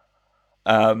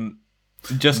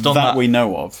 Just on that we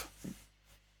know of.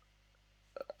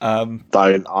 Someone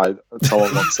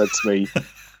once said to me,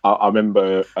 I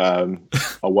remember I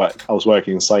was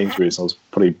working in Sainsbury's. I was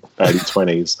probably early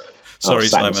 20s. Sorry,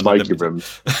 sat in Simon. the smoking room,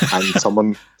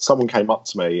 and someone came up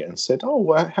to me and said,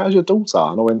 "Oh, how's your daughter?"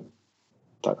 And I went,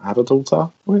 "Don't have a daughter." I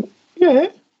went, "Yeah."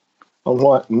 I'm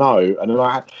like, "No," and then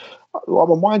my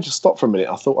mind just stopped for a minute.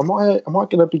 I thought, "Am I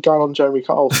going to be going on Jeremy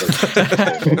Carlson?"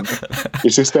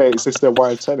 Is this their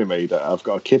way of telling me that I've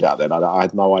got a kid out there that I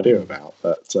had no idea about?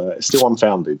 But it's still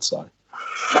unfounded. So,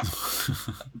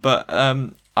 But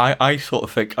I sort of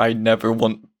think I never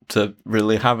want to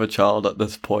really have a child at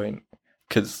this point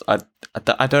because I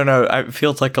don't know. It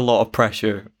feels like a lot of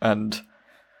pressure, and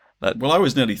Well, I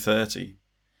was nearly 30.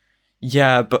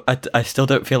 yeah, but I still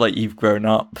don't feel like you've grown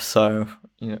up. So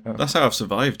you know, That's how I've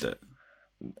survived it.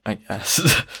 I guess.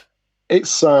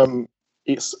 it's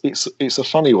a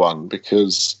funny one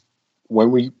because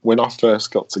when I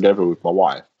first got together with my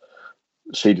wife,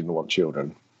 she didn't want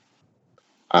children.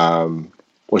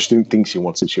 Well, she didn't think she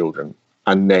wanted children,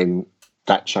 and then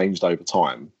that changed over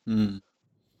time. Mm.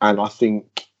 And I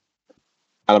think,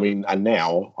 and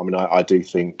now, I do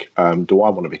think, do I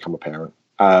want to become a parent?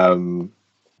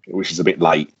 Which is a bit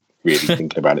late, really,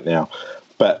 thinking about it now.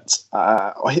 But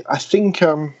I think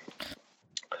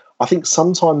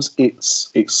sometimes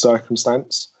it's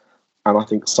circumstance, and I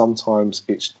think sometimes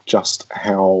it's just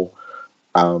how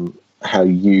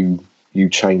you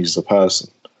change as a person.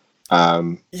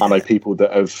 I know people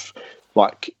that have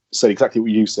said exactly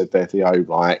what you said there, Theo.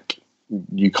 Like,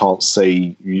 you can't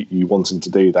see you wanting to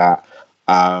do that,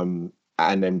 and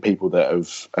then people that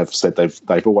have said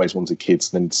they've always wanted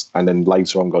kids, and then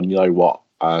later on gone, you know what,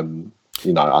 I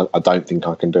don't think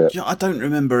I can do it. Yeah, I don't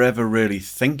remember ever really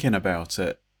thinking about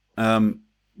it.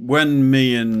 When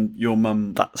me and your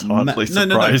mum, That's hardly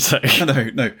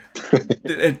surprising. No.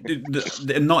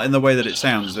 Not in the way that it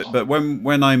sounds. But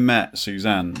when I met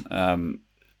Suzanne,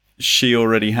 she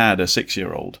already had a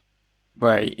 6-year-old.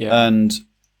 Right. Yeah. And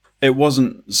it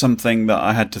wasn't something that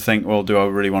I had to think, well, do I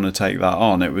really want to take that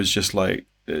on? It was just like,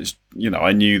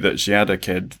 I knew that she had a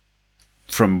kid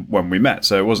from when we met,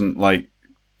 so it wasn't like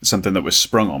something that was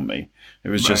sprung on me. It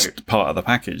was just part of the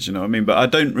package, you know what I mean? But I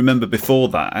don't remember before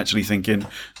that actually thinking,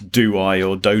 do I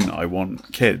or don't I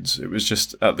want kids? It was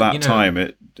just at that time,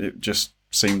 it just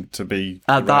seemed to be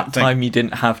at that time. You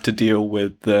didn't have to deal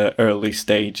with the early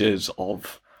stages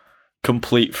of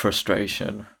complete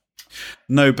frustration.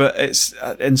 No, but it's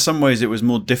in some ways it was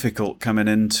more difficult coming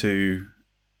into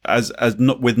as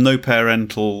not with no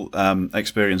parental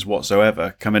experience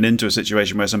whatsoever, coming into a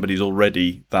situation where somebody's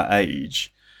already that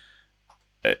age.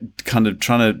 Kind of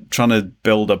trying to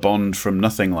build a bond from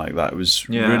nothing like that was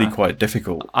really quite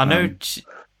difficult. I know,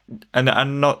 and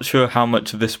I'm not sure how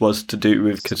much of this was to do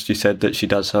with because she said that she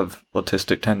does have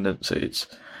autistic tendencies,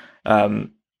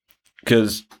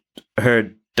 because her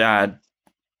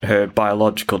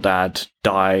biological dad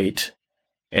died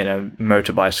in a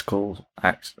motorbike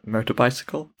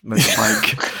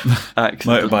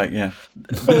Motorbike, yeah.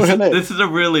 This is a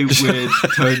really weird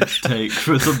turn to take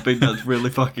for something that's really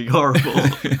fucking horrible.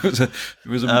 It was a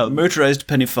motorised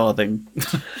penny farthing.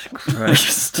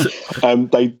 Christ.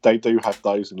 They do have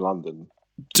those in London.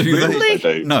 Do Really?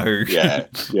 They do. No. Yeah.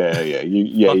 Fucking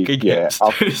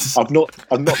hipsters.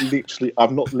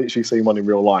 I've not literally seen one in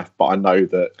real life, but I know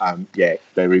that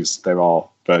there are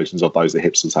versions of those that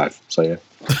hipsters have. So yeah,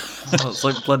 Oh, it's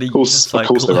like bloody Of course there are.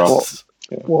 unicyclists.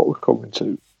 What we're coming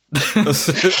to.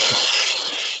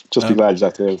 just be glad you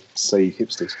have to see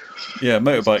hipsters. Yeah,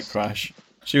 motorbike crash.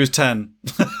 She was 10.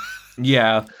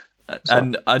 Yeah,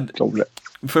 and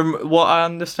from what I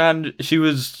understand, she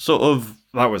was sort of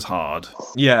That was hard.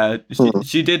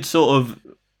 she did sort of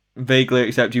vaguely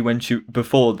accept you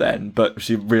before then, but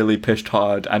she really pushed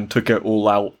hard and took it all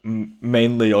out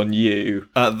mainly on you.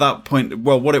 At that point,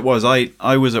 well, what it was,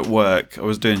 I was at work. I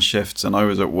was doing shifts, and I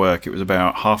was at work. It was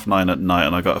about 9:30 at night,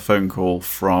 and I got a phone call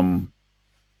from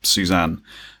Suzanne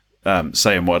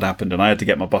saying what had happened, and I had to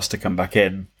get my boss to come back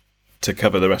in to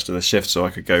cover the rest of the shift so I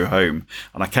could go home.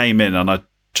 And I came in, and I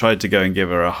tried to go and give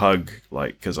her a hug,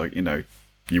 like, because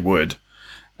you would,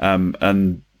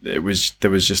 and it was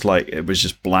just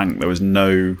blank. There was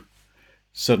no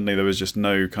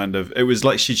kind of, it was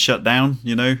like she'd shut down,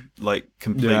 like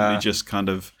completely just kind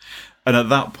of. And at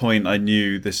that point I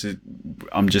knew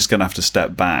I'm just going to have to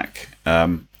step back.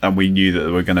 And we knew that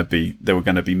there were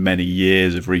going to be many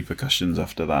years of repercussions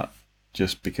after that,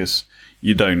 just because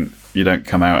you don't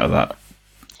come out of that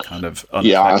kind of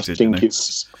unaffected. Yeah,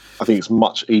 I think it's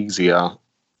much easier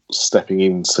stepping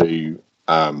into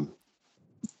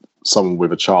someone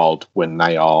with a child when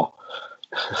they are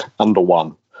under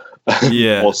one.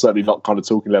 Yeah. Or certainly not kind of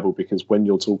talking level, because when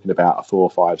you're talking about a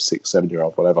 4, 5, 6,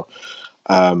 7-year-old, whatever,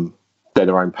 they're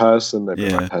their own person, they've got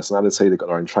their own personality, they've got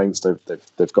their own traits,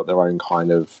 they've got their own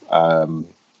kind of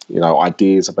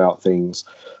ideas about things.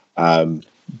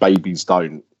 Babies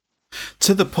don't.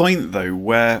 To the point though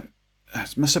where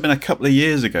it must have been a couple of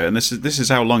years ago, and this is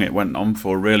how long it went on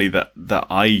for, really, that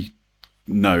I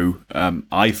know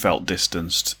I felt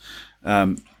distanced.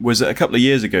 Was that a couple of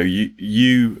years ago?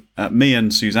 Me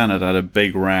and Suzanne had a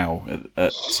big row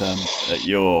at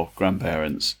your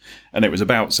grandparents', and it was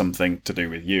about something to do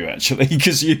with you, actually,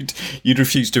 because you'd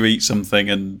refused to eat something,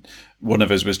 and one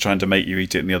of us was trying to make you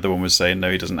eat it, and the other one was saying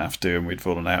no, he doesn't have to, and we'd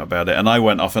fallen out about it. And I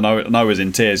went off, and I was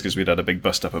in tears because we'd had a big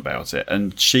bust up about it.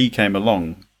 And she came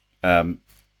along,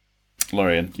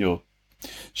 Lorian,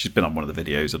 she's been on one of the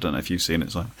videos. I don't know if you've seen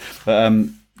it, so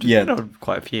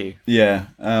Quite a few. Yeah.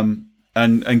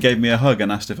 And gave me a hug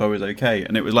and asked if I was okay.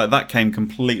 And it was like, that came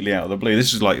completely out of the blue.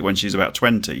 This was like when she's about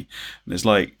 20. And it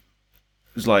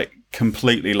was like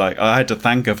completely, like, I had to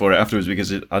thank her for it afterwards,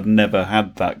 because I'd never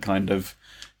had that kind of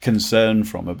concern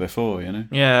from her before,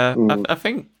 Yeah, I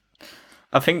think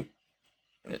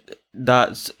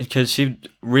that's because she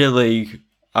really,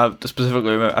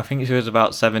 specifically, I think she was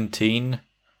about 17,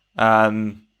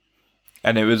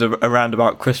 and it was around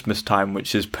about Christmas time,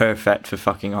 which is perfect for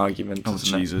fucking arguments. Oh,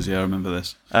 Jesus, yeah, I remember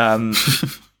this.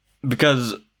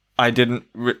 Because I didn't,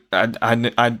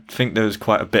 I think there was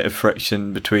quite a bit of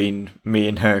friction between me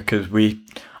and her, because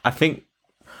I think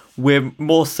we're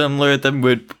more similar than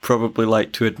we'd probably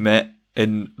like to admit,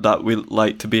 in that we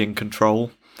like to be in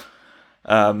control.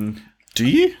 Do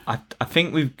you? I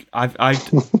think I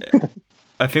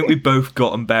think we've both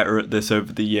gotten better at this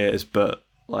over the years, but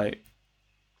like,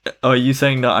 are you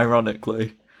saying that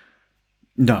ironically?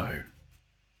 No.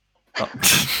 Oh,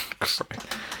 sorry.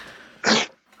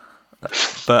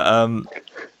 But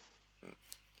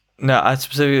no, I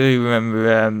specifically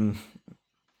remember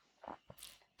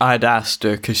I'd asked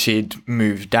her, because she'd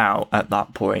moved out at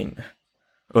that point,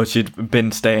 or she'd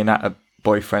been staying at a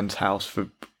boyfriend's house for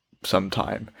some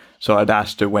time. So I'd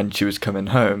asked her when she was coming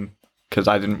home, because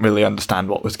I didn't really understand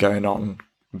what was going on,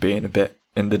 being a bit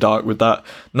in the dark with that.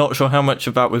 Not sure how much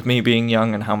of that was me being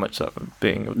young and how much that was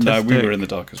being autistic. No, we were in the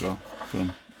dark as well.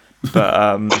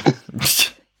 But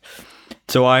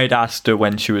so I'd asked her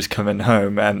when she was coming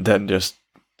home, and then just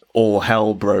all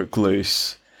hell broke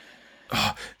loose.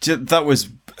 Oh, that was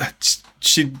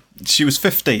she was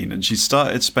 15, and she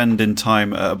started spending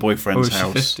time at a boyfriend's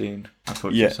house. 15. I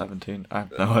thought she was 17. I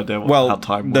have no idea how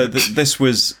time works. This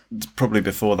was probably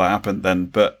before that happened then,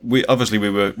 but we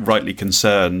were rightly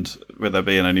concerned with her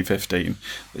being only 15,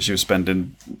 that she was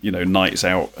spending, nights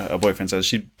out at her boyfriend's house.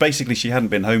 She hadn't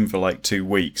been home for like 2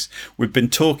 weeks. We've been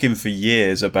talking for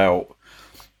years about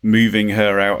moving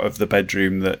her out of the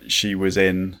bedroom that she was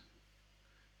in.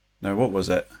 No, what was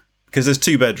it? Because there's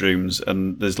 2 bedrooms,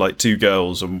 and there's like 2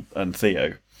 girls and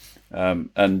Theo.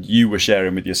 And you were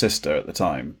sharing with your sister at the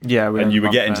time. Yeah, and you were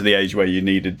getting to the age where you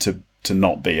needed to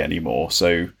not be anymore.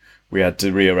 So we had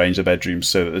to rearrange the bedrooms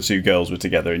so that the 2 girls were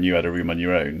together and you had a room on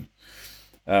your own.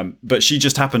 But she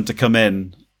just happened to come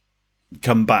in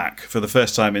come back for the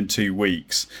first time in 2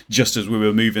 weeks, just as we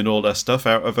were moving all our stuff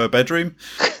out of her bedroom,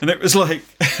 and it was like,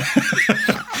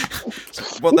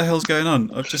 what the hell's going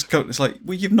on? I've just come. It's like,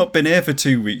 well, you've not been here for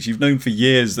 2 weeks. You've known for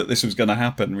years that this was going to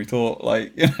happen. We thought,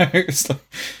 like, it's like,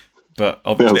 but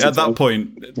obviously at that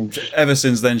point, ever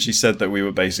since then, she said that we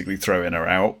were basically throwing her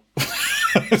out.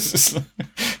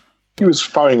 He was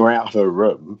throwing her out of her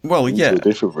room. Well, into yeah, a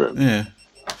different room. yeah.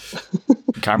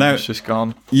 Camera's just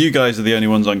gone. You guys are the only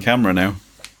ones on camera now.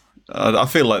 I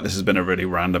feel like this has been a really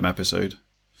random episode.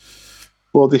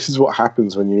 Well, this is what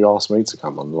happens when you ask me to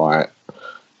come on. Like,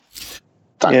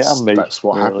 that's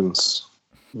what happens.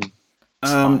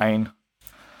 Fine.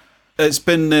 It's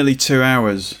been nearly 2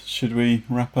 hours. Should we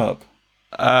wrap up?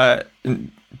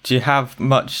 Do you have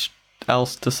much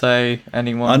else to say,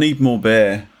 anyone? I need more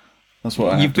beer. That's what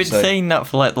I have You've been to say. saying that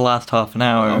for like the last half an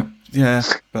hour. Oh, yeah,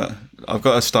 but I've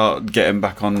got to start getting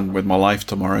back on with my life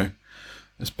tomorrow.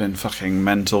 It's been fucking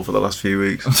mental for the last few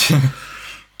weeks.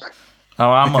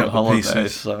 I'm Pick on up the holiday,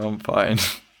 pieces. so I'm fine.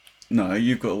 No,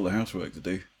 you've got all the housework to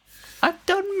do. I've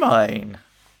done mine.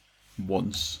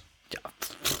 Once.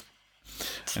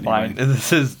 It's Anyway. fine.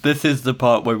 This is the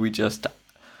part where we just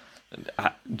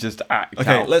act.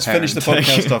 Okay, out let's finish the parenting.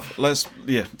 podcast off.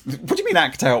 What do you mean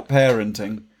act out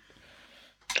parenting?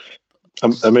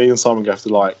 And me and Simon have to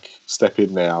like step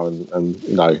in now, and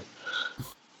you know,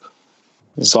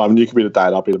 Simon, you can be the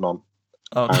dad, I'll be the mum.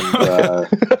 Oh, And,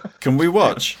 Can we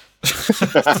watch?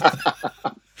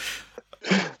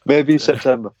 Maybe in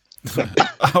September.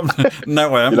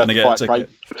 No way, I'm you'll going have to to get a fight ticket. Craig.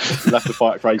 You'll have to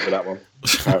fight Craig for that one.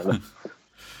 Apparently.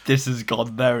 this has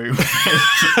gone very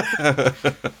weird.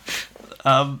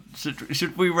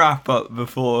 Should we wrap up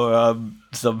before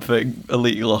something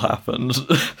illegal happens?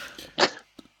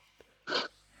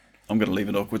 I'm going to leave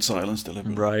an awkward silence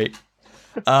deliberately. Right.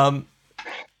 I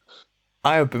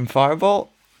have been Firebolt.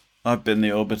 I've been the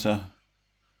Orbiter.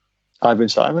 I've been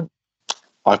Simon.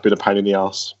 I've been a pain in the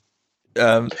ass.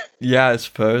 Yeah, I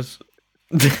suppose.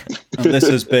 And this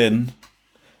has been...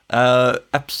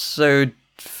 Episode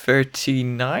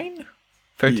 39?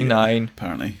 39.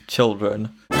 Apparently.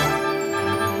 Children.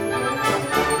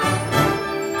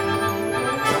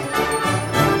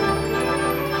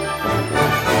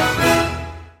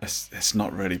 It's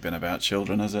not really been about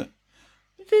children, has it?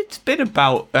 It's been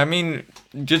about, I mean,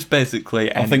 just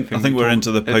basically I think we're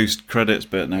into the post-credits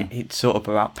bit now. It's sort of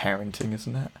about parenting,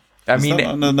 isn't it? I Is mean, that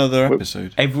on another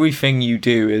episode? everything you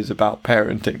do is about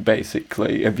parenting,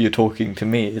 basically, if you're talking to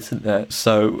me, isn't it?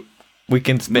 So we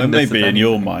can spin this Maybe as in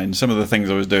your anything. mind, some of the things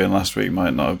I was doing last week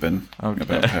might not have been Okay.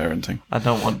 about parenting. I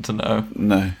don't want to know.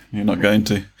 No, you're not going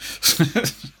to.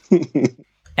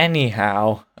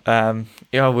 Anyhow,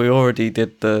 yeah, we already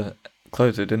did the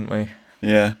closer, didn't we?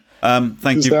 Yeah. Thank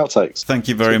Just you. the outtakes. Thank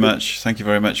you very much. Thank you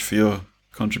very much for your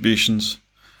contributions.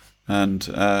 And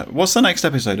what's the next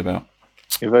episode about?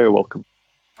 You're very welcome.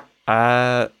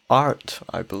 Art,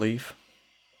 I believe.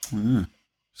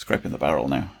 Scraping the barrel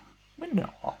now. We're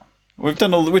not. We've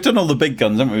done all the big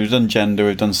guns, haven't we? We've done gender,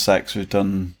 we've done sex, we've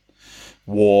done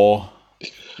war,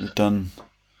 we've done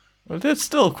Well, there's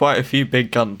still quite a few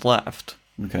big guns left.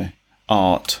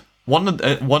 art. One of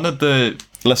the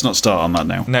Let's not start on that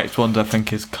now. next ones I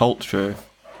think is culture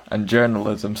and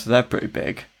journalism, so they're pretty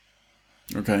big.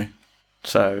 Okay.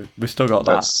 So we still got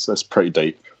that. That's pretty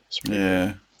deep.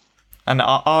 Yeah. And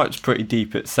art's pretty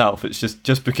deep itself. It's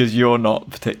just because you're not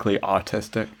particularly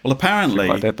artistic. Well, apparently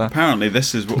I did that.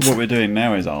 this is what we're doing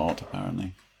now is art.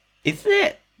 Apparently. Is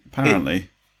it? Apparently.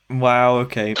 Wow.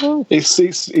 Okay.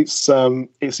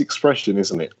 It's expression,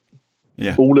 isn't it?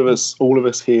 Yeah. All of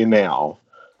us here now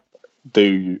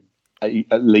do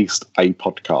at least a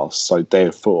podcast, so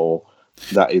therefore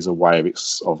that is a way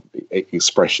of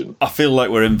expression. I feel like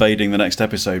we're invading the next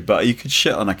episode, but you could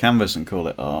shit on a canvas and call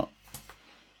it art.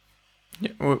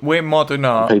 We're modern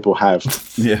art. People have.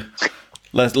 Yeah.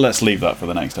 Let's leave that for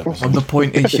the next episode. And the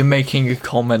point is, you're making a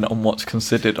comment on what's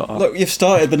considered art. Look, you've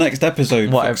started the next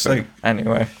episode. for fuck's Whatever. sake.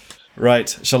 Anyway.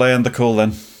 Right. Shall I end the call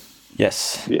then?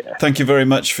 Yes. Yeah. Thank you very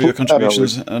much for your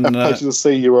contributions, and A pleasure to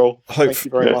see you all. Thank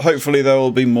you very much. hopefully there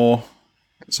will be more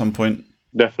at some point.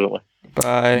 Definitely.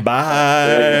 Bye.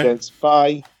 Bye.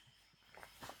 Bye.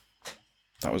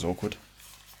 That was awkward.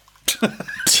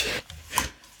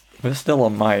 We're still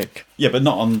on mic. Yeah, but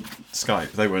not on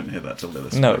Skype. They won't hear that till they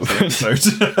listen No. to the episode.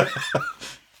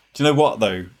 Do you know what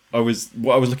though?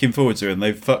 What I was looking forward to, and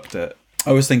they've fucked it.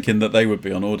 I was thinking that they would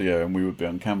be on audio and we would be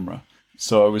on camera.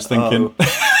 So I was thinking,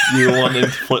 You wanted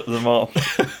to flip them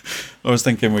off. I was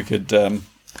thinking we could,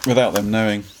 without them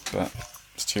knowing, but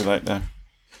it's too late now.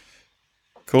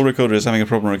 Call recorder is having a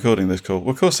problem recording this call.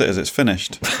 Well, of course it is. It's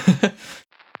finished.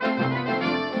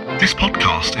 This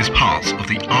podcast is part of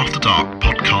the After Dark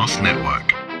Podcast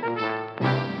Network.